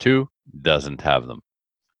Shadow 2 doesn't have them.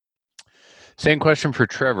 Same question for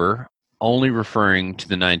Trevor, only referring to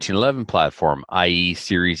the 1911 platform, i.e.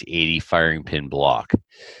 Series 80 firing pin block.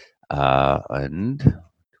 And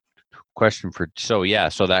question for, so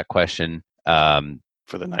that question,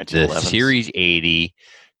 For the 1911s. the Series 80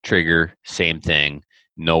 trigger, same thing,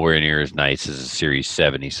 nowhere near as nice as a Series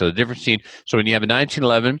 70. So the difference between, so when you have a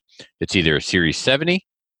 1911, it's either a Series 70,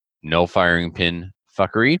 no firing pin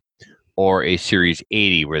fuckery, or a Series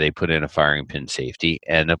 80 where they put in a firing pin safety.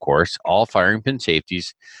 And of course, all firing pin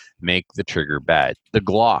safeties make the trigger bad. The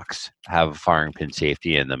Glocks have a firing pin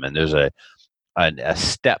safety in them, and there's a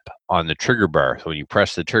step on the trigger bar. So when you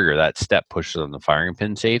press the trigger, that step pushes on the firing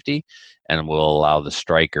pin safety and will allow the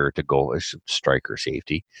striker to go, striker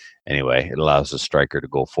safety. Anyway, it allows the striker to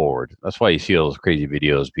go forward. That's why you see those crazy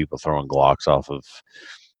videos, people throwing Glocks off of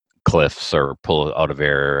cliffs or pull out of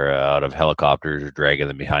air, out of helicopters, or dragging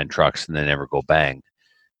them behind trucks, and they never go bang.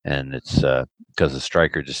 And it's because the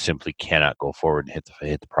striker just simply cannot go forward and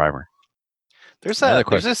hit the primer. There's Another a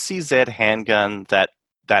CZ handgun that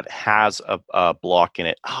has a block in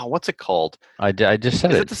it. Oh, what's it called? I just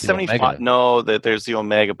said Is it. it the 75? No, there's the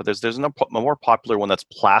Omega, but there's a more popular one that's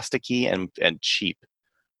plasticky and cheap.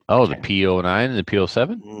 Oh, the P09 and the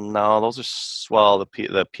P07? No, those are the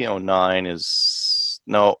P09 is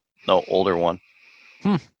no older one.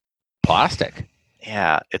 Plastic.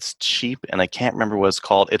 Yeah, it's cheap, and I can't remember what it's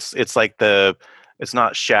called. It's like it's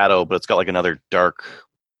not Shadow, but it's got like another dark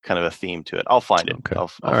kind of a theme to it. I'll find it. Okay.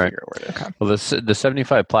 I'll All right. figure out where it is. Okay. Well, the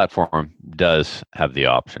 75 platform does have the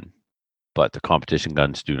option, but the competition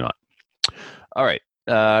guns do not. All right.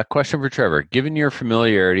 Question for Trevor. Given your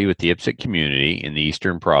familiarity with the IPSC community in the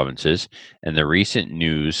eastern provinces and the recent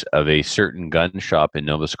news of a certain gun shop in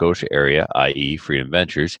Nova Scotia area, i.e. Freedom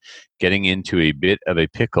Ventures, getting into a bit of a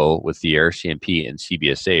pickle with the RCMP and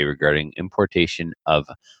CBSA regarding importation of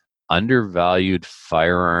undervalued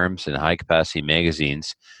firearms and high-capacity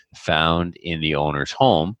magazines found in the owner's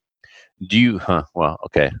home, do you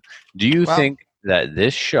think that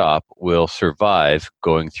this shop will survive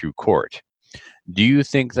going through court? Do you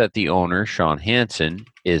think that the owner, Sean Hansen,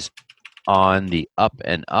 is on the up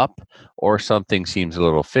and up, or something seems a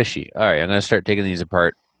little fishy? All right, I'm going to start taking these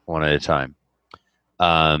apart one at a time.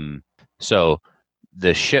 So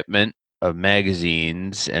the shipment of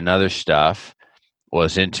magazines and other stuff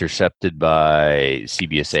was intercepted by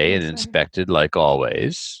CBSA and inspected like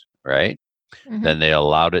always, right? Mhm. Then they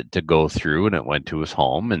allowed it to go through, and it went to his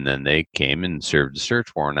home, and then they came and served a search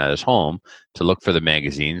warrant at his home to look for the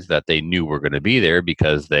magazines that they knew were going to be there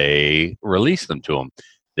because they released them to him.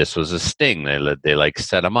 This was a sting. They like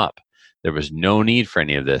set him up. There was no need for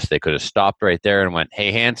any of this. They could have stopped right there and went,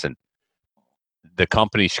 "Hey, Hansen, the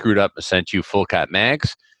company screwed up and sent you full cat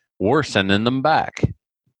mags. We're sending them back."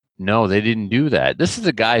 No, they didn't do that. This is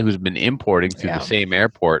a guy who's been importing through the same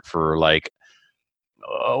airport for like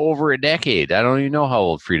over a decade. I don't even know how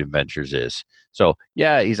old Freedom Ventures is. So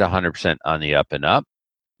yeah, he's 100% on the up and up.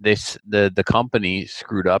 The company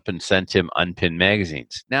screwed up and sent him unpinned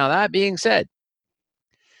magazines. Now that being said,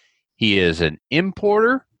 he is an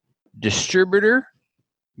importer, distributor,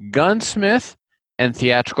 gunsmith, and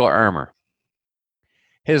theatrical armor.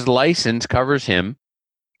 His license covers him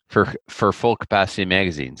for full capacity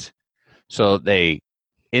magazines. So they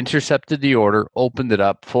intercepted the order, opened it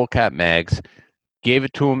up, full cap mags, gave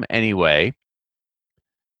it to him anyway,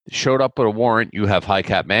 showed up with a warrant. You have high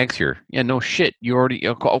cap mags here. Yeah, no shit. You already,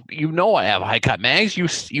 I have high cap mags. You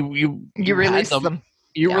released them.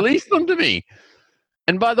 You released them to me.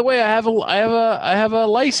 And by the way, I have a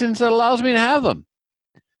license that allows me to have them.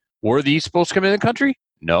 Were these supposed to come in the country?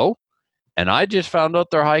 No. And I just found out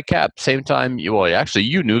they're high cap. Same time, you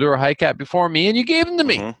knew they were high cap before me, and you gave them to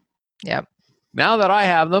me. Mhm. Yep. Now that I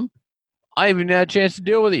have them, I haven't had a chance to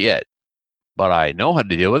deal with it yet. But I know how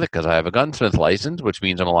to deal with it because I have a gunsmith license, which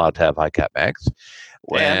means I'm allowed to have high cap mags.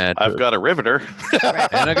 And I've got a riveter.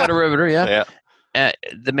 And I got a riveter, yeah.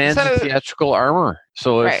 The man's a theatrical armor.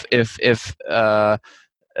 So if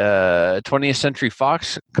 20th Century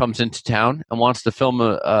Fox comes into town and wants to film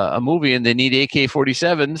a movie and they need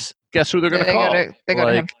AK-47s, guess who they're going to call? They go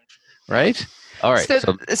to him. Right? All right.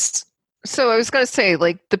 So So I was going to say,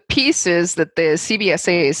 like, the pieces that the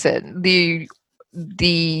CBSA said, the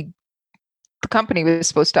company was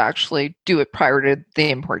supposed to actually do it prior to the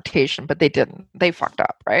importation, but they didn't. They fucked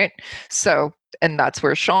up, right? So, and that's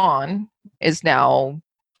where Sean is now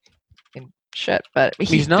in shit. But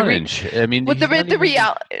He's not in. I mean, with he's not the even-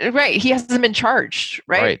 reality, right? He hasn't been charged,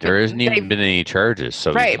 right? Right. There But hasn't even been any charges.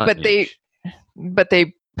 So he's right, not but in. but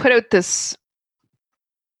they put out this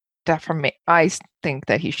defamation. I think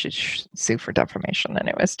that he should sue for defamation, and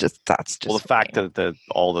it was just that's just Well, the fact that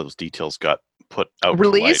all those details got put out to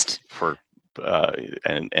Released? light for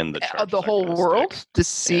and the charges the aren't whole gonna world stick. to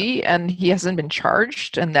see, and he hasn't been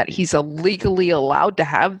charged, and that he's illegally allowed to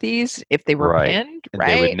have these if they were Right. pinned, And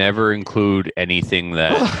they would right? never include anything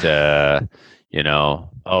that, the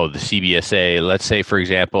CBSA, let's say, for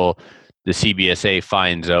example, the CBSA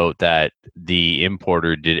finds out that the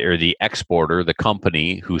importer did, or the exporter, the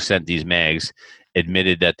company who sent these mags,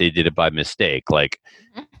 admitted that they did it by mistake. Like,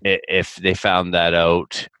 if they found that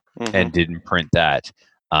out Mhm. and didn't print that,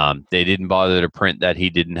 they didn't bother to print that he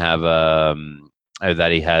didn't have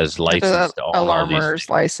that he has license to own all these alarmer's things.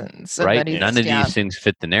 license, and Right? that he's, None of yeah. these things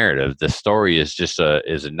fit the narrative. The story is just a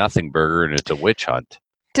nothing burger, and it's a witch hunt.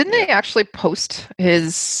 Didn't they actually post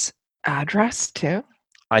his address too?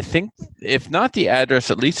 I think, if not the address,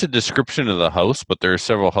 at least a description of the house. But there are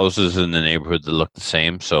several houses in the neighborhood that look the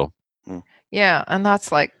same. So, Yeah, and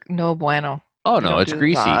that's like no bueno. oh You no, don't it's do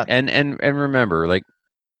greasy. that. And remember, like,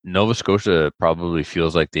 Nova Scotia probably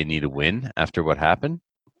feels like they need a win after what happened,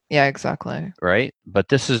 Yeah, exactly. right? But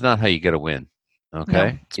this is not how you get a win.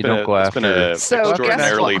 Okay, It's you been don't go it's been after. a So, guess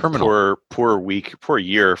extraordinarily what? Criminal. poor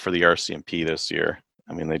year for the RCMP this year.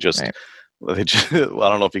 I mean, they just Right. well, I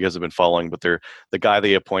don't know if you guys have been following, but the guy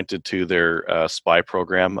they appointed to their spy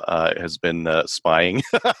program has been spying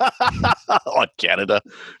on Canada.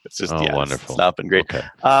 It's just Wonderful. It's not been great. Okay.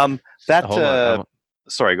 That Hold on.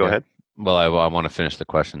 sorry, go Yeah. ahead. Well, I want to finish the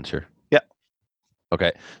questions here. Yeah.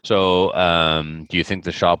 Okay. So, do you think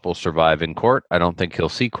the shop will survive in court? I don't think he'll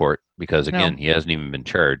see court because, again, he hasn't even been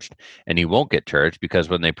charged, and he won't get charged because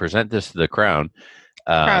when they present this to the Crown,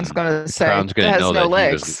 Crown's going to say Crown's it going to has know no that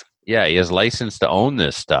legs. he has license to own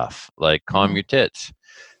this stuff. Like, calm your tits.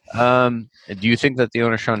 Do you think that the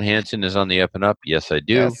owner Sean Hansen is on the up and up? Yes, I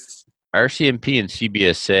do. Yes. RCMP and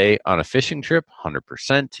CBSA on a fishing trip,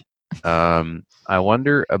 100%. I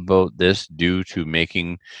wonder about this due to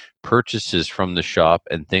making purchases from the shop,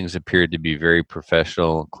 and things appeared to be very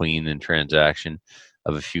professional, clean, and transaction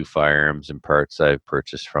of a few firearms and parts I've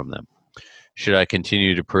purchased from them. Should I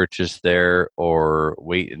continue to purchase there or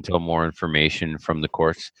wait until more information from the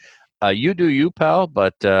courts? You do you, pal,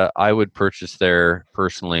 but I would purchase there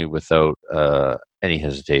personally without any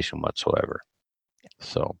hesitation whatsoever.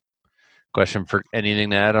 So, question for anything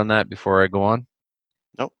to add on that before I go on?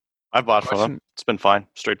 I've bought from them. It's been fine,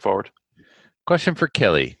 straightforward. Question for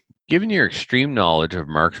Kelly. Given your extreme knowledge of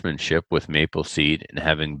marksmanship with Maple Seed and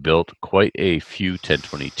having built quite a few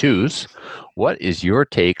 1022s, what is your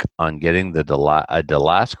take on getting a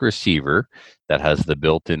Delask receiver that has the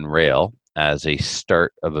built-in rail as a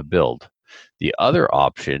start of a build? The other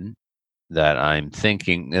option that I'm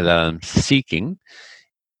seeking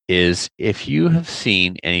is if you have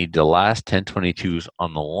seen any Delask 1022s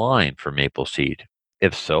on the line for Maple Seed.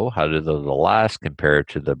 If so, how do the Delask compare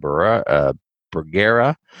to the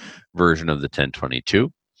Bergara version of the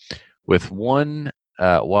 1022? With one,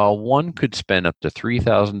 while one could spend up to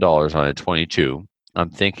 $3,000 on a 22, I'm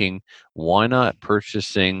thinking why not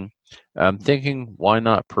purchase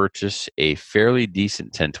a fairly decent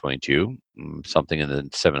 1022, something in the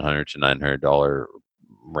 $700 to $900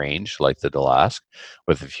 range, like the Delask,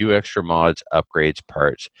 with a few extra mods, upgrades,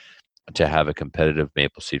 parts, to have a competitive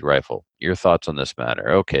Maple Seed rifle. Your thoughts on this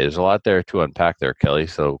matter? Okay, there's a lot there to unpack there, Kelly,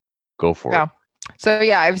 so go for it. So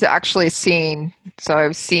yeah, I've actually seen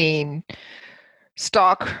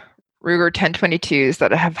stock Ruger 1022s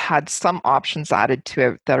that have had some options added to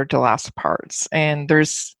it that are Delask parts, and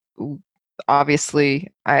there's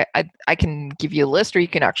obviously I can give you a list, or you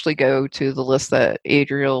can actually go to the list that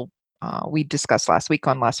Adriel we discussed last week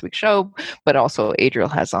on last week's show, but also Adriel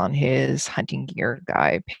has on his hunting gear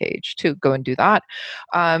guy page to go and do that.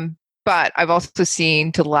 But I've also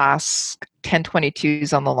seen Delask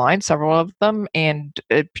 1022s on the line, several of them, and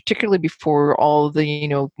particularly before all the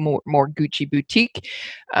more Gucci boutique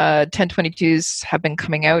 1022s have been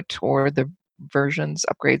coming out, or the versions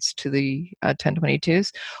upgrades to the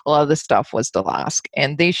 1022s. A lot of the stuff was Delask,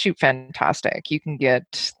 and they shoot fantastic. You can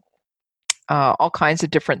get all kinds of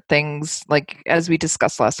different things. Like, as we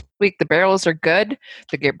discussed last week, the barrels are good.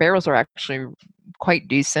 The barrels are actually quite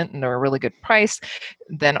decent and they're a really good price.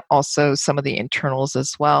 Then also some of the internals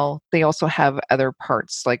as well. They also have other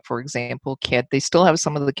parts, like for example, kit. They still have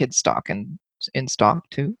some of the kid stock in stock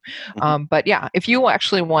too. But yeah, if you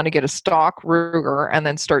actually want to get a stock Ruger and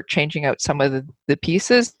then start changing out some of the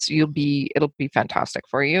pieces, it'll be fantastic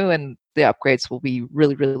for you, and the upgrades will be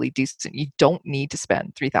really, really decent. You don't need to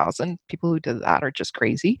spend $3,000. People who do that are just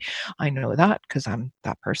crazy. I know that because I'm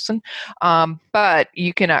that person. But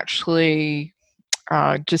you can actually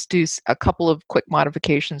just do a couple of quick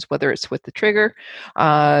modifications, whether it's with the trigger,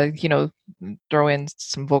 throw in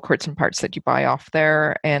some Volquartsen parts that you buy off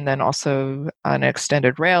there, and then also an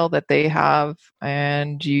extended rail that they have,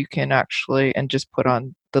 and you can actually just put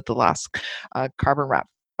on the last carbon wrap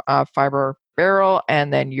fiber barrel,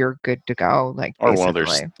 and then you're good to go. Like, or one of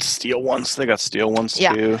basically. their steel ones. They got steel ones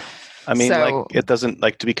Yeah. too. I mean, So- it doesn't,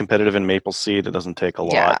 like, to be competitive in Maple Seed, it doesn't take a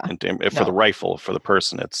lot. Yeah. And for the rifle, for the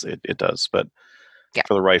person, it does. But Yeah.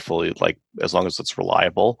 for the rifle, as long as it's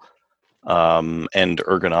reliable and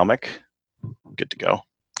ergonomic, good to go.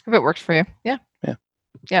 If it works for you, yeah. Yeah.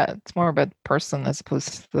 Yeah, it's more about the person as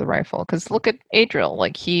opposed to the rifle. Because look at Adriel,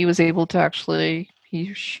 like he was able to actually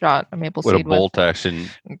he shot a maple With a seed bolt action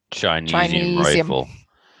Chinese rifle.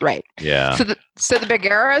 right. Yeah. So the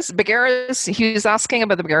Bergeras, he was asking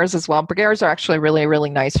about the Bergeras as well. Bergeras are actually really, really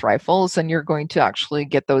nice rifles, and you're going to actually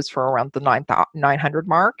get those for around the 900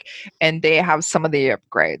 mark, and they have some of the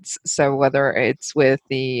upgrades. So whether it's with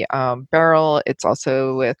the barrel, it's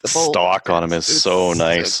also with the bolt. Stock on them is so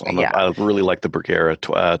It's- nice. yeah. I really like the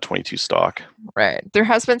Bergera 22 stock. Right. There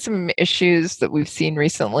has been some issues that we've seen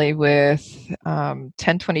recently with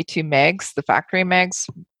 1022 megs, the factory megs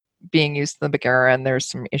being used in the Bergera, and there's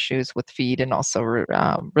some issues with feed and also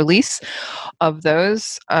release of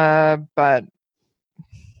those. But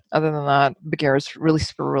other than that, Bergera is really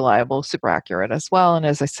super reliable, super accurate as well. And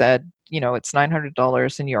as I said, it's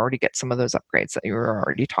 $900 and you already get some of those upgrades that you were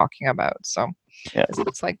already talking about. So Yeah.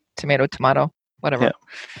 it's like tomato, whatever. Yeah.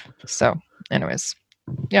 So anyways,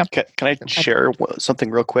 yeah. Can I share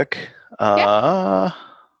something real quick?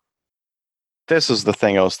 This is the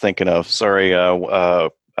thing I was thinking of. Sorry,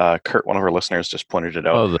 Kurt, one of our listeners, just pointed it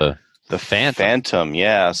out. Oh, the Phantom. Phantom,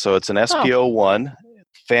 yeah. So it's an SPO1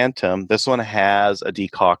 Phantom. This one has a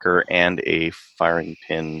decocker and a firing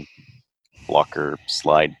pin blocker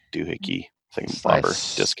slide doohickey thingamabobber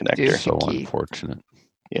disconnector. So Doohickey. unfortunate.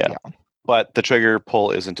 Yeah. But the trigger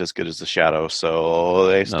pull isn't as good as the Shadow, so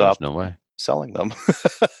they stopped No way. selling them.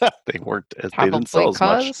 They didn't Probably sell as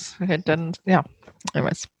much. because it didn't. Yeah.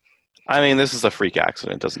 Anyways, I mean, this is a freak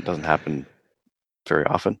accident. It doesn't happen very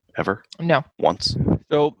often, ever, no. once.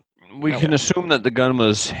 So we No. can assume that the gun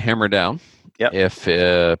was hammered down. Yep. If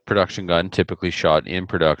a production gun typically shot in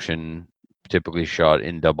production, typically shot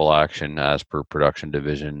in double action as per production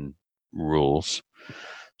division rules.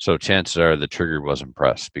 So chances are the trigger wasn't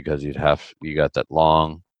pressed because you got that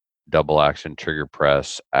long double action trigger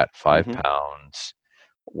press at 5 Mhm. pounds.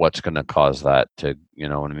 What's going to cause that to, you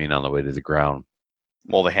know what I mean, on the way to the ground?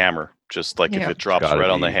 Well, the hammer, just like if Yeah. it drops Gotta right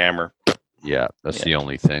on the be. hammer. Yeah, that's Yeah. the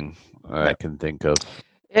only thing I Right. can think of.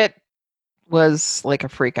 It was like a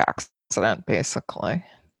freak accident, basically.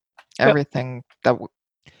 Everything that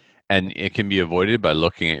And it can be avoided by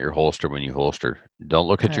looking at your holster when you holster. Don't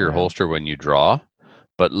look at your Yeah. holster when you draw,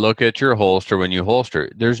 but look at your holster when you holster.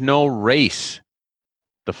 There's no race.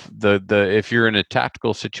 The if you're in a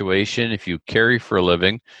tactical situation, if you carry for a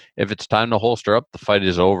living, if it's time to holster up, the fight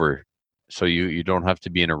is over. So you don't have to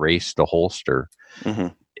be in a race to holster. hmm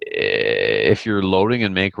If you're loading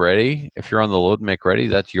and make ready, if you're on the load and make ready,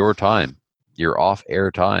 that's your time. Your off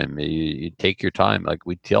air time. You take your time. Like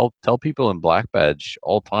we tell people in Black Badge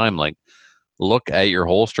all time, like look at your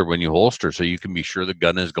holster when you holster so you can be sure the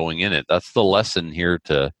gun is going in it. That's the lesson here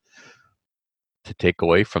to take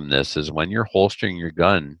away from this is when you're holstering your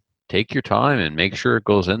gun, take your time and make sure it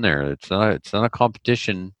goes in there. It's not a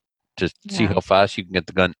competition to see Yeah. how fast you can get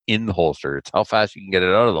the gun in the holster. It's how fast you can get it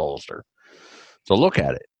out of the holster. So look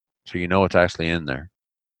at it so you know it's actually in there.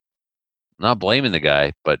 Not blaming the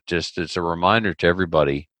guy, but just it's a reminder to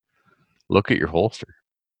everybody. Look at your holster.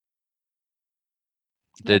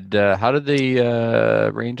 How did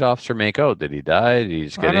the range officer make out? Did he die? Did he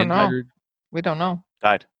just I get don't know. injured? we don't know.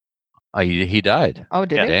 Died. He died. Oh,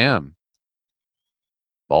 did he? Damn.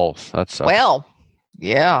 Balls. That sucks. Well,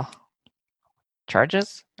 yeah.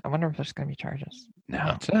 Charges? I wonder if there's going to be charges.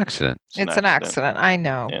 no, it's an accident. It's an accident. I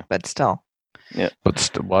know, Yeah. but still. But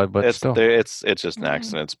still, why? But It's still, it's just an Mhm.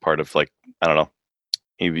 accident. It's part of, like, I don't know.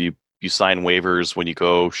 You sign waivers when you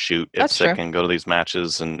go shoot That's IPSC true. and go to these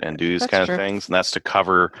matches and do these That's kind true. of things, and that's to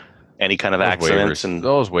cover any kind of Those accidents waivers, and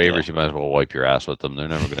those waivers, you might as well wipe your ass with them. They're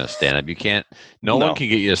never going to stand up. You can't. No No. one can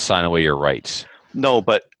get you to sign away your rights. no,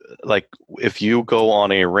 but like if you go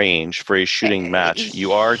on a range for a shooting match,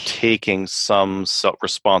 you are taking some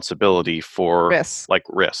responsibility for Risk. like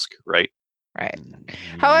risk, right? Right.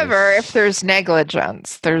 However, if there's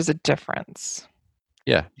negligence, there's a difference.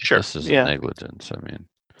 yeah, Sure. this is Yeah. negligence. I mean,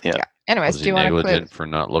 Anyways, was do he you want to negligent put? for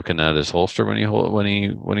not looking at his holster when he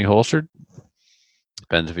holstered?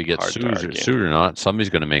 Depends if he gets Hard to argue. sued or not. Somebody's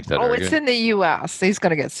going to make that Oh, argument. it's in the U.S. He's going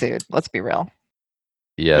to get sued. Let's be real.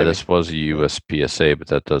 Yeah, Maybe. this was a US PSA, but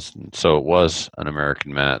that doesn't. So it was an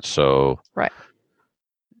American match. So Right.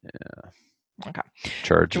 Yeah. Okay.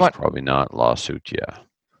 Charges want- probably not. Lawsuit. Yeah.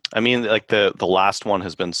 I mean, like the last one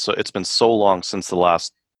has been it's been so long since the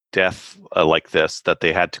last death like this that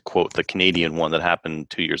they had to quote the Canadian one that happened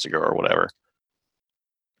 2 years ago or whatever.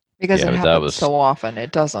 Because Yeah, it but that happens was- so often.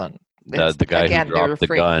 It doesn't. That the guy again, who they're dropped the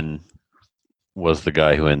free. gun was the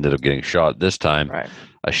guy who ended up getting shot. This time, Right.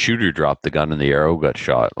 a shooter dropped the gun and the arrow got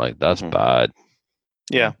shot. Like that's Mhm. bad.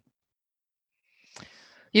 Yeah.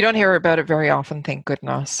 You don't hear about it very often, thank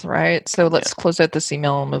goodness, right? So let's close out this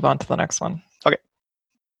email and move on to the next one. Okay.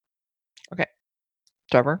 Okay.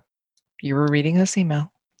 Trevor, you were reading this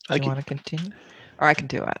email. Do Okay. you want to continue? Or I can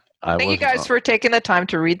do it. I Thank you wasn't- guys for taking the time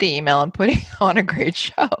to read the email and putting on a great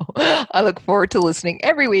show. I look forward to listening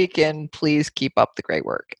every week, and please keep up the great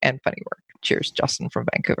work and funny work. Cheers, Justin from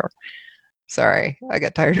Vancouver. Sorry, I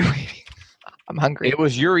got tired of waiting. I'm hungry. It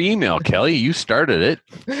was your email, Kelly. You started it.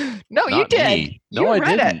 No, you not did. me. No, You I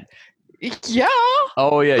read didn't. it. Yeah.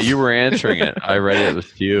 Oh yeah, you were answering it. I read it. It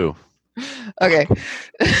was you. Okay.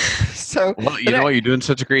 So Well, you know what? You're doing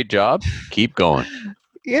such a great job. Keep going.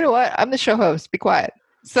 you know what? I'm the show host. Be quiet.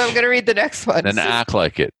 So I'm going to read the next one. Then This is- act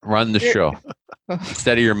like it. Run the Yeah. show.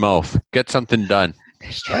 Steady your mouth. Get something done.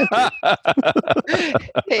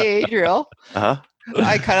 Hey, Adriel. Uh-huh.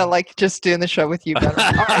 I kind of like just doing the show with you better.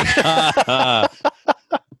 All right.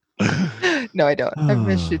 No, I don't. I've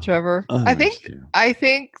missed you, Trevor. I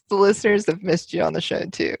think the listeners have missed you on the show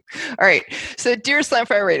too. All right. So, dear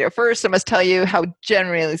Slamfire Radio, first I must tell you how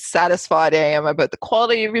genuinely satisfied I am about the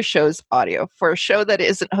quality of your show's audio. For a show that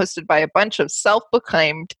isn't hosted by a bunch of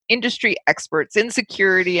self-proclaimed industry experts in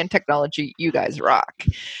security and technology, you guys rock.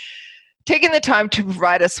 Taking the time to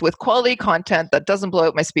provide us with quality content that doesn't blow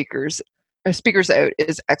out my speakers out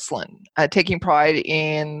is excellent. Taking pride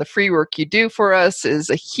in the free work you do for us is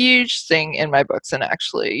a huge thing in my books, and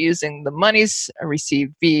actually using the monies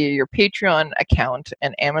received via your Patreon account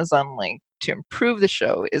and Amazon link to improve the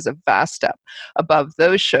show is a vast step above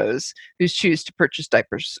those shows who choose to purchase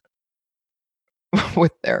diapers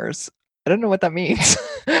with theirs. I don't know what that means.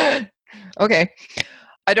 Okay.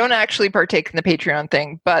 I don't actually partake in the Patreon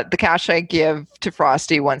thing, but the cash I give to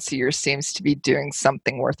Frosty once a year seems to be doing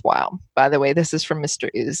something worthwhile. By the way, this is from Mr.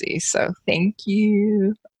 Uzi, so thank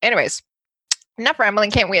you. Anyways, enough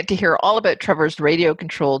rambling. Can't wait to hear all about Trevor's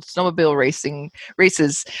radio-controlled snowmobile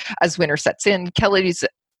races as winter sets in, Kelly's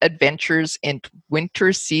adventures in Winter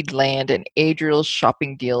Seedland, and Adriel's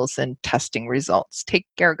shopping deals and testing results. Take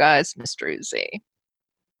care, guys. Mr. Uzi.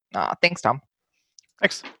 Thanks, Tom.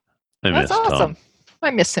 Thanks. I That's missed Tom. awesome. I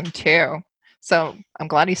miss him too. So I'm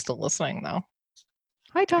glad he's still listening, though.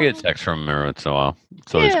 Hi, Tom. I get a text from him every once in a while.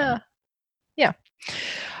 So he's Yeah.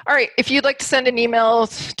 All right. If you'd like to send an email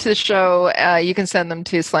to the show, you can send them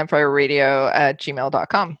to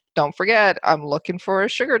slamfireradio@gmail.com. Don't forget, I'm looking for a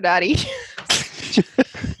sugar daddy.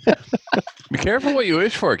 Be careful what you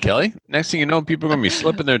wish for, Kelly. Next thing you know, people are going to be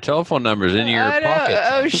slipping their telephone numbers into your I know. pocket.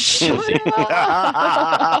 Oh, shut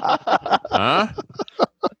up. Huh?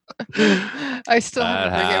 I still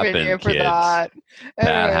That haven't forgiven you happened, for kids. that. That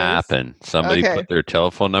Anyways, happened. Somebody okay. put their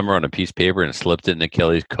telephone number on a piece of paper and slipped it into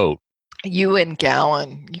Kelly's coat. You and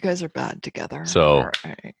Gowan, you guys are bad together. So, All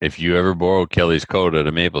right. If you ever borrow Kelly's coat at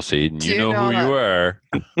a Maple Seed, and you Do know who not. you are.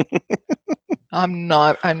 I'm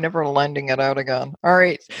never lending it out again. All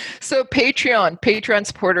right. So Patreon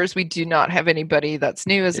supporters, we do not have anybody that's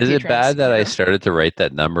new as a Is it Patreon bad that I supporter. started to write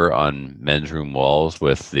that number on men's room walls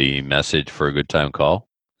with the message for a good time call?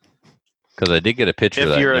 Because I did get a picture of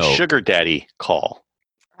If that you're a note. sugar daddy, call.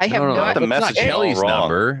 I have no, the idea. message It's is not all Kelly's wrong.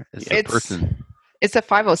 number. It's the It's- person. It's a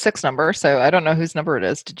 506 number, so I don't know whose number it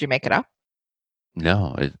is. Did you make it up?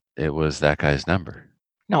 No, it was that guy's number.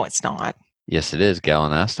 No, it's not. Yes, it is.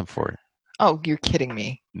 Gallon asked him for it. Oh, you're kidding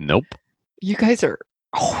me. Nope. You guys are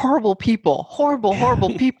horrible people. Horrible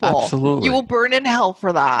people. Absolutely. You will burn in hell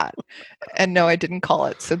for that. And no, I didn't call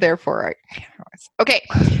it. So therefore, okay.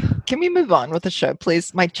 Can we move on with the show,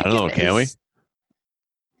 please? My I chicken don't know. Can we? is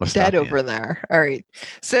What's dead that, over there. All right.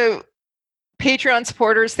 So Patreon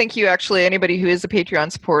supporters, thank you. Actually, anybody who is a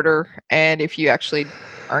Patreon supporter, and if you actually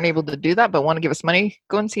aren't able to do that but want to give us money,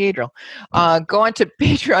 go and see Adriel. Go on to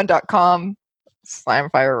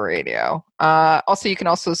patreon.com/Slamfire Radio. Also, you can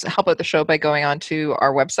also help out the show by going on to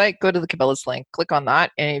our website. Go to the Cabela's link, click on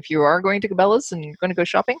that, and if you are going to Cabela's and you're going to go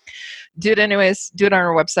shopping, do it anyways. Do it on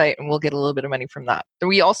our website, and we'll get a little bit of money from that.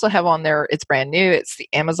 We also have on there, it's brand new, it's the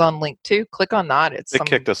Amazon link too. Click on that. They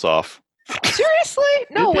kicked us off. Seriously?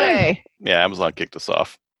 No Did they? way. Yeah, Amazon kicked us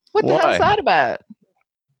off. What the hell's Why? that about?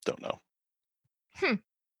 Don't know.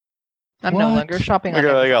 I'm no What? longer shopping They on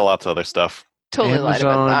got, it. they got lots of other stuff. Totally lied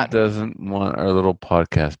Amazon about that. doesn't want our little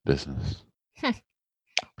podcast business.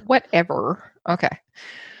 Whatever. Okay.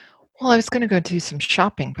 Well, I was going to go do some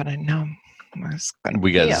shopping, but I know I was going to.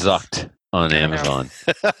 We got zucked on I know. Amazon.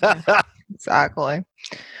 Exactly.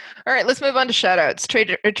 All right, let's move on to shoutouts.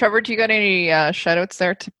 Trevor, do you got any shoutouts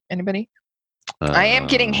there to anybody? I am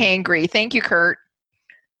getting hangry. Thank you, Kurt.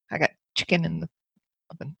 I got chicken in the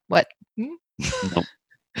oven. What? Nope.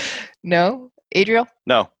 No? Adriel?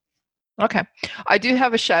 No. Okay. I do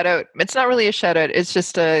have a shout out. It's not really a shout out. It's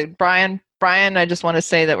just Brian. Brian, I just want to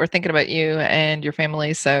say that we're thinking about you and your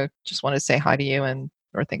family. So just want to say hi to you and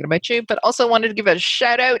we're thinking about you. But also wanted to give a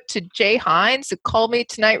shout out to Jay Hines, who called me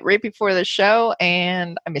tonight right before the show,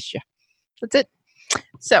 and I miss you. That's it.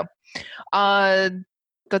 So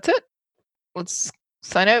that's it. Let's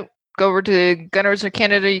sign out. Go over to Gun Owners of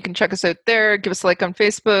Canada. You can check us out there. Give us a like on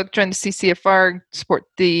Facebook. Join the CCFR. Support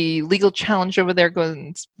the legal challenge over there. Go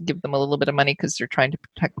and give them a little bit of money because they're trying to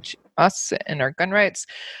protect us and our gun rights.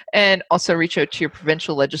 And also reach out to your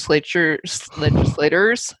provincial legislators,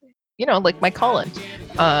 you know, like Mike Holland,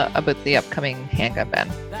 about the upcoming handgun ban.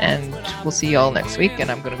 And we'll see you all next week. And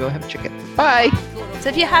I'm going to go have chicken. Bye. So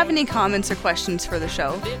if you have any comments or questions for the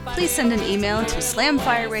show, please send an email to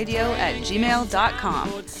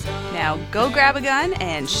slamfireradio@gmail.com. Now go grab a gun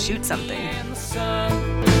and shoot something.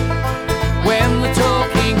 When the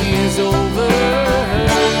talking is over,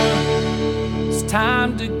 it's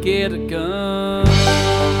time to get a gun.